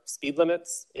 20-mile-an-hour speed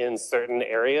limits in certain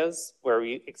areas where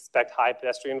we expect high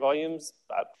pedestrian volumes.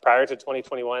 Prior to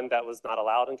 2021, that was not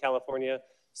allowed in California.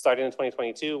 Starting in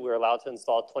 2022, we're allowed to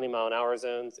install 20-mile-an-hour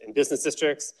zones in business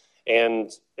districts. And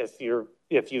you'll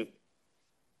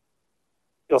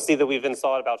see that we've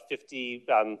installed about 50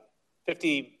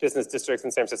 business districts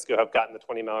in San Francisco have gotten the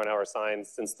 20-mile-an-hour signs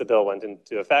since the bill went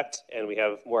into effect, and we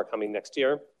have more coming next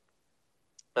year.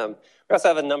 We also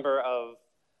have a number of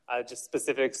just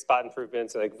specific spot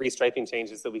improvements, like restriping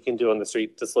changes that we can do on the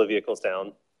street to slow vehicles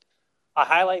down. A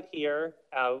highlight here,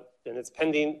 and it's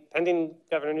pending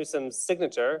Governor Newsom's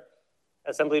signature,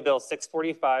 Assembly Bill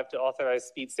 645 to authorize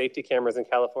speed safety cameras in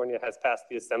California has passed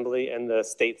the Assembly and the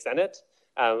State Senate,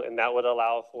 and that would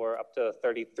allow for up to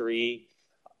 33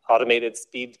 automated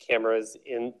speed cameras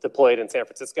deployed in San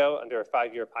Francisco under a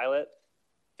 5-year pilot.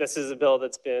 This is a bill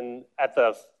that's been at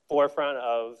the forefront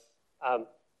of San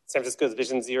Francisco's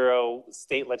Vision Zero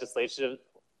state legislative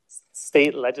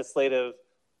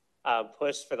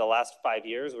push for the last 5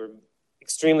 years. We're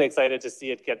extremely excited to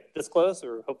see it get this close.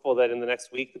 We're hopeful that in the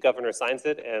next week the governor signs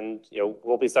it, and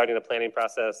we'll be starting the planning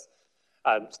process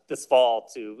this fall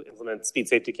to implement speed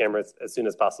safety cameras as soon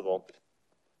as possible.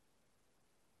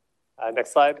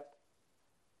 Next slide.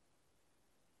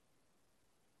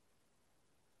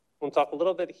 We'll talk a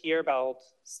little bit here about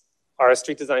our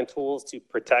street design tools to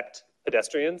protect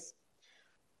pedestrians.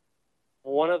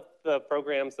 One of the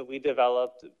programs that we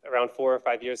developed around 4 or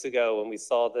 5 years ago when we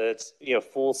saw that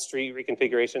full street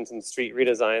reconfigurations and street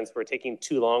redesigns were taking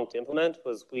too long to implement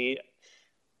was we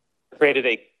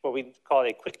created what we call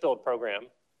a quick build program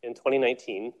in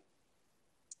 2019.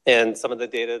 And some of the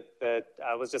data that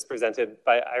was just presented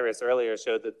by Iris earlier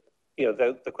showed that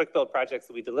the quick build projects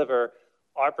that we deliver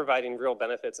are providing real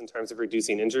benefits in terms of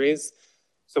reducing injuries.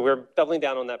 So we're doubling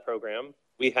down on that program.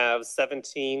 We have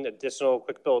 17 additional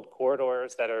quick build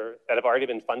corridors that have already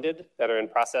been funded, that are in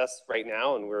process right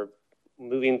now, and we're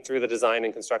moving through the design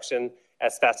and construction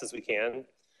as fast as we can.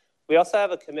 We also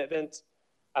have a commitment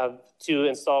to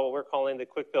install what we're calling the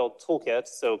quick build toolkit,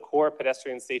 so core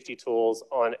pedestrian safety tools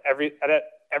on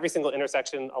every single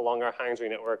intersection along our high injury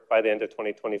network by the end of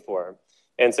 2024.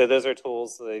 And so those are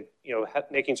tools like,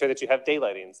 making sure that you have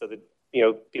daylighting so that,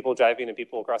 people driving and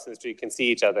people crossing the street can see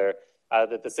each other,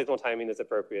 that the signal timing is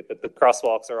appropriate, that the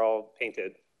crosswalks are all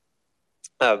painted.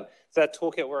 So that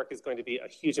toolkit work is going to be a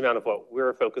huge amount of what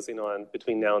we're focusing on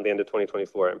between now and the end of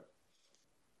 2024.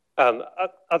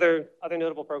 Other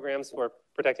notable programs for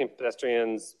protecting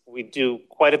pedestrians, we do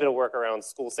quite a bit of work around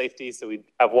school safety. So we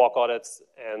have walk audits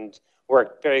and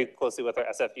work very closely with our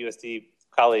SFUSD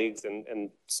colleagues and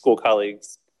school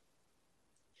colleagues.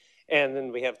 And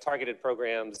then we have targeted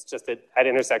programs just at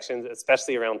intersections,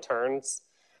 especially around turns.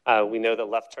 We know that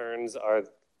left turns are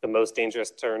the most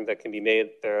dangerous turn that can be made.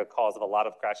 They're a cause of a lot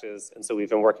of crashes. And so we've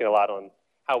been working a lot on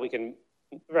how we can,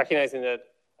 recognizing that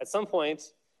at some point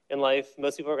in life,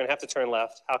 most people are going to have to turn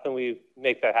left. How can we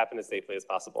make that happen as safely as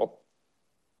possible?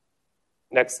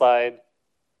 Next slide,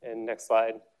 and next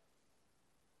slide.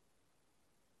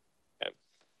 Okay.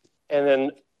 And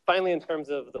then finally, in terms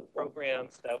of the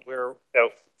programs that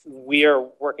we are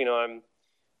working on,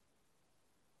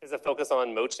 is a focus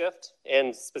on mode shift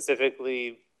and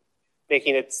specifically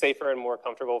making it safer and more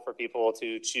comfortable for people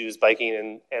to choose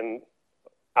biking and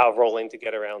rolling to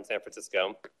get around San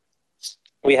Francisco.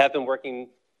 We have been working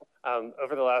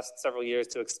over the last several years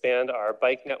to expand our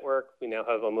bike network. We now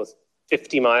have almost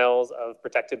 50 miles of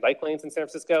protected bike lanes in San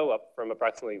Francisco, up from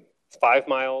approximately 5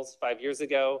 miles 5 years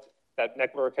ago. That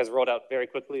network has rolled out very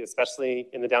quickly, especially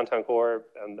in the downtown core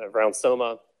and around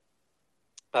SoMa.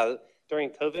 During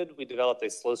COVID, we developed a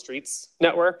slow streets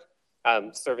network,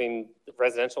 serving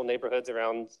residential neighborhoods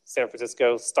around San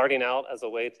Francisco, starting out as a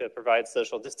way to provide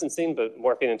social distancing, but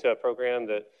morphing into a program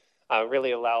that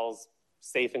really allows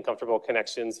safe and comfortable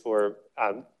connections for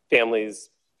families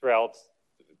throughout,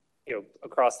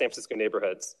 across San Francisco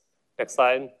neighborhoods. Next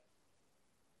slide.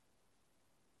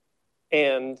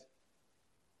 And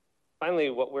finally,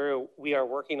 what we are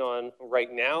working on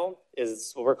right now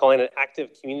is what we're calling an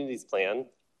active communities plan.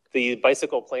 The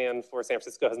bicycle plan for San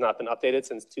Francisco has not been updated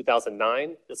since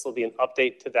 2009. This will be an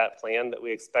update to that plan that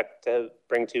we expect to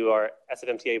bring to our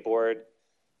SFMTA board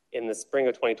in the spring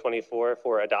of 2024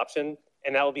 for adoption.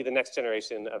 And that will be the next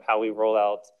generation of how we roll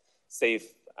out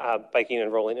safe biking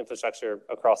and rolling infrastructure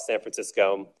across San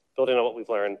Francisco, building on what we've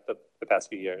learned the past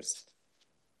few years.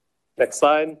 Next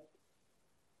slide.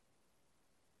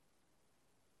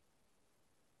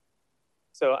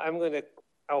 So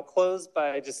I'll close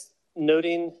by just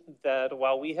noting that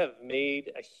while we have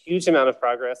made a huge amount of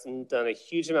progress and done a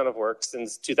huge amount of work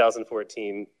since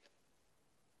 2014,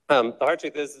 the hard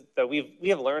truth is that we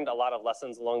have learned a lot of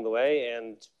lessons along the way,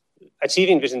 and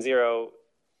achieving Vision Zero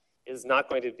is not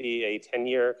going to be a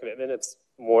 10-year commitment. It's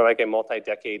more like a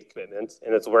multi-decade commitment,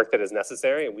 and it's work that is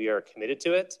necessary, and we are committed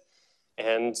to it.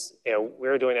 And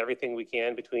we're doing everything we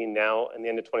can between now and the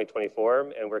end of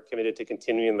 2024, and we're committed to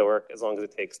continuing the work as long as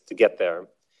it takes to get there.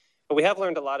 But we have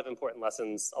learned a lot of important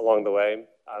lessons along the way,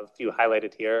 a few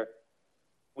highlighted here.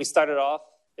 We started off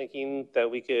thinking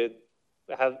that we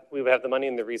would have the money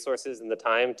and the resources and the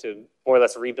time to more or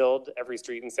less rebuild every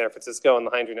street in San Francisco on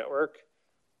the Hindry network.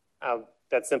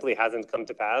 That simply hasn't come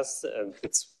to pass.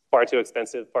 It's far too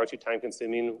expensive, far too time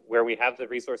consuming. Where we have the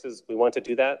resources, we want to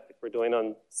do that. Like we're doing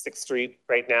on 6th Street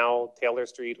right now, Taylor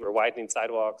Street, we're widening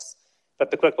sidewalks.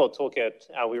 But the Quick Build Toolkit,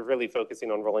 we're really focusing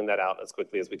on rolling that out as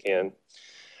quickly as we can.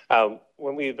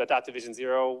 When we adopted Vision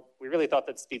Zero, we really thought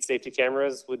that speed safety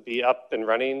cameras would be up and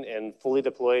running and fully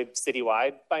deployed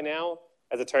citywide by now.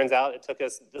 As it turns out, it took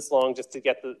us this long just to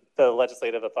get the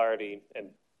legislative authority,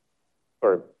 and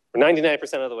we're 99%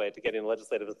 of the way to getting the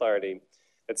legislative authority.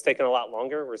 It's taken a lot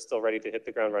longer. We're still ready to hit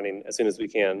the ground running as soon as we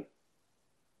can.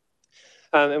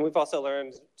 And we've also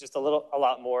learned just a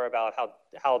lot more about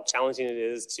how challenging it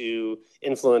is to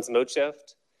influence mode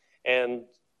shift, and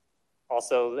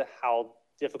also how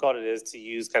difficult it is to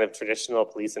use kind of traditional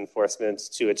police enforcement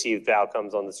to achieve the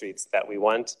outcomes on the streets that we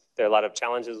want. There are a lot of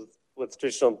challenges with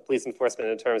traditional police enforcement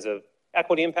in terms of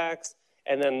equity impacts.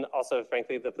 And then also,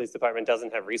 frankly, the police department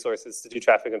doesn't have resources to do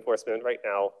traffic enforcement right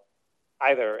now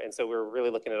either. And so we're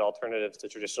really looking at alternatives to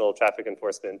traditional traffic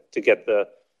enforcement to get the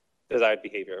desired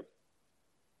behavior.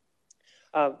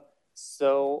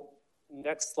 So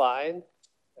next slide.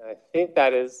 I think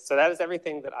that is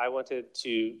everything that I wanted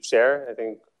to share. I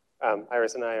think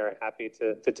Iris and I are happy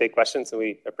to take questions, and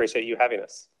we appreciate you having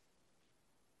us.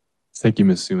 Thank you,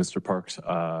 Ms. Sue, Mr. Parks. Do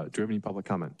you have any public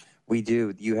comment? We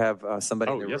do. You have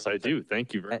somebody in the Oh, room. yes, I do.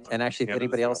 Thank you very much. And actually, if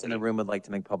anybody else in the room would like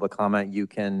to make public comment, you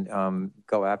can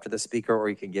go after the speaker, or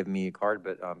you can give me a card,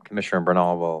 but Commissioner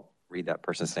Bernal will read that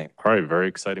person's name. All right, very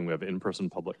exciting. We have in-person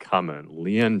public comment.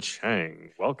 Leanne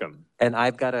Chang, welcome. And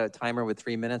I've got a timer with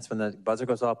 3 minutes. When the buzzer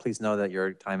goes off, please know that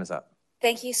your time is up.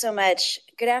 Thank you so much.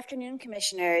 Good afternoon,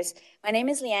 commissioners. My name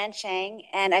is Leanne Chang,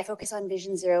 and I focus on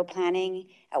Vision Zero planning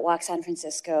at Walk San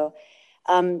Francisco.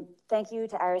 Thank you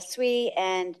to Iris Sui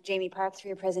and Jamie Parks for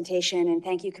your presentation, and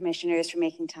thank you, commissioners, for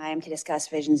making time to discuss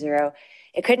Vision Zero.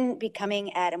 It couldn't be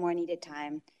coming at a more needed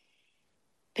time.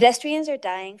 Pedestrians are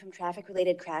dying from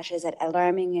traffic-related crashes at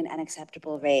alarming and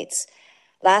unacceptable rates.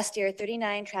 Last year,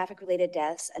 39 traffic-related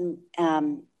deaths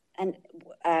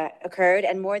occurred,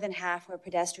 and more than half were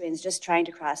pedestrians just trying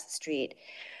to cross the street.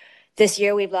 This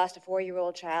year, we've lost a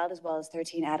 4-year-old child as well as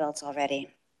 13 adults already.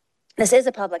 This is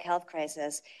a public health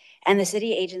crisis, and the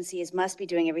city agencies must be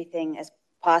doing everything as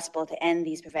possible to end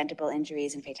these preventable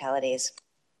injuries and fatalities.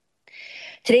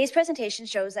 Today's presentation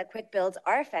shows that quick builds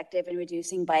are effective in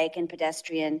reducing bike and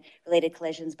pedestrian-related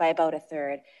collisions by about a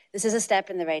third. This is a step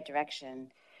in the right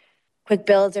direction. Quick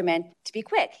builds are meant to be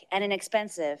quick and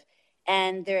inexpensive,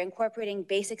 and they're incorporating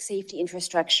basic safety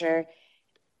infrastructure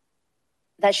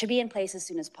that should be in place as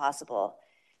soon as possible.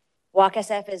 Walk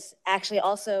SF is actually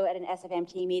also at an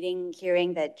SFMT meeting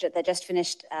hearing that just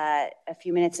finished a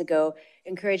few minutes ago,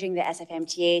 encouraging the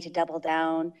SFMTA to double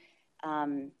down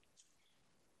on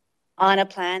a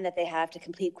plan that they have to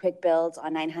complete quick builds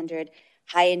on 900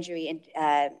 high injury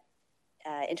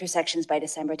intersections by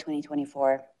December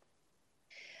 2024.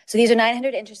 So these are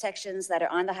 900 intersections that are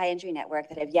on the high injury network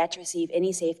that have yet to receive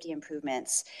any safety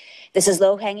improvements. This is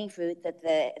low-hanging fruit that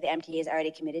the MTA is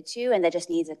already committed to, and that just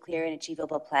needs a clear and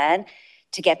achievable plan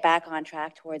to get back on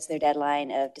track towards their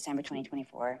deadline of December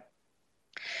 2024.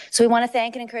 So we want to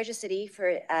thank and encourage the city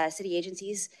for city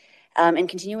agencies and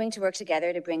continuing to work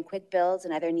together to bring quick builds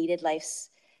and other needed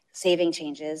life-saving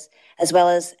changes, as well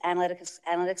as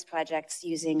analytics projects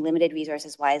using limited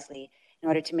resources wisely in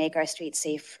order to make our streets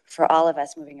safe for all of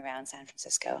us moving around San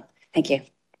Francisco. Thank you.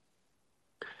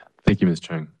 Thank you, Ms.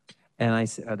 Chang. And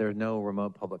there are no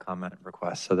remote public comment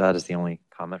requests, so that is the only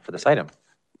comment for this item.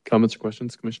 Comments or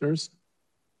questions, commissioners?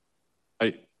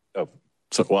 I'll go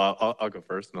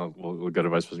first, and we'll go to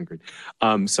Vice President Green.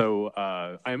 I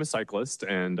am a cyclist,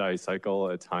 and I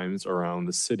cycle at times around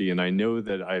the city, and I know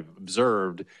that I've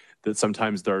observed that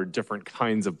sometimes there are different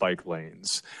kinds of bike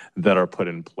lanes that are put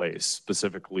in place,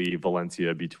 specifically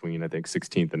Valencia between, I think,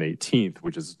 16th and 18th,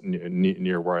 which is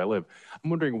near where I live.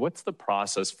 I'm wondering, what's the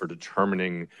process for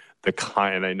determining the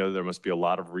kind? I know there must be a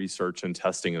lot of research and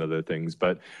testing and other things,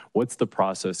 but what's the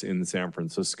process in San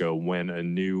Francisco when a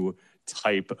new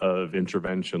type of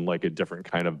intervention, like a different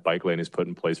kind of bike lane, is put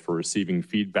in place for receiving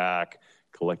feedback,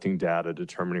 collecting data,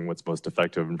 determining what's most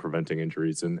effective in preventing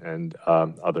injuries and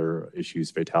other issues,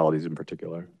 fatalities in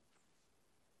particular?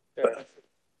 Sure.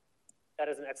 That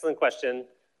is an excellent question.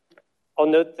 I'll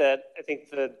note that I think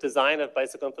the design of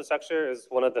bicycle infrastructure is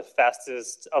one of the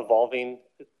fastest evolving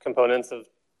components of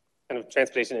kind of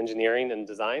transportation engineering and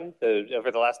design.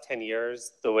 Over the last 10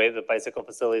 years, the way the bicycle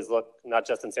facilities look, not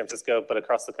just in San Francisco, but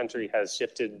across the country, has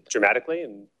shifted dramatically.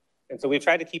 And so we've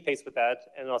tried to keep pace with that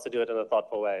and also do it in a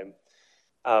thoughtful way.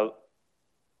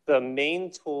 The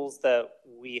main tools that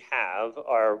we have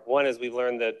are, one is we've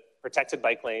learned that protected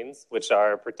bike lanes, which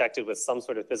are protected with some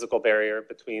sort of physical barrier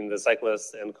between the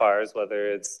cyclists and cars, whether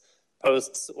it's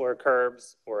posts or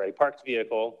curbs or a parked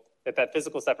vehicle, that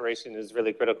physical separation is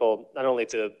really critical, not only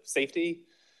to safety,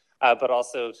 but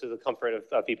also to the comfort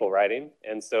of people riding.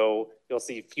 And so you'll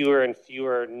see fewer and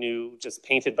fewer new just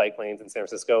painted bike lanes in San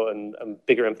Francisco, and a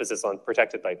bigger emphasis on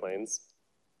protected bike lanes.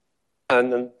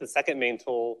 And then the second main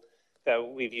tool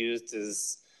that we've used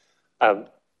is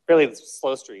really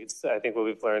slow streets. I think what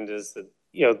we've learned is that,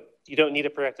 you don't need a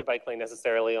protected bike lane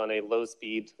necessarily on a low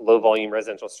speed, low volume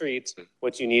residential street.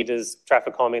 What you need is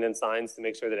traffic calming and signs to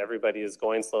make sure that everybody is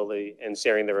going slowly and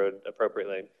sharing the road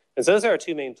appropriately. And so those are our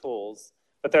two main tools,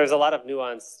 but there's a lot of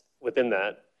nuance within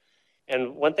that.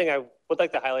 And one thing I would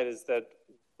like to highlight is that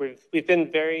we've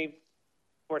been very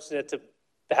fortunate to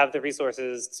have the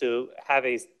resources to have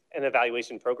an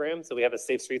evaluation program. So we have a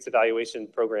Safe Streets evaluation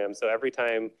program. So every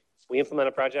time we implement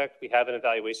a project, we have an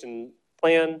evaluation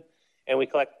plan, and we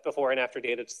collect before and after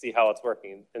data to see how it's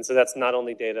working. And so that's not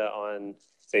only data on,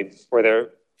 say, were there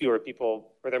more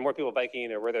people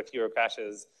biking or were there fewer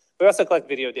crashes, we also collect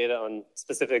video data on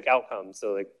specific outcomes,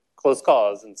 so like close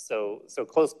calls. And so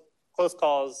close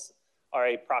calls are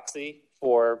a proxy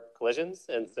for collisions.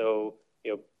 And so,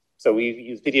 so we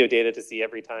use video data to see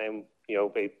every time,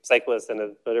 a cyclist and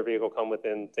a motor vehicle come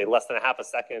within, say, less than a half a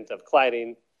second of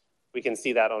colliding, we can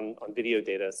see that on video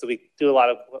data. So we do a lot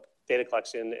of data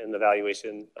collection and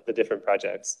evaluation of the different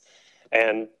projects.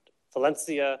 And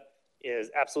Valencia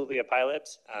is absolutely a pilot.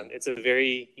 It's a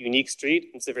very unique street.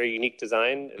 It's a very unique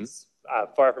design. It's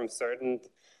far from certain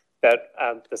that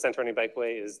the Center Turning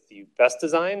Bikeway is the best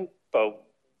design, but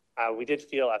we did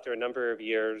feel after a number of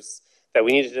years that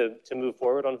we needed to move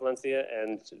forward on Valencia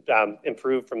and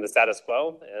improve from the status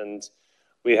quo. And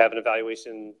we have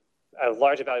a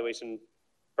large evaluation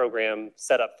program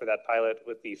set up for that pilot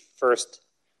with the first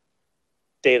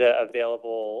data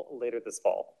available later this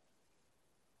fall.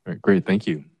 All right, great, thank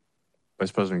you.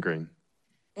 Vice President Green.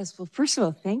 Yes, well, first of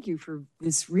all, thank you for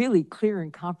this really clear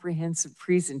and comprehensive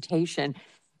presentation.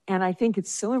 And I think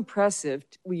it's so impressive.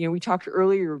 We talked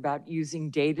earlier about using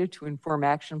data to inform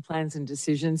action plans and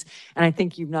decisions. And I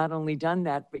think you've not only done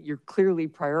that, but you're clearly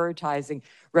prioritizing,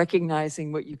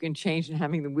 recognizing what you can change and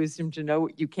having the wisdom to know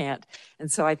what you can't.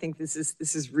 And so I think this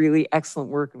is really excellent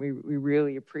work, and we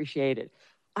really appreciate it.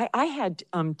 I had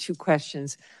two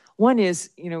questions. One is,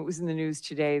 it was in the news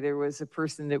today, there was a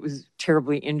person that was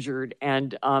terribly injured,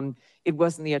 and it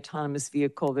wasn't the autonomous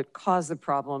vehicle that caused the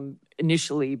problem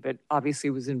initially, but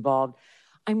obviously was involved.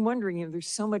 I'm wondering, there's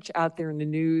so much out there in the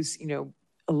news,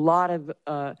 a lot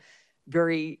of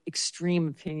very extreme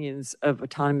opinions of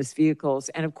autonomous vehicles.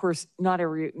 And of course,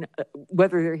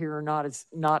 whether they're here or not is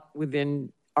not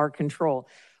within our control.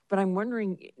 But I'm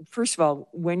wondering, first of all,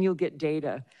 when you'll get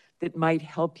data that might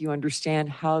help you understand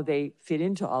how they fit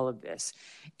into all of this,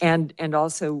 and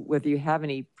also whether you have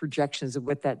any projections of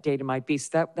what that data might be.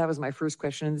 So that was my first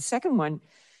question. And the second one,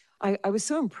 I was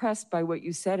so impressed by what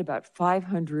you said about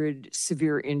 500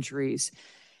 severe injuries.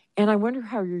 And I wonder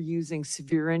how you're using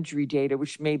severe injury data,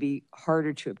 which may be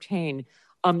harder to obtain,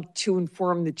 to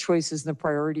inform the choices and the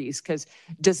priorities. Because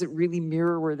does it really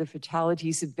mirror where the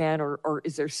fatalities have been, or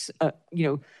is there,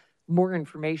 more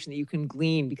information that you can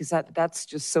glean, because that's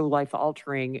just so life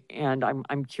altering, and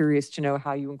I'm curious to know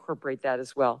how you incorporate that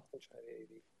as well.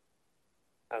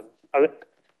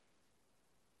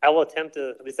 I will attempt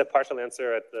to at least a partial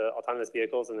answer at the autonomous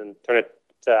vehicles, and then turn it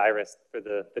to Iris for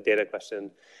the data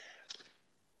question.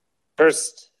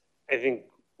 First, I think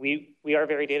we are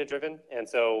very data driven, and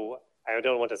so I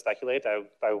don't want to speculate. I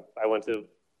want to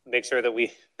make sure that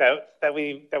we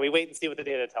wait and see what the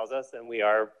data tells us, and we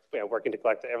are working to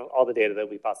collect all the data that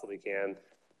we possibly can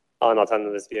on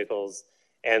autonomous vehicles.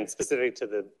 And specific to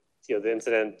the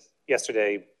incident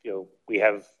yesterday, we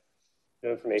have no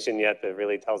information yet that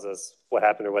really tells us what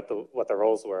happened or what the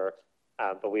roles were.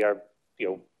 But we are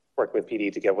working with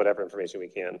PD to get whatever information we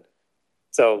can.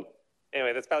 So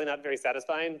anyway, that's probably not very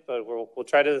satisfying, but we'll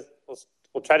try to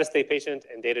stay patient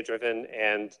and data driven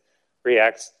and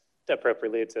react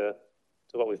appropriately to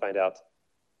what we find out.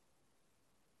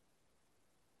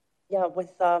 Yeah,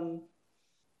 with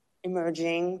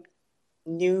emerging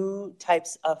new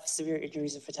types of severe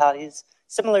injuries and fatalities,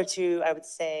 similar to, I would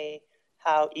say,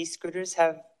 how e-scooters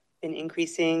have been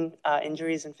increasing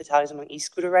injuries and fatalities among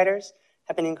e-scooter riders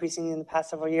have been increasing in the past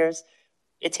several years.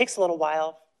 It takes a little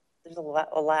while. There's a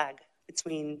lag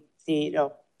between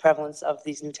the prevalence of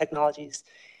these new technologies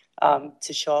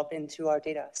to show up into our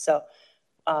data. So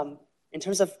in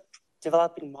terms of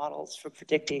developing models for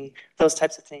predicting those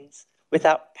types of things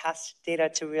without past data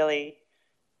to really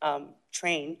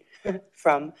train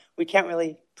from, we can't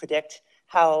really predict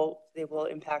how they will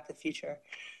impact the future.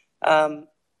 In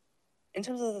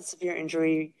terms of the severe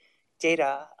injury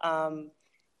data,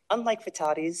 unlike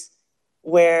fatalities,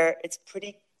 where it's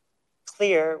pretty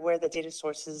clear where the data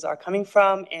sources are coming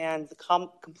from and the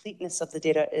completeness of the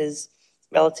data is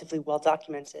relatively well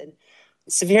documented,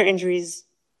 severe injuries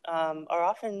are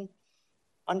often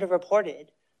underreported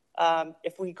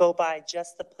if we go by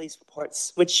just the police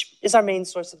reports, which is our main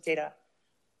source of data.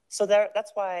 So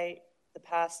that's why the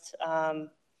past,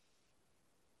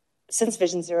 since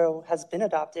Vision Zero has been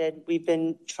adopted, we've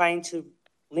been trying to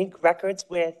link records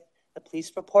with the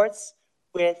police reports,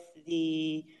 with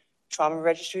the trauma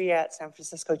registry at San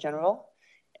Francisco General,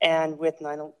 and with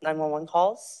 911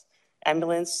 calls,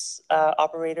 ambulance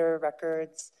operator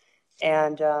records,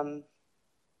 and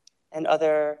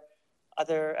other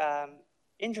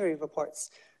injury reports,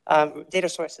 data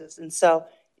sources. And so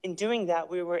in doing that,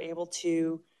 we were able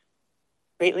to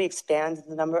greatly expand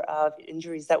the number of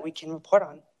injuries that we can report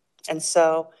on. And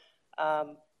so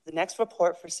the next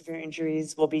report for severe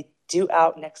injuries will be due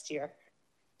out next year,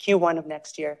 Q1 of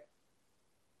next year.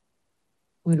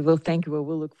 Wonderful. Thank you. Well,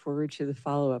 we'll look forward to the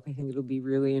follow-up. I think it'll be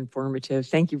really informative.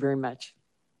 Thank you very much.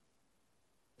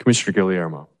 Commissioner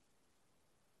Guillermo.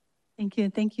 Thank you.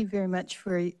 Thank you very much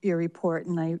for your report.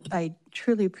 And I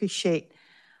truly appreciate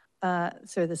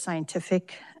sort of the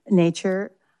scientific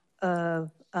nature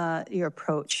of your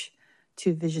approach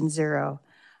to Vision Zero.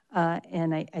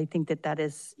 And I think that that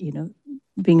is,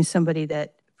 being somebody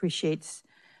that appreciates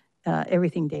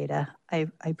everything data, I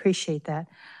appreciate that.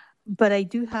 But I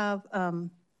do have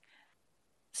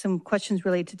some questions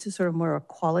related to sort of more a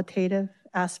qualitative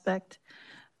aspect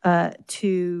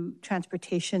to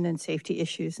transportation and safety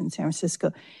issues in San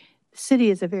Francisco. The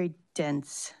city is a very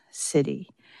dense city,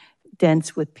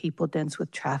 dense with people, dense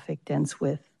with traffic, dense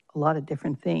with a lot of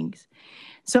different things.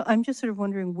 So I'm just sort of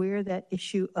wondering where that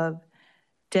issue of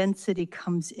density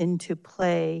comes into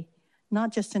play,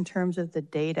 not just in terms of the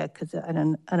data, because I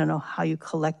don't know how you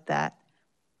collect that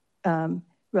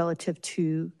relative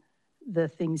to the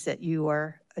things that you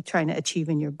are trying to achieve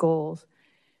in your goals.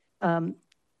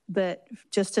 But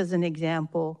just as an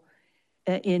example,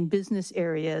 in business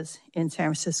areas in San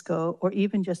Francisco, or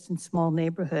even just in small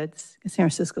neighborhoods, San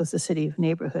Francisco is a city of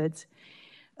neighborhoods,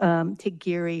 take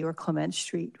Geary or Clement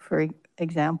Street, for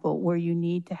example, where you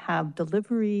need to have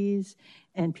deliveries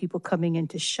and people coming in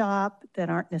to shop that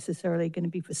aren't necessarily going to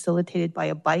be facilitated by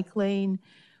a bike lane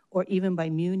or even by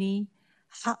Muni.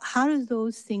 How do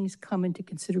those things come into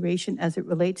consideration as it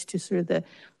relates to sort of the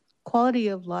quality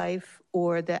of life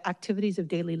or the activities of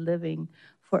daily living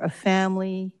for a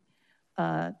family,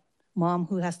 mom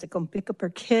who has to come pick up her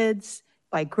kids,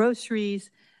 buy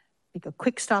groceries, make a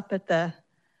quick stop at the,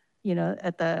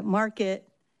 at the market,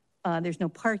 there's no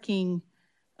parking,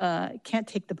 can't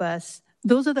take the bus.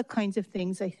 Those are the kinds of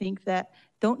things I think that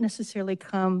don't necessarily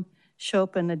show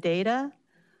up in the data,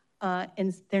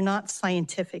 and they're not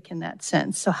scientific in that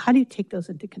sense. So how do you take those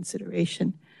into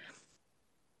consideration?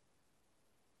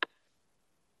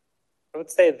 I would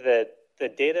say that the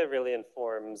data really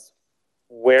informs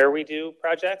where we do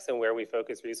projects and where we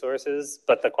focus resources,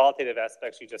 but the qualitative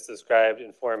aspects you just described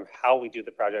inform how we do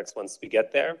the projects once we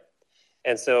get there.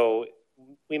 And so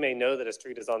we may know that a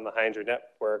street is on the Hydra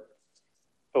network,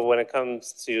 but when it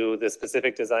comes to the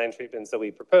specific design treatments that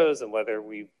we propose and whether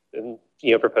we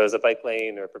propose a bike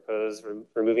lane or propose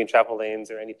removing travel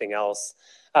lanes or anything else,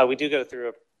 we do go through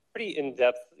a pretty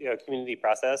in-depth community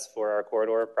process for our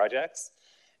corridor projects.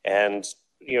 And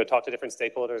talk to different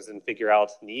stakeholders and figure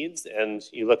out needs. And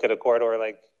you look at a corridor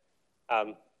like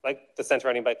the center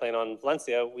running bike lane on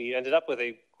Valencia, we ended up with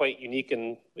a quite unique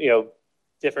and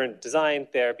different design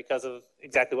there because of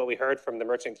exactly what we heard from the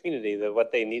merchant community, that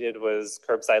what they needed was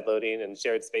curbside loading and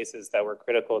shared spaces that were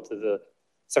critical to the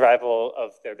survival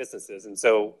of their businesses. And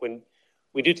so when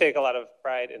we do take a lot of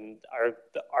pride in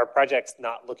our projects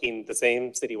not looking the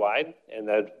same citywide, and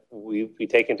that we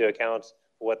take into account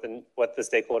what the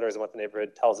stakeholders and what the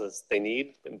neighborhood tells us they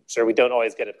need. I'm sure we don't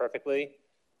always get it perfectly,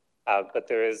 but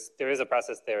there is a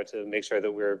process there to make sure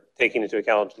that we're taking into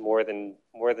account more than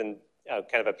kind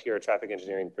of a pure traffic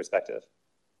engineering perspective.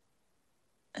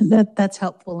 That's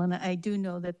helpful, and I do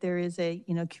know that there is a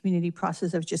community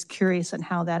process. I was just curious on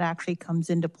how that actually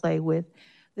comes into play with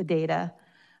the data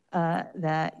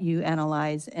that you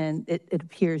analyze, and it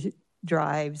appears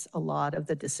drives a lot of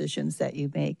the decisions that you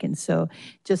make. And so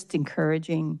just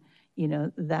encouraging,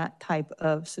 that type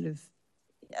of sort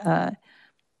of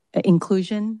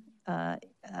inclusion, I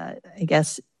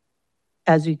guess,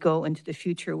 as we go into the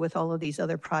future with all of these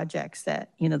other projects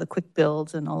that, the quick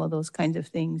builds and all of those kinds of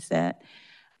things that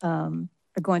are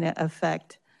going to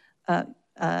affect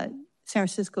San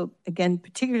Francisco, again,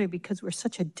 particularly because we're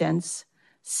such a dense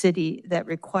city that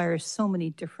requires so many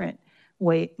different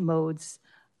modes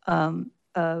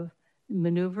of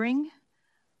maneuvering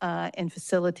and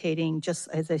facilitating, just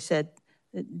as I said,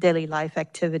 daily life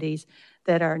activities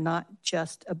that are not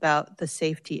just about the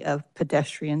safety of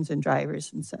pedestrians and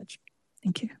drivers and such.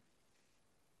 Thank you.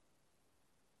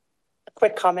 A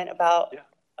quick comment about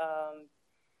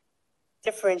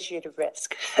differentiated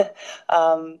risk.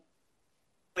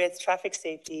 With traffic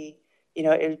safety,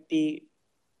 it would be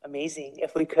amazing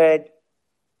if we could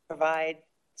provide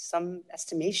some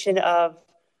estimation of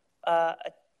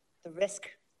the risk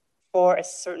for a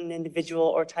certain individual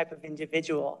or type of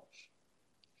individual.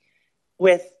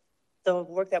 With the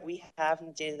work that we have and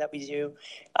the data that we do,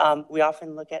 we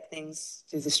often look at things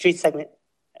through the street segment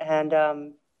and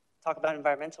talk about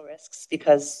environmental risks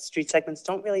because street segments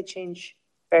don't really change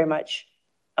very much.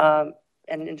 And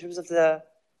in terms of the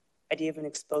idea of an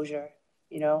exposure,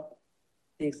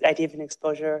 the idea of an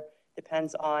exposure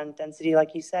depends on density,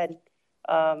 like you said,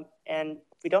 and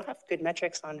we don't have good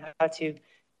metrics on how to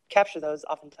capture those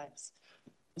oftentimes.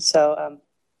 So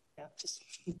just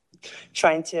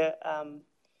trying to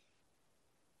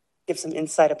give some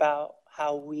insight about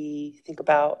how we think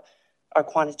about our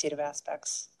quantitative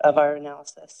aspects of our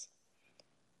analysis.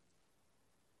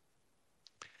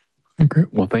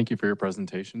 Great. Well, thank you for your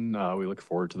presentation. We look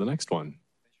forward to the next one.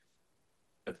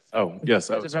 Oh, yes.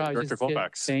 Oh, sorry, Director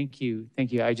Colfax. Thank you.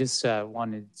 Thank you. I just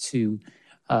wanted to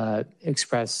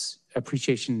express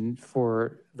appreciation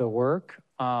for the work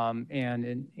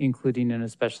and including and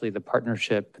especially the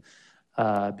partnership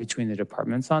between the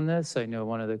departments on this. I know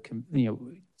one of the,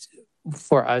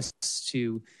 for us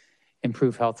to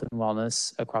improve health and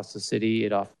wellness across the city,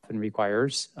 it often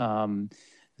requires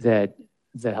that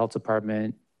the health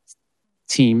department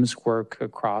teams work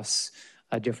across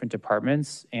different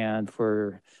departments, and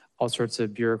for all sorts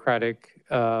of bureaucratic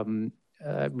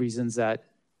reasons that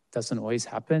doesn't always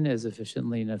happen as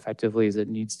efficiently and effectively as it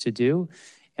needs to do.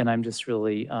 And I'm just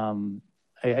really,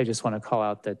 I just want to call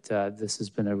out that this has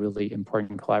been a really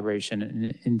important collaboration.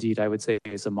 And indeed, I would say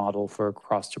is a model for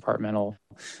cross-departmental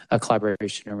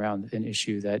collaboration around an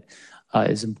issue that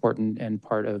is important and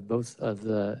part of both of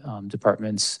the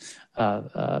department's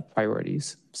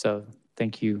priorities. So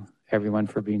thank you, everyone,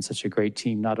 for being such a great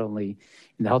team, not only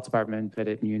in the health department, but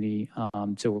at Muni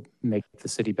to make the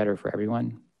city better for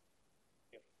everyone.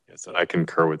 Yes, I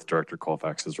concur with Director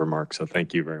Colfax's remarks, so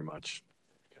thank you very much.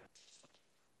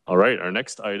 All right, our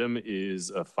next item is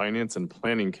a Finance and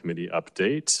Planning Committee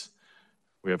update.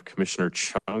 We have Commissioner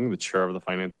Chung, the chair of the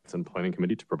Finance and Planning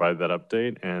Committee, to provide that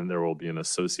update, and there will be an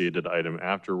associated item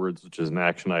afterwards, which is an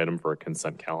action item for a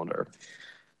consent calendar.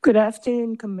 Good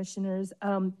afternoon, commissioners.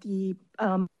 The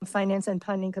Finance and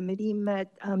Planning Committee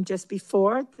met just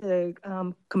before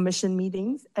the commission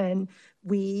meetings, and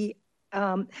we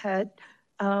had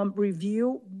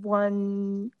reviewed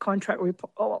one contract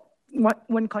report.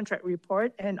 One contract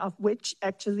report, and of which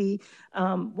actually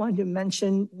want to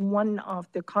mention one of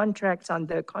the contracts on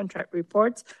the contract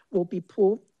reports will be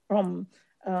pulled from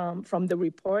the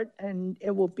report, and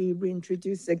it will be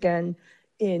reintroduced again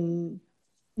in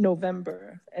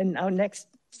November in our next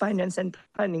Finance and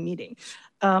Planning meeting.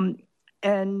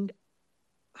 And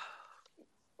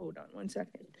hold on one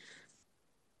second.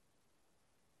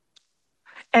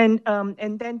 And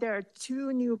then there are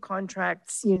two new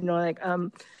contracts,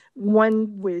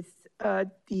 one with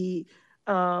the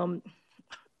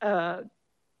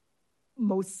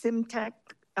Mosimtech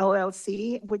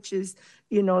LLC, which is,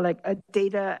 a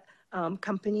data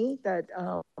company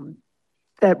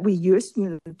that we use,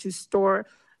 to store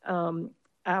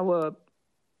our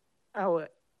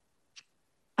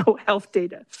health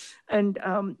data. And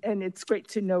it's great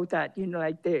to know that,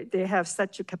 they have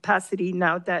such a capacity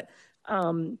now that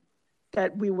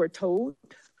that we were told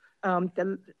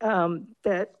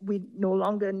that we no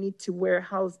longer need to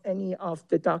warehouse any of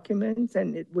the documents,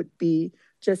 and it would be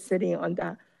just sitting on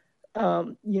that,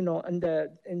 in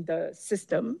the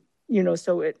system,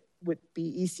 so it would be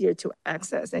easier to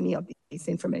access any of these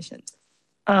information.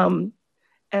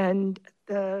 And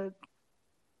the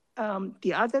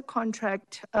other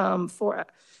contract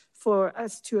for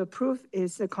us to approve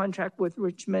is a contract with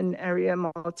Richmond Area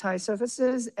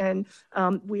Multi-Services. And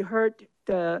we heard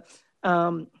the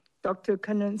Dr.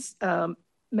 Cunnins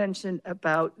mentioned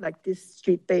about this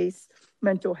street-based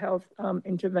mental health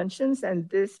interventions. And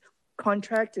this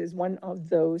contract is one of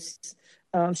those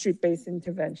street-based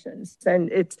interventions.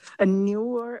 And it's a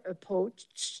newer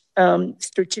approach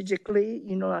strategically,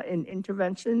 in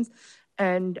interventions.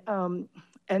 And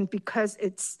because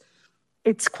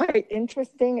it's quite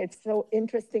interesting. It's so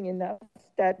interesting enough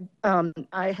that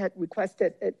I had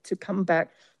requested it to come back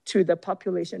to the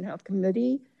Population Health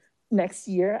Committee next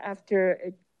year after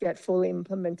it get fully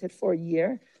implemented for a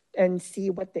year and see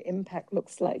what the impact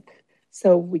looks like.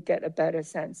 So we get a better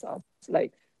sense of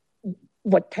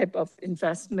what type of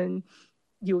investment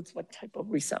yields what type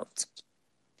of results,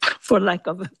 for lack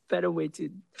of a better way to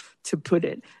put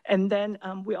it. And then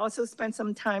we also spent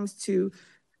some time to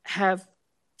have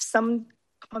some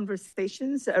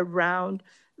conversations around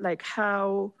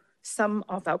how some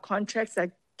of our contracts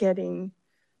are getting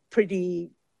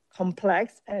pretty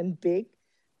complex and big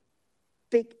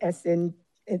as in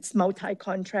it's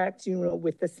multi-contract,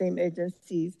 with the same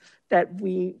agencies, that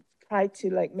we try to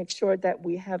make sure that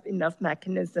we have enough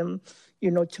mechanism,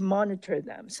 to monitor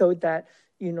them so that,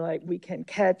 we can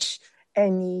catch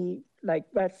any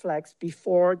red flags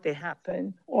before they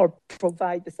happen or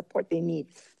provide the support they need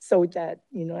so that,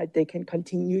 they can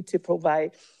continue to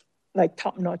provide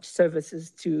top-notch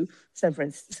services to San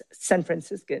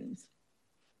Franciscans.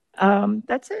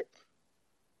 That's it.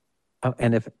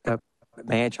 And if,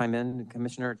 may I chime in,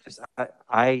 Commissioner?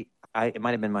 I it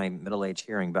might have been my middle-aged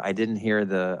hearing, but I didn't hear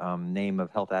the name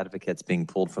of health advocates being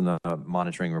pulled from the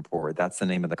monitoring report. That's the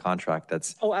name of the contract.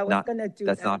 That's Oh, I was not, gonna do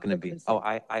that's that not going to for be. consent. Oh,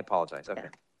 I apologize. Okay.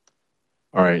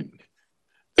 All right.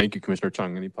 Thank you, Commissioner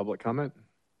Chung. Any public comment?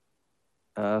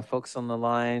 Folks on the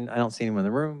line, I don't see anyone in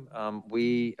the room.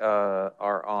 We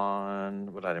are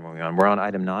on, what item are we on? We're on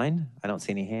item 9. I don't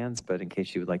see any hands, but in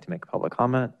case you would like to make a public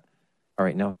comment. All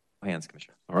right, no hands,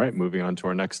 Commissioner. All right, moving on to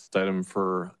our next item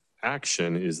for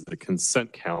action is the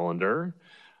consent calendar.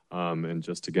 And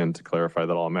just again, to clarify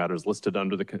that all matters listed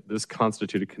under this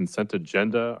constituted consent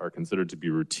agenda are considered to be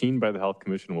routine by the Health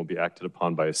Commission and will be acted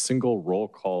upon by a single roll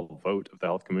call vote of the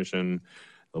Health Commission.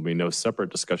 There'll be no separate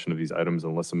discussion of these items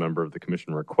unless a member of the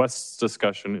commission requests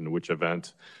discussion, in which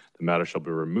event the matter shall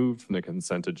be removed from the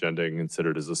consent agenda and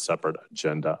considered as a separate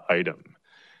agenda item.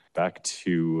 Back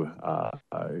to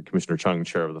Commissioner Chung,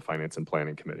 Chair of the Finance and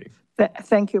Planning Committee.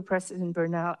 Thank you, President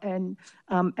Bernal. And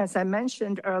as I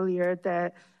mentioned earlier,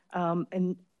 that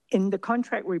in the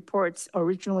contract reports,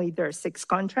 originally there are 6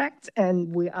 contracts,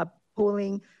 and we are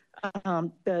pulling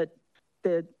the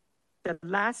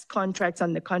last contracts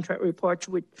on the contract report,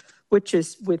 which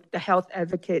is with the Health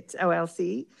Advocates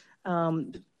LLC,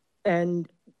 and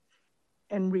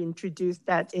reintroduce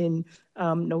that in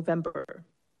November,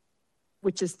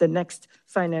 which is the next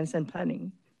Finance and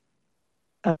Planning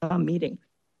meeting.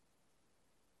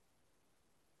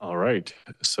 All right.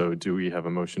 So do we have a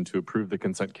motion to approve the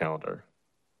consent calendar?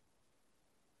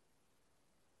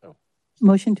 Oh.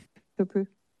 Motion to approve.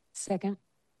 Second.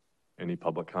 Any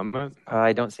public comment?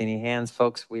 I don't see any hands,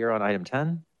 folks. We are on item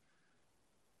 10.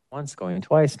 Once, going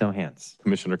twice, no hands.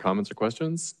 Commissioner comments or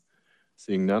questions?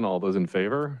 Seeing none, all those in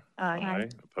favor? Aye.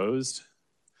 Opposed?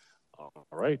 All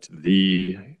right.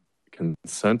 The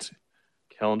consent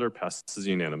calendar passes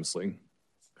unanimously.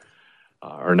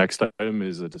 Our next item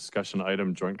is a discussion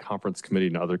item, joint conference committee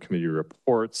and other committee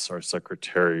reports. Our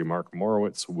secretary, Mark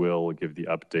Morowitz, will give the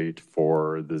update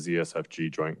for the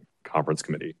ZSFG joint conference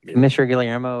committee meeting. Commissioner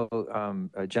Guillermo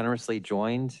generously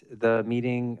joined the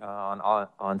meeting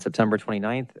on September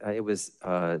 29th. It was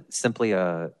simply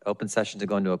an open session to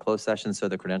go into a closed session so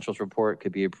the credentials report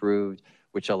could be approved,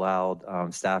 which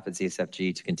allowed staff at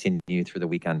ZSFG to continue through the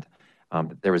weekend.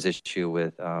 There was issue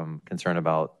with concern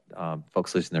about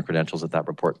folks losing their credentials if that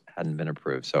report hadn't been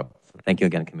approved. So thank you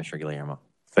again, Commissioner Guillermo.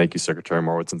 Thank you, Secretary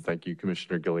Morowitz, and thank you,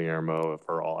 Commissioner Guillermo,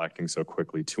 for all acting so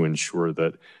quickly to ensure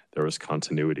that there was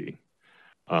continuity.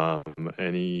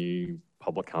 Any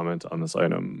public comment on this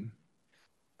item?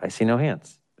 I see no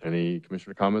hands. Any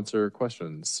commissioner comments or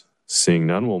questions? Seeing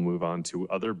none, we'll move on to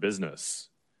other business.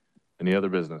 Any other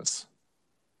business?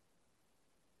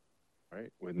 All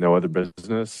right, with no other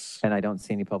business. And I don't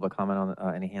see any public comment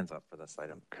on any hands up for this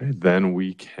item. Okay, then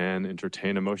we can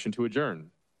entertain a motion to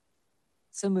adjourn.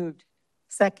 So moved.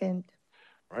 Second.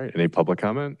 All right, any public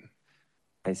comment?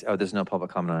 Oh, there's no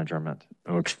public comment on adjournment.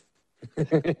 Okay.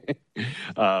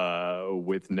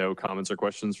 With no comments or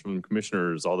questions from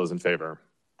commissioners, all those in favor?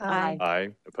 Aye. Aye.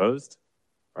 Opposed?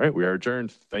 All right, we are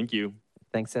adjourned. Thank you.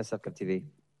 Thanks, SFCUP TV.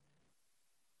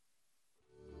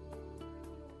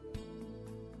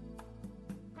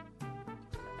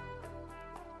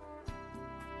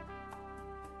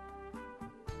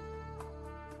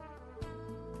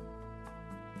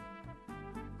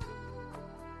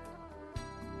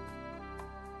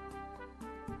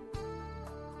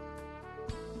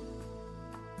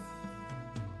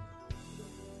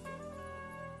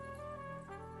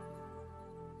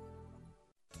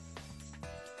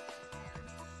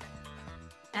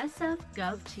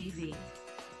 SFGov TV,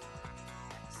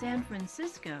 San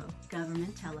Francisco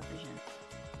Government Television.